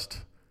we trust,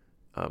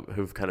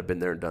 who've kind of been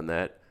there and done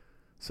that,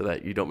 so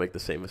that you don't make the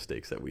same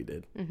mistakes that we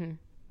did.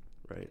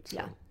 Right? So.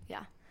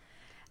 Yeah.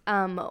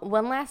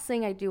 One last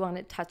thing I do want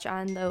to touch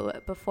on, though,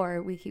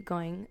 before we keep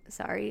going.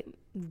 Sorry.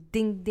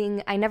 Ding,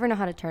 ding. I never know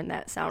how to turn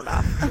that sound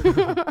off.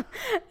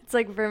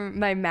 It's for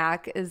my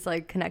Mac is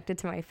connected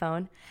to my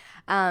phone.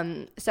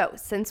 So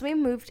since we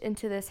moved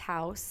into this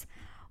house,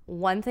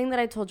 one thing that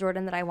I told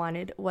Jordan that I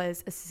wanted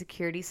was a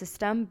security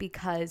system,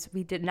 because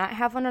we did not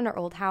have one in our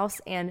old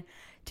house. And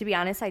to be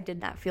honest, I did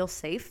not feel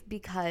safe,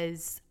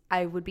 because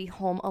I would be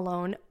home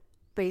alone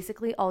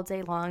basically all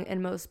day long,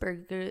 and most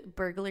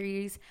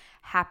burglaries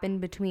happen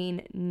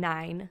between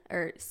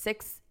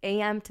 6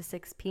 a.m. to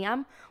 6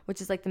 p.m.,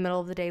 which is the middle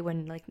of the day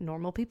when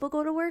normal people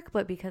go to work.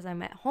 But because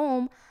I'm at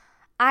home,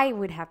 I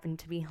would happen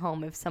to be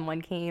home if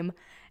someone came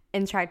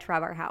and tried to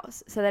rob our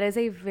house. So that is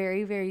a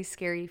very, very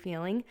scary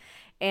feeling.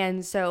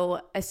 And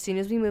so as soon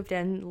as we moved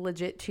in,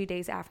 legit 2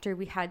 days after,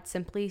 we had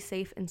Simply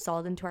Safe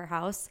installed into our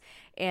house,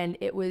 and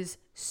it was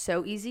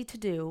so easy to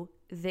do.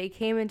 They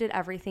came and did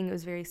everything. It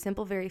was very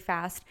simple, very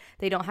fast.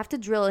 They don't have to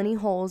drill any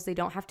holes. They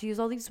don't have to use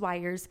all these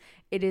wires.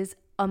 It is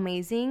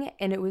amazing,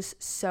 and it was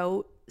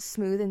so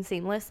smooth and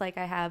seamless. I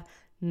have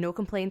no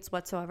complaints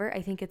whatsoever.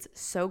 I think it's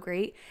so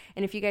great.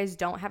 And if you guys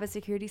don't have a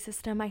security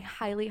system, I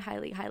highly,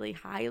 highly, highly,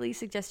 highly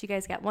suggest you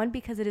guys get one,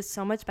 because it is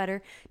so much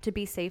better to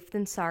be safe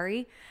than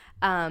sorry.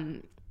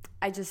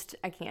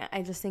 I can't.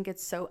 I just think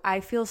I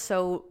feel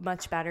so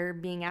much better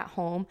being at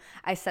home.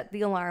 I set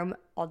the alarm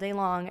all day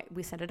long.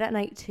 We set it at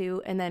night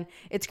too. And then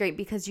it's great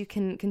because you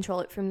can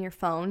control it from your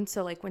phone.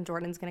 So when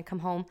Jordan's going to come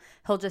home,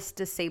 he'll just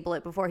disable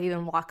it before he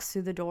even walks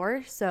through the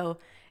door. So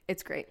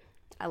it's great.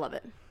 I love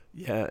it.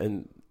 Yeah.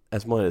 And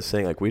as Melanie is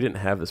saying, we didn't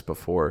have this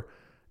before.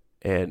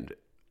 And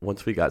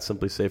once we got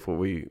Simply Safe, what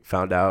we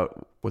found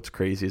out, what's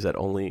crazy is that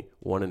only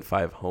 1 in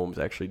 5 homes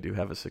actually do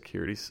have a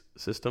security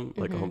system,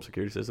 a home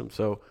security system.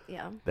 So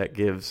that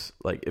gives,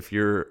 if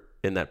you're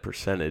in that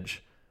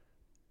percentage,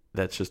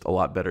 that's just a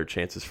lot better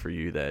chances for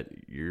you that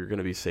you're going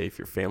to be safe,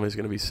 your family's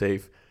going to be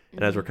safe.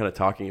 And as we're kind of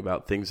talking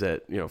about things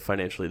that,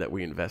 financially that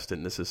we invest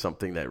in, this is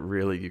something that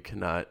really you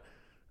cannot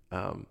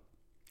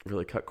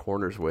really cut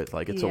corners with.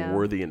 It's a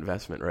worthy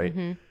investment,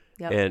 right?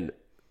 Yep. And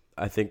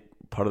I think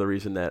part of the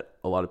reason that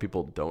a lot of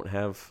people don't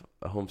have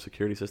a home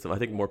security system, I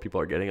think more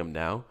people are getting them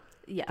now.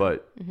 Yeah.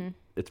 But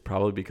it's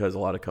probably because a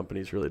lot of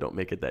companies really don't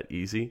make it that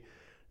easy.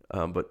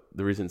 But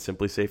the reason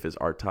Simply Safe is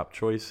our top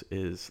choice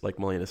is, like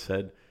Melena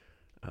said,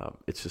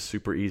 it's just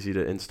super easy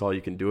to install.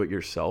 You can do it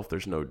yourself.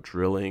 There's no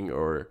drilling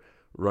or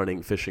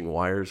running fishing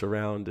wires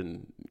around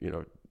and,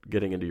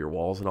 getting into your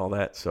walls and all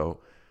that. So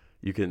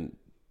you can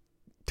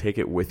take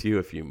it with you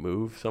if you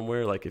move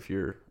somewhere, like if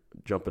you're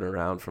jumping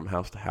around from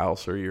house to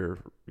house or you're,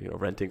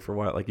 renting for a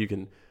while, like you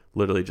can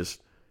literally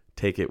just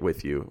take it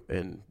with you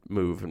and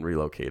move and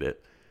relocate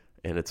it.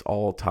 And it's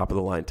all top of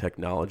the line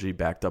technology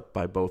backed up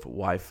by both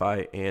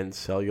Wi-Fi and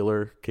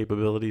cellular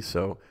capability.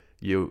 So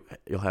you'll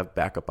have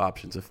backup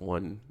options if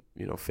one,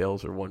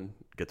 fails or one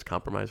gets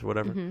compromised or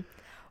whatever. Mm-hmm.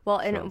 Well,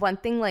 and one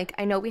thing, like,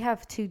 I know we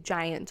have 2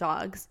 giant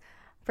dogs.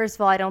 First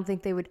of all, I don't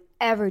think they would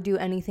ever do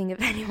anything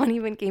if anyone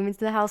even came into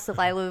the house. So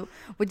Lila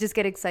would just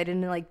get excited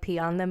and like pee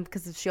on them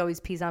because she always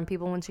pees on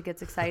people when she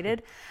gets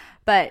excited.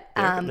 But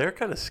they're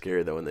kind of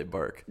scary though when they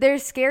bark. They're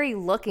scary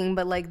looking,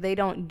 but like they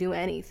don't do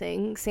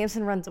anything.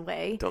 Samson runs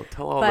away. Don't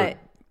tell all the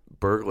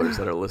burglars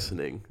that are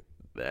listening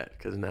that,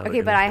 because now. Okay,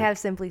 but I have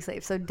Simply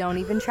Safe, so don't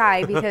even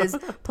try, because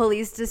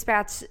police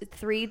dispatch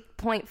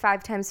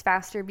 3.5 times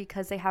faster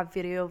because they have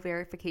video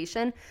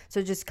verification. So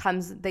it just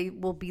they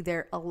will be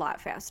there a lot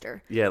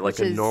faster. Yeah, like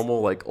a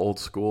normal, like old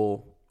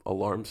school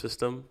alarm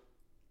system.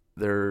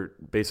 They're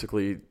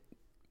basically,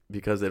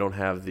 because they don't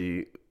have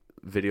the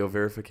video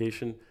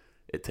verification,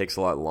 it takes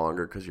a lot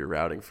longer because you're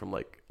routing from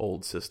like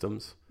old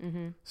systems.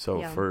 Mm-hmm.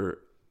 So for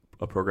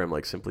a program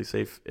like Simply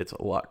Safe, it's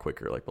a lot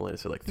quicker. Like Melena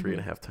said, like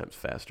 3.5 times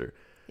faster.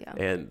 Yeah.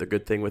 And the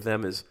good thing with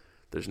them is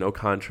there's no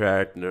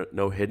contract,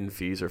 no hidden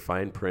fees or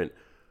fine print,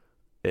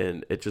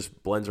 and it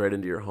just blends right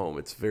into your home.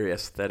 It's a very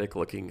aesthetic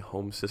looking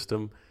home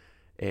system.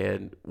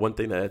 And one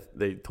thing that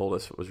they told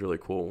us was really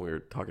cool when we were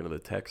talking to the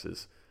techs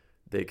is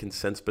they can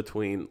sense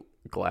between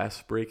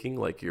glass breaking,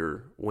 like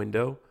your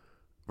window,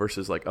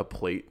 versus like a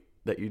plate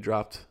that you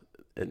dropped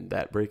and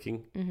that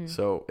breaking. Mm-hmm.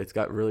 So it's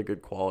got really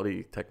good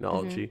quality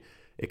technology.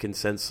 Mm-hmm. It can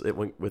sense it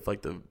with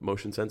like the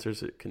motion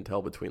sensors. It can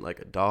tell between like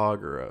a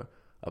dog or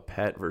a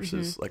pet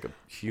versus like a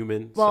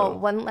human. Well,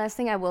 one last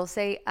thing I will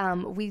say,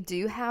 we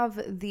do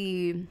have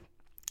the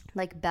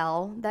like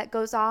bell that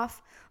goes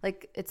off.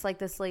 Like it's like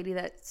this lady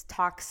that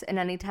talks, and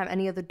anytime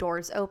any of the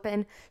doors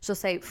open, she'll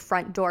say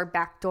front door,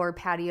 back door,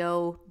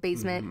 patio,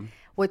 basement,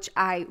 which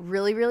I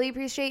really, really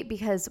appreciate,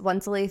 because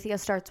once Alethea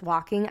starts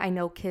walking, I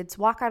know kids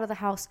walk out of the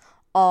house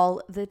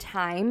all the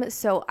time.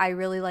 So I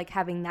really like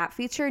having that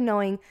feature,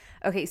 knowing,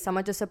 okay,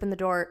 someone just opened the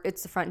door.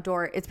 It's the front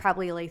door. It's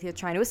probably Alethea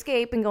trying to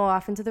escape and go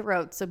off into the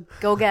road. So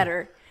go get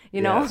her,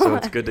 you know? So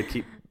it's good to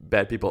keep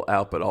bad people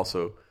out, but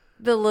also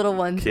the little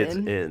ones kids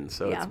in.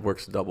 So it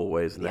works double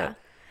ways in that.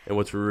 And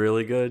what's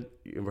really good,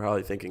 you're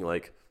probably thinking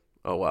like,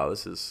 oh, wow,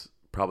 this is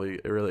probably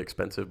really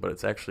expensive, but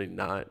it's actually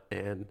not.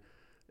 And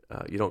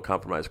you don't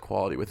compromise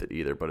quality with it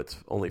either, but it's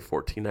only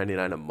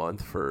 $14.99 a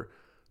month for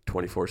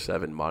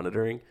 24/7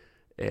 monitoring.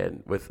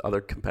 And with other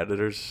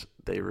competitors,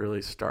 they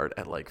really start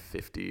at like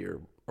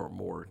 $50 or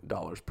more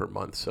dollars per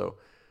month. So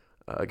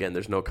again,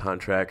 there's no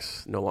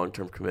contracts, no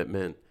long-term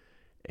commitment.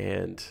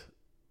 And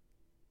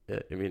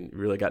I mean, you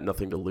really got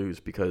nothing to lose,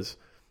 because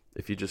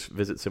if you just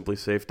visit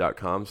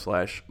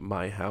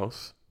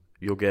simplysafe.com/myhouse,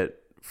 you'll get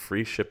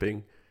free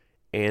shipping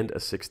and a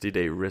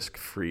 60-day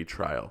risk-free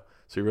trial.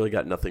 So you really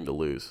got nothing to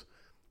lose.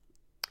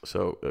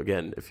 So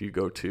again, if you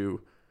go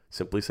to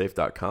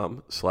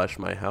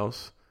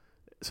simplysafe.com/myhouse,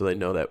 so they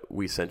know that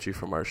we sent you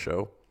from our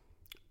show,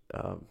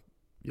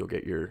 you'll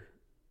get your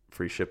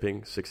free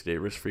shipping, 60-day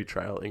risk-free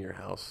trial in your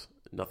house.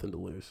 Nothing to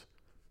lose.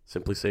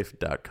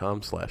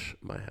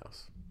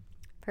 simplysafe.com/myhouse.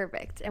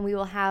 Perfect. And we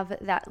will have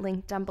that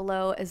link down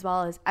below, as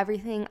well as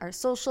everything, our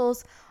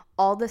socials,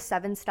 all the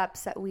 7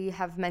 steps that we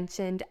have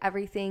mentioned,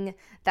 everything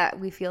that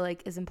we feel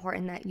like is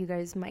important that you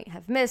guys might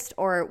have missed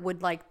or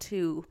would like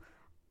to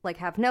like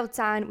have notes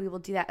on. We will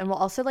do that. And we'll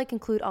also like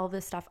include all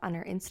this stuff on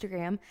our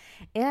Instagram.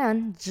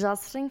 And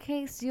just in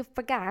case you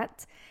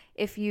forgot,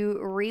 if you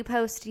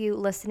repost you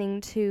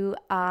listening to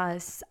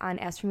us on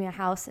Ask For Me My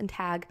House and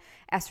tag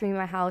Ask For Me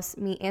My House,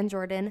 me and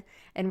Jordan,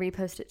 and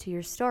repost it to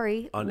your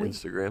story. On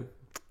Instagram.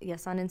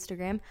 Yes, on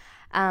Instagram.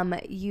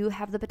 You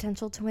have the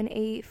potential to win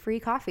a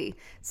free coffee.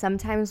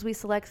 Sometimes we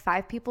select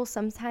 5 people.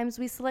 Sometimes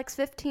we select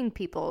 15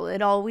 people.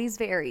 It always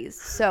varies.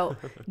 So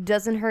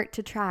doesn't hurt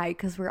to try,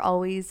 because we're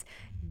always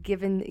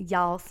giving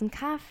y'all some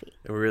coffee.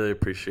 And we really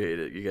appreciate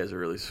it. You guys are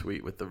really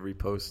sweet with the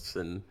reposts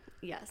and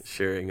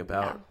sharing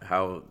about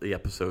how the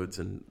episodes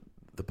and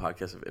the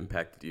podcast have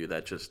impacted you.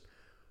 That just,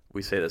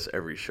 we say this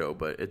every show,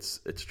 but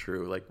it's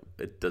true. Like,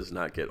 it does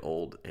not get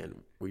old,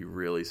 and we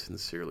really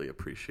sincerely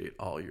appreciate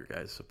all your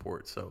guys'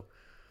 support. So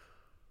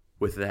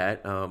with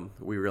that,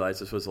 we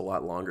realized this was a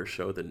lot longer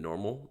show than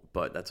normal,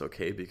 but that's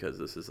okay, because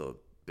this is a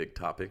big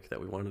topic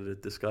that we wanted to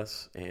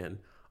discuss and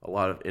a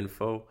lot of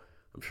info.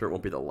 I'm sure it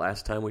won't be the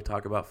last time we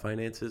talk about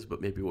finances,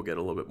 but maybe we'll get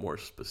a little bit more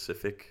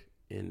specific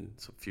in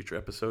some future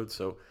episodes.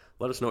 So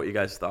let us know what you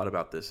guys thought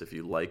about this. If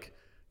you like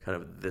kind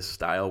of this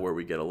style where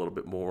we get a little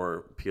bit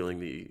more peeling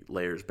the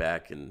layers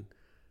back and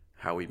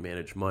how we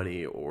manage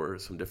money, or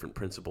some different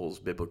principles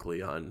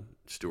biblically on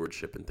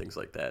stewardship and things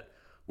like that,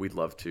 we'd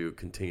love to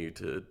continue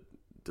to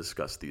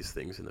discuss these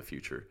things in the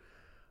future.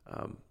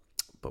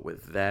 But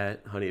with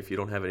that, honey, if you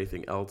don't have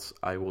anything else,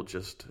 I will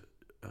just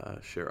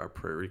share our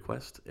prayer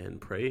request and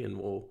pray, and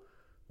we'll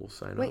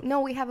sign off. Wait,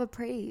 no, we have a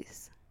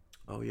praise.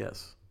 Oh,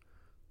 yes.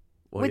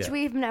 Well, which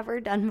we've never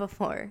done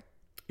before.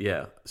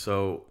 Yeah.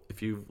 So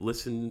if you've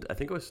listened, I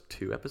think it was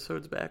 1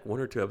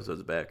 or 2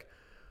 episodes back,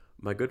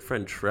 my good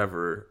friend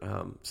Trevor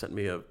sent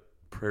me a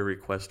prayer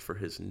request for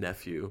his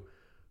nephew,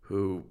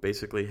 who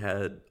basically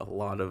had a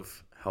lot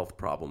of health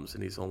problems,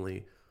 and he's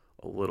only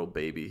a little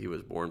baby. He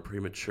was born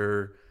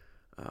premature.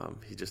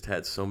 He just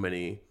had so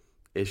many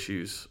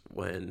issues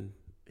when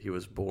he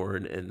was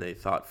born, and they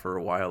thought for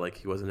a while like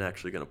he wasn't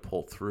actually going to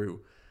pull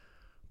through.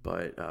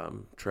 But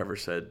Trevor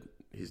said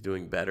he's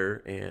doing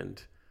better,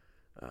 and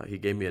he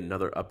gave me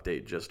another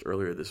update just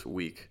earlier this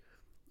week,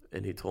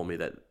 and he told me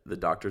that the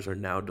doctors are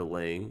now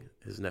delaying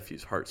his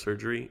nephew's heart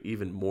surgery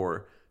even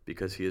more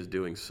because he is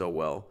doing so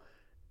well,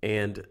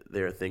 and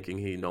they're thinking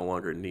he no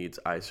longer needs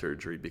eye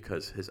surgery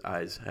because his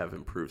eyes have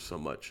improved so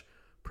much.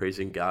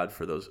 Praising God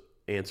for those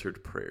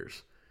answered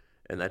prayers.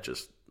 And that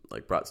just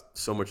brought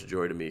so much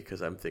joy to me,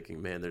 because I'm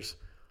thinking, man, there's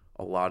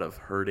a lot of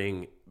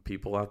hurting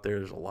people out there.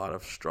 There's a lot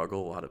of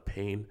struggle, a lot of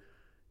pain.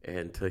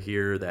 And to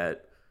hear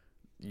that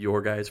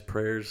your guys'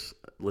 prayers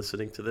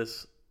listening to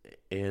this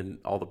and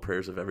all the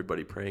prayers of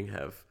everybody praying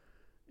have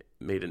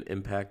made an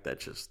impact,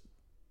 that's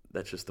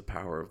just the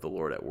power of the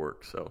Lord at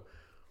work. So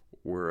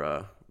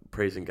we're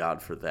praising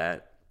God for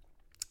that.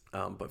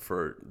 But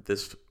for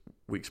this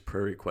week's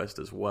prayer request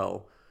as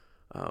well,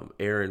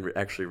 Erin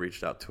actually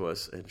reached out to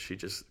us, and she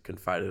just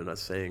confided in us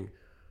saying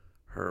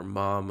her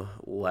mom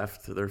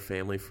left their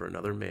family for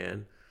another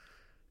man,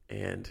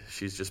 and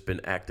she's just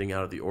been acting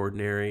out of the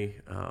ordinary.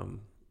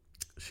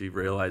 She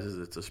realizes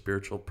it's a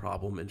spiritual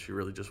problem, and she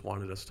really just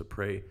wanted us to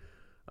pray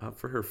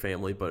for her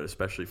family, but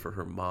especially for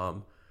her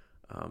mom,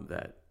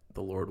 that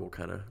the Lord will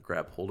kind of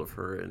grab hold of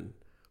her and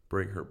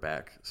bring her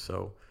back.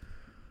 So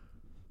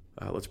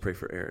let's pray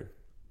for Erin.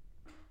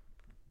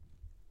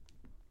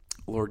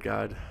 Lord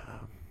God,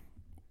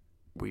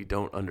 we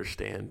don't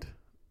understand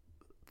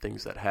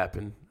things that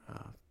happen.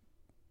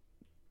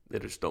 They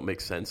just don't make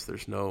sense.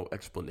 There's no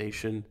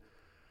explanation.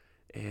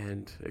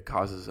 And it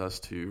causes us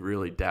to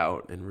really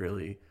doubt and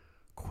really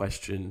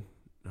question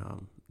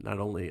not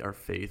only our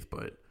faith,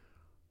 but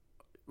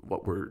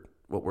what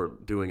we're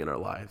doing in our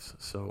lives.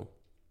 So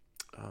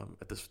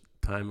at this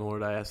time,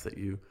 Lord, I ask that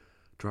you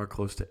draw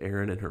close to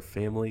Erin and her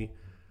family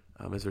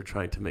as they're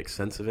trying to make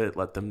sense of it.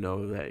 Let them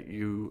know that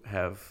you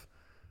have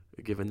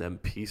given them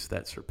peace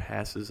that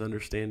surpasses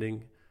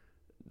understanding,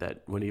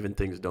 that when even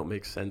things don't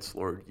make sense,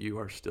 Lord, you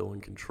are still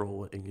in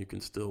control, and you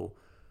can still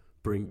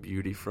bring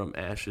beauty from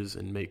ashes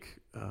and make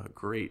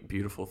great,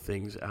 beautiful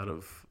things out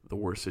of the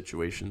worst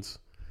situations.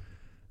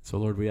 So,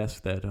 Lord, we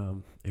ask that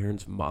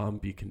Erin's mom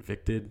be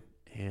convicted,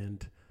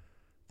 and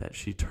that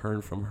she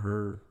turn from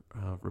her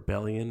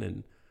rebellion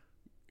and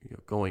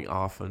going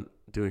off and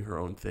doing her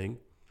own thing,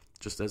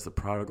 just as the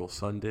prodigal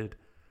son did.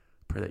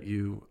 Pray that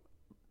you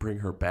bring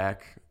her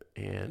back,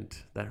 and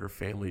that her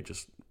family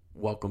just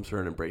welcomes her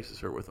and embraces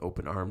her with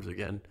open arms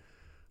again.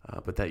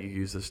 But that you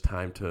use this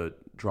time to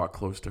draw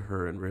close to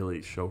her and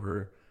really show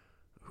her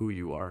who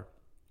you are.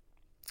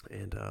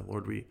 And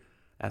Lord, we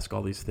ask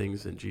all these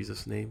things in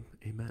Jesus' name.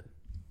 Amen.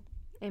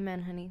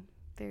 Amen, honey.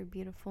 Very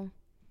beautiful.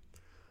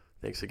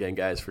 Thanks again,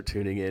 guys, for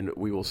tuning in.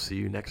 We will see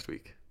you next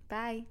week.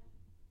 Bye.